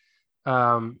sure.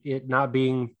 It not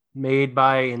being made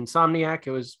by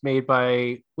Insomniac,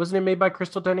 wasn't it made by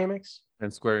Crystal Dynamics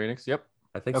and Square Enix? Yep,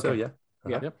 I think so. Yeah.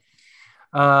 Yep.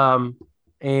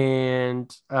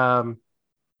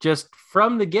 Just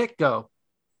from the get-go,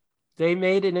 they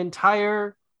made an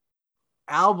entire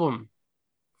album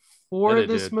for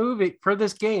this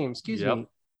game. Excuse me.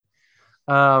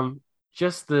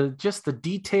 Just the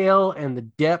detail and the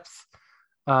depth.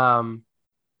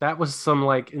 That was some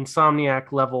like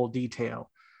Insomniac level detail.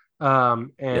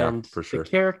 And for sure. The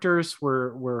characters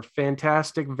were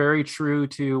fantastic, very true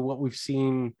to what we've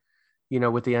seen,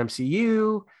 with the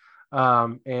MCU.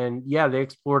 And yeah, they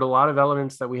explored a lot of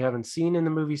elements that we haven't seen in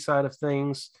the movie side of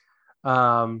things.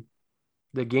 The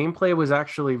gameplay was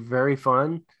actually very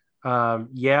fun.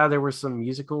 There were some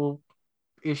musical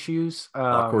issues,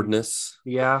 awkwardness.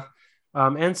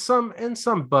 And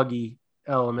some buggy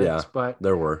elements, but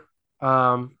there were.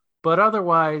 But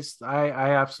otherwise, I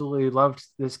absolutely loved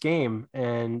this game.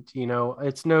 And,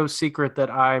 it's no secret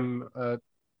that I'm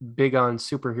big on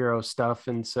superhero stuff.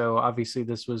 And so obviously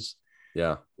this was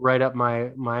right up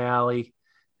my alley.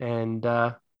 And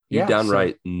you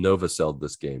downright Nova Celled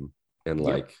this game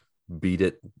and beat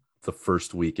it the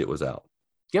first week it was out.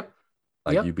 Yep.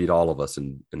 You beat all of us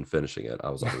in finishing it. I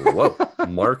was like, whoa,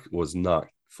 Mark was not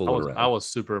fooling around. I was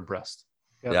super impressed.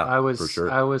 Yep, I was for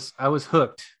sure. I was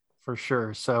hooked. For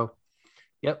sure. So,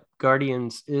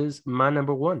 Guardians is my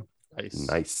number 1.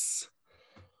 Nice.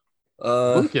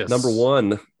 Lucas. Number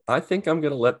 1. I think I'm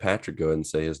going to let Patrick go ahead and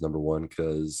say his number 1,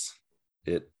 because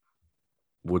it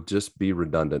would just be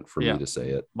redundant for Yeah. me to say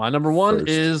it. My number one First.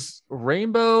 is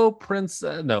Rainbow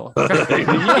Princess. No, You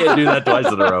can't do that twice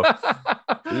in a row.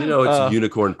 You know, it's Uh,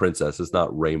 Unicorn Princess. It's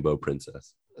not Rainbow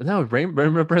Princess. No,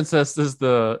 Rainbow Princess is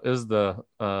the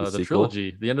sequel?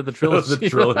 trilogy, the end of the trilogy. The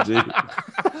trilogy.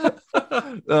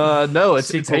 No, it's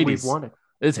Sequel Hades. we've wanted.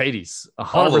 It's Hades.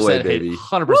 All the way, baby.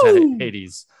 100%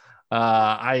 Hades.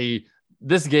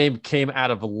 This game came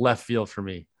out of left field for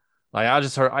me. Like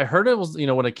I heard it was,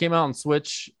 when it came out on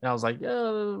Switch, and I was like,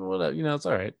 yeah, whatever, it's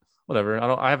all right, whatever.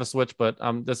 I have a Switch, but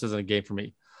this isn't a game for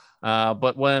me.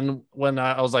 But when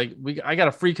I was like, I got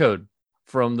a free code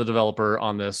from the developer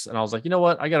on this, and I was like, you know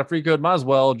what, I got a free code, might as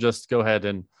well just go ahead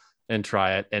and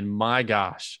try it. And my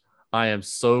gosh, I am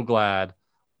so glad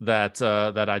that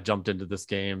I jumped into this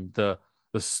game. The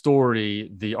story,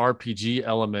 the RPG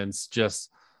elements, just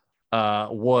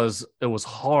it was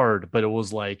hard, but it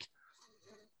was like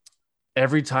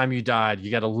every time you died,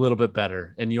 you got a little bit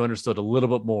better and you understood a little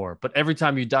bit more. But every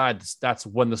time you died, that's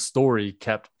when the story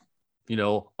kept,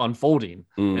 unfolding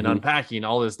and unpacking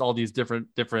all these different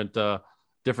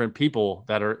people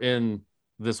that are in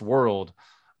this world.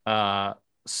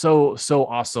 So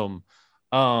awesome.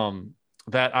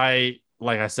 That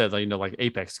like I said, like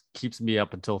Apex keeps me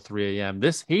up until 3 a.m.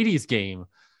 This Hades game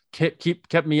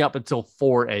kept me up until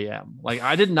 4 a.m. Like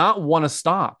I did not want to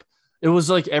stop. It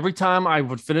was like every time I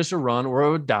would finish a run or I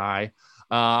would die,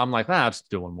 I'm like,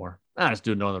 just do one more. Just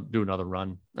do another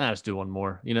run. Just do one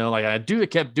more. Like I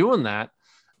kept doing that,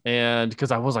 and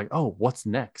because I was like, oh, what's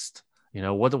next?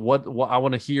 What I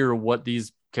want to hear what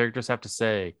these characters have to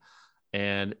say,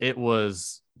 and it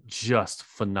was just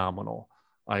phenomenal.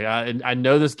 I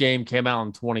know this game came out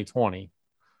in 2020,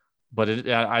 but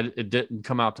it didn't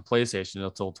come out to PlayStation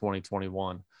until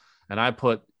 2021. And I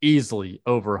put easily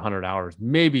over 100 hours,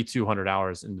 maybe 200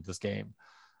 hours into this game.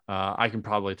 I can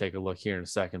probably take a look here in a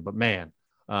second, but man,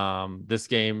 this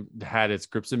game had its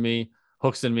grips in me,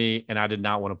 hooks in me, and I did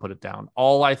not want to put it down.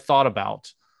 All I thought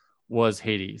about was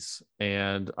Hades,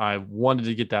 and I wanted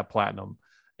to get that platinum.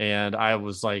 And I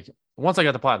was like, once I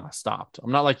got the platinum, I stopped.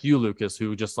 I'm not like you, Lucas,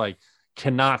 who just like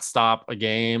cannot stop a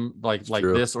game like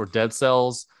this or Dead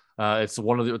Cells. It's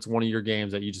one of your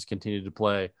games that you just continue to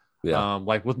play. Yeah.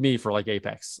 Like with me for like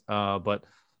Apex. But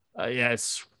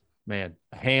it's, man,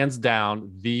 hands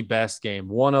down the best game,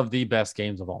 one of the best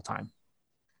games of all time.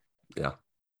 Yeah.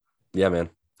 Yeah, man.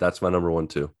 That's my number one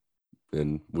too.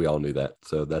 And we all knew that.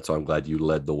 So that's why I'm glad you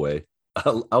led the way.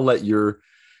 I'll let your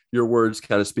words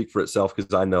kind of speak for itself,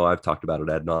 because I know I've talked about it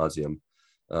ad nauseum.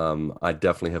 I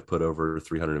definitely have put over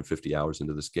 350 hours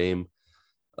into this game,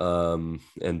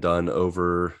 and done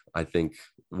over, I think,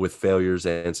 with failures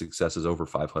and successes, over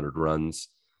 500 runs.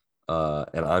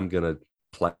 And I'm going to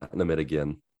platinum it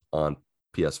again on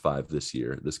PS5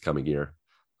 this coming year.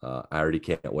 I already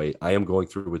can't wait. I am going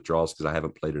through withdrawals because I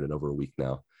haven't played it in over a week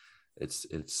now. I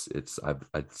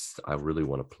really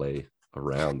want to play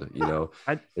around,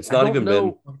 it's not even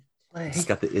been, it's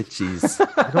got the itchies.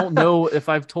 I don't know if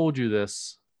I've told you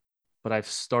this, but I've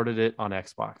started it on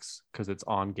Xbox because it's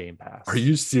on Game Pass. Are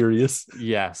you serious?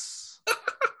 Yes.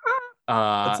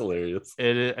 That's hilarious.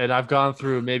 And I've gone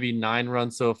through maybe 9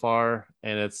 runs so far,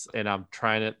 and I'm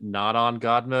trying it not on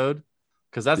God mode,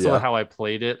 because that's how I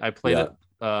played it. I played it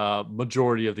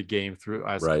majority of the game through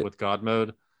with God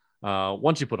mode.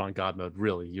 Once you put on God mode,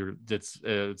 really, it's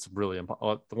really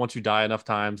once you die enough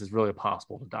times, it's really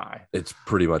impossible to die. It's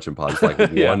pretty much impossible. Like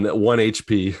one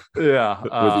HP. Yeah,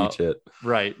 with each hit.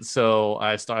 Right. So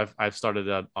I've started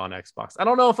it on Xbox. I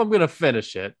don't know if I'm gonna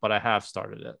finish it, but I have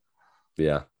started it.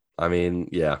 Yeah. I mean,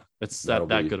 yeah, it's that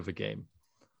good of a game.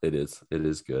 It is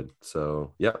good.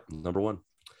 So yeah, number one.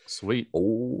 Sweet.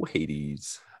 Oh,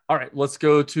 Hades. All right, let's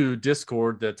go to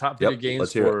Discord. The top video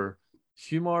games for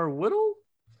Humar Whittle.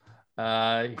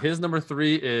 His number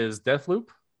 3 is Deathloop.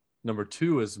 Number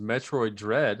 2 is Metroid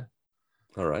Dread.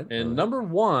 All right. And number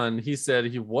 1, he said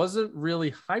he wasn't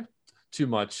really hyped too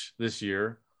much this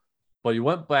year, but he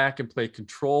went back and played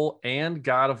Control and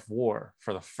God of War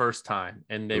for the first time,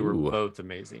 and they were both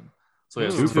amazing. So he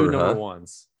has 2 number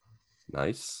 1s.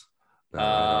 Nice.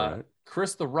 Right.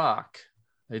 Chris the Rock.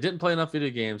 He didn't play enough video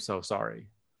games, so sorry.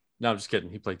 No, I'm just kidding.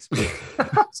 He played.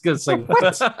 I was gonna say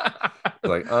what?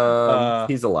 Like,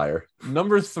 he's a liar.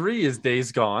 Number 3 is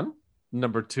Days Gone.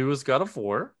 Number 2 is God of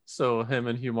War. So him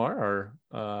and Humar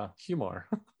are Humar.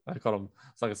 I call him.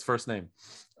 It's like his first name.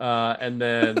 And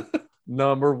then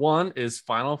number 1 is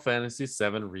Final Fantasy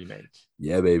VII Remake.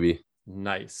 Yeah, baby.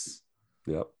 Nice.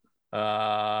 Yep.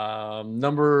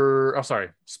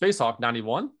 Spacehawk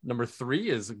 91. Number 3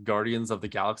 is Guardians of the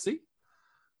Galaxy.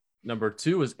 Number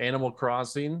 2 is Animal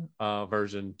Crossing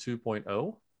version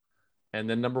 2.0. And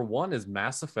then number 1 is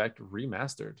Mass Effect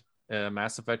Remastered.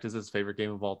 Mass Effect is his favorite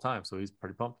game of all time, so he's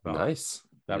pretty pumped about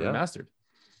that remastered.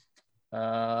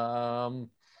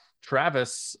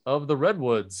 Travis of the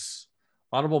Redwoods,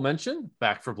 honorable mention,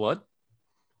 Back 4 Blood.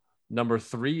 Number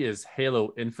 3 is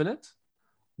Halo Infinite.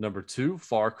 Number 2,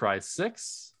 Far Cry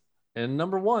 6. And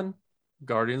number 1,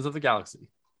 Guardians of the Galaxy.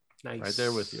 Nice. Right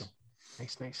there with you.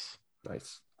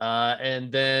 Nice.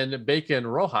 And then Bacon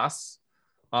Rojas,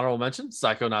 honorable mention,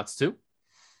 Psychonauts 2.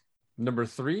 Number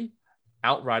 3,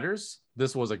 Outriders.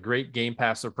 This was a great Game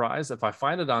Pass surprise. If I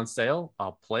find it on sale,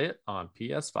 I'll play it on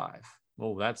PS5.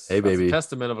 Oh, that's a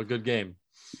testament of a good game.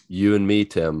 You and me,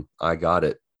 Tim. I got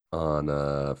it on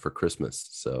for Christmas,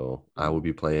 so I will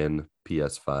be playing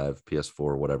PS5,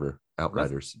 PS4, whatever.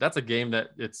 Outriders. That's a game that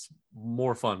it's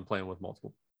more fun playing with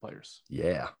multiple players.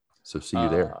 Yeah. So see you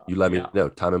there. You let me know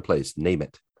time and place. Name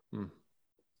it.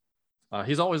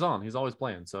 He's always on. He's always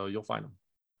playing, so you'll find him.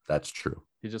 That's true.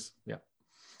 He just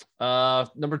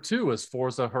number 2 is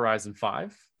Forza Horizon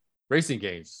 5. Racing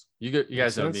games. You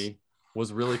guys know me.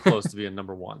 Was really close to being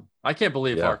number 1. I can't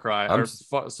believe Far Cry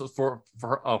for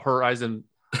Horizon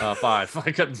 5.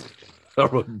 I couldn't.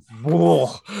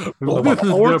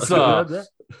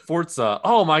 Forza.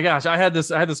 Oh my gosh, I had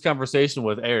this conversation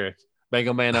with Eric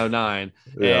Bangoman 09,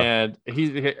 and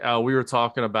we were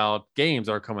talking about games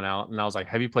that are coming out, and I was like,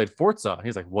 "Have you played Forza?"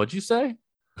 He's like, "What'd you say?"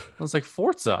 I was like,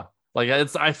 "Forza." Like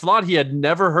I thought he had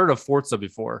never heard of Forza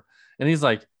before, and he's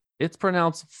like, "It's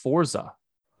pronounced Forza."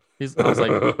 I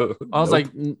was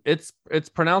like, it's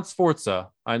pronounced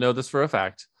Forza. I know this for a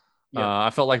fact.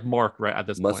 I felt like Mark right at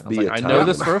this point. I was like, I know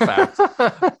this for a fact.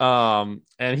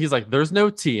 And he's like, there's no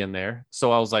T in there.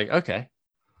 So I was like, okay,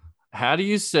 how do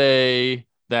you say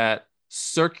that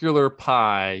circular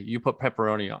pie you put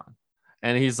pepperoni on?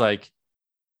 And he's like,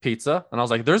 pizza. And I was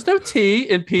like, there's no T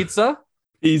in pizza.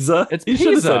 Pizza. It's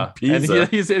pizza. And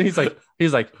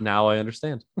he's like, now I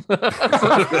understand.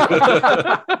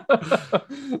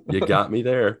 You got me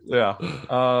there. Yeah.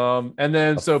 And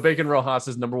then so Bacon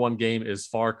Rojas's number 1 game is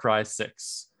Far Cry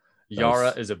 6. Yara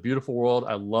is a beautiful world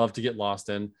I love to get lost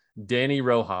in. Danny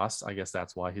Rojas, I guess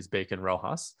that's why he's Bacon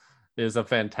Rojas, is a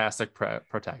fantastic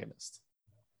protagonist.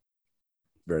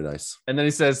 Very nice. And then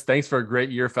he says, thanks for a great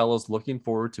year, fellows. Looking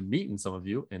forward to meeting some of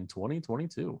you in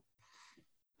 2022.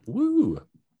 Woo.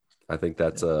 I think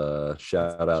that's a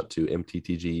shout out to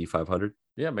MTTG 500.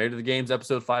 Yeah, Married to the Games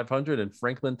episode 500 in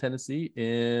Franklin, Tennessee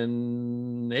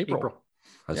in April.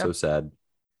 That's so sad.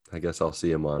 I guess I'll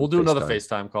see him on. We'll do another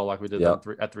FaceTime call like we did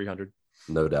at 300.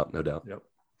 No doubt. Yep.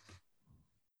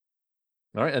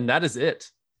 All right, and that is it.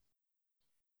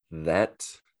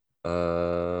 That's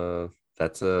a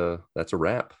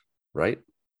wrap, right?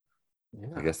 Yeah.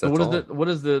 I guess that's all. What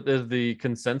is the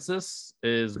consensus?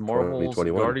 Is Marvel's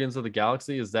Guardians of the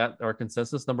Galaxy? Is that our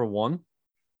consensus number 1?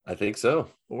 I think so.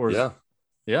 Or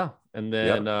yeah. And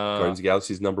then Guardians of the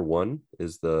Galaxy's number 1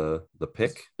 is the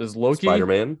pick. Is Loki,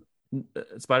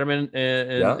 Spider-Man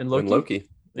and Loki.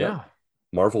 Yeah.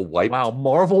 Marvel wiped. Wow,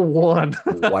 Marvel won.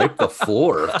 Wiped the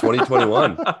floor of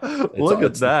 2021. Look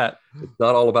at that. It's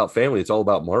not all about family. It's all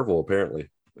about Marvel, apparently.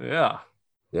 Yeah.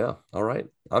 Yeah. All right.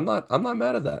 I'm not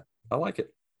mad at that. I like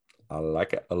it. I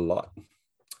like it a lot.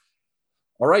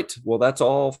 All right. Well, that's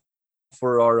all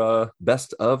for our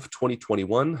best of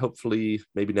 2021. Hopefully,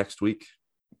 maybe next week,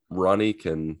 Ronnie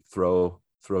can throw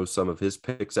some of his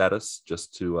picks at us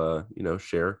just to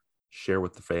share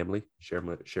with the family, share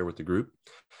with the group.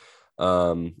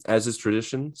 As is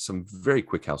tradition, some very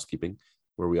quick housekeeping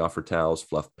where we offer towels,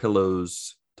 fluff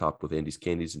pillows, topped with Andy's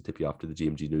candies, and tip you off to the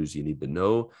GMG news you need to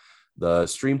know. The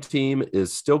stream team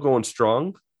is still going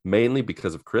strong, mainly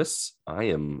because of Chris. I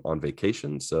am on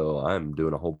vacation, so I'm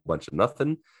doing a whole bunch of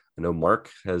nothing. I know Mark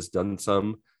has done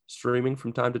some streaming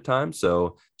from time to time,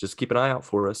 so just keep an eye out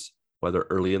for us, whether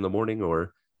early in the morning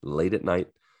or late at night.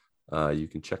 You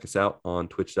can check us out on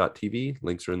twitch.tv.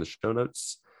 Links are in the show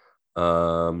notes.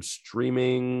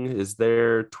 Streaming is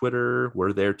there, Twitter,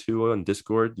 we're there too on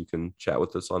Discord. You can chat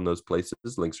with us on those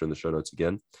places. Links are in the show notes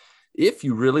again. If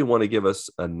you really want to give us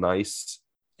a nice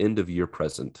end of year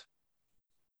present,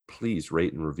 please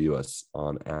rate and review us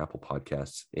on Apple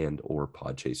Podcasts and or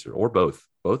Podchaser, or both.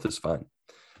 Both is fine.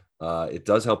 It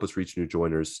does help us reach new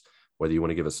joiners, whether you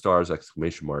want to give us stars,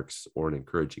 exclamation marks, or an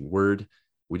encouraging word.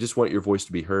 We just want your voice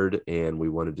to be heard, and we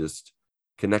want to just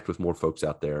connect with more folks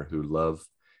out there who love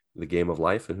the game of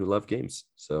life and who love games.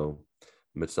 So,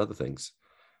 amidst other things.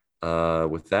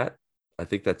 With that, I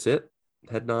think that's it.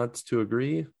 Head nods to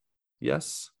agree.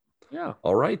 Yes. Yeah.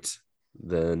 All right.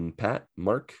 Then Pat,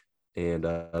 Mark, and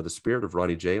the spirit of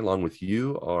Ronnie J, along with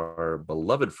you, our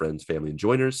beloved friends, family, and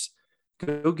joiners,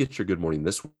 go get your good morning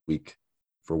this week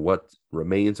for what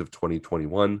remains of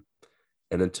 2021.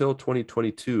 And until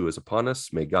 2022 is upon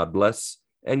us, may God bless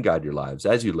and guide your lives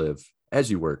as you live, as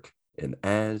you work, and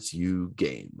as you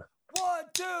game. 1,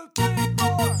 2, 3,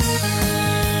 4.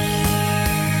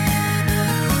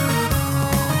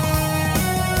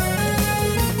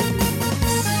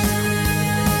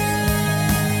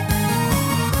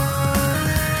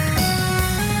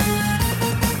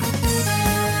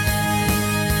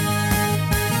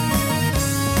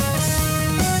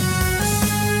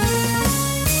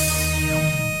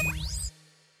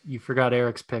 You forgot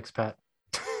Eric's picks, Pat.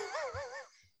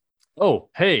 Oh,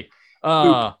 hey.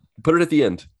 Put it at the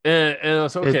end.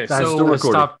 So, okay.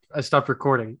 I stopped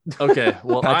recording. Okay.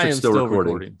 Well, I am Patrick's still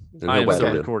recording. I am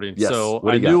still recording. Yes. So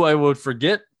What I do you knew got? I would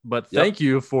forget, but thank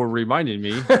you for reminding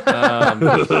me.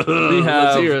 Let's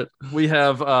hear it. We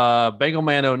have Bengal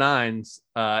Man 09's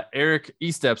Eric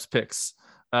Estep's picks.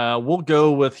 We'll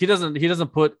go with he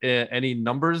doesn't put any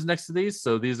numbers next to these,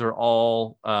 so these are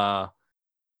all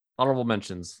honorable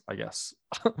mentions, I guess.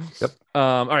 Yep.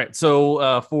 All right.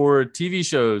 So for TV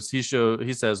shows, he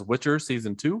says Witcher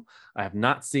season 2. I have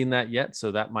not seen that yet,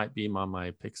 so that might be on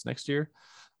my picks next year.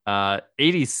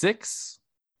 86.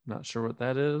 Not sure what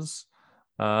that is.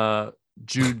 Jujutsu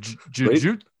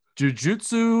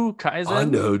Kaisen. I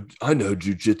know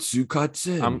Jujutsu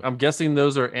Kaisen. I'm guessing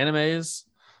those are animes.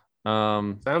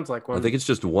 Sounds like one. I think it's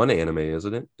just one anime,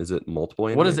 isn't it? Is it multiple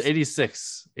animes? What is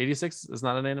 86? 86 is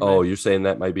not an anime. Oh, you're saying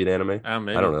that might be an anime?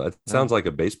 Maybe. I don't know. It sounds like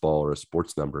a baseball or a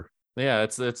sports number. Yeah,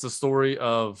 it's a story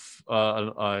of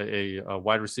a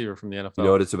wide receiver from the NFL. You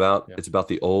know what it's about? Yeah. It's about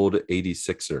the old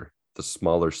 86er, the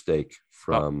smaller steak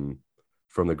from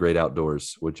the Great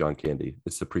Outdoors with John Candy.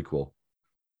 It's the prequel.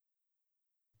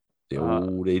 The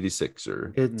old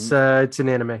 86er. It's an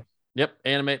anime. Yep,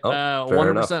 anime. Oh, fair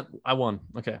 100%. I won.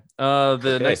 Okay.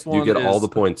 The next one you get is all the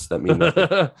points. That mean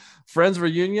nothing. Friends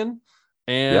Reunion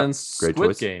and great Squid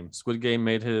choice. Game. Squid Game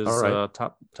made his All right.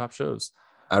 top shows.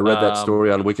 I read that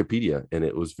story on Wikipedia, and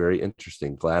it was very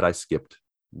interesting. Glad I skipped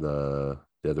the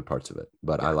other parts of it,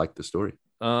 but I like the story.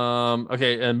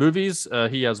 Okay, and movies.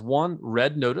 He has one,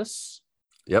 Red Notice.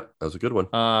 Yep, that was a good one.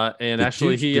 And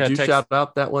actually, did you shout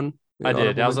out that one? I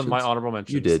did. That was in my honorable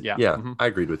mentions. You did. Yeah, Mhm. I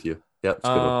agreed with you. Yeah, it's a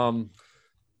good one.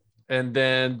 And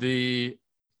then he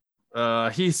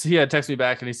had texted me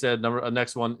back and he said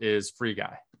next one is Free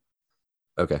Guy.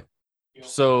 Okay.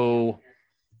 So,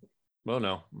 well,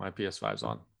 no, my PS5's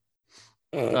on.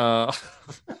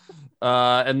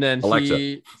 And then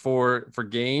Alexa. for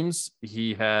games,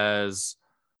 he has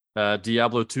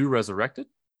Diablo 2 Resurrected.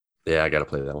 Yeah, I got to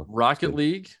play that one. Rocket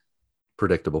League,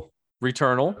 Predictable.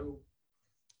 Returnal,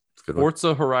 It's a good one.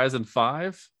 Forza Horizon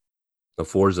 5. No,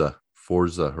 Forza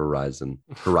Horizon.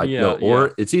 Yeah,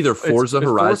 It's either Forza it's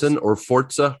Horizon or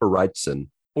Forza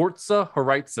Horizon. Forza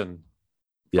Horizon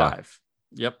 5.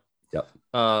 Yeah. Yep.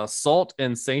 Salt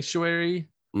and Sanctuary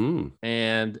Mm,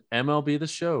 and MLB The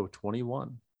Show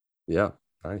 21. yeah,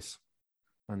 nice.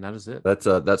 And that is it. That's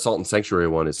that Salt and Sanctuary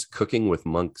one is Cooking with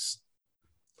Monks.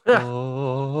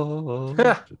 Oh.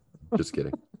 Just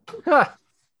kidding. Ha.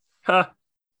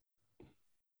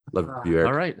 Love you, Eric.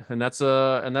 All right. And that's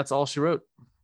all she wrote.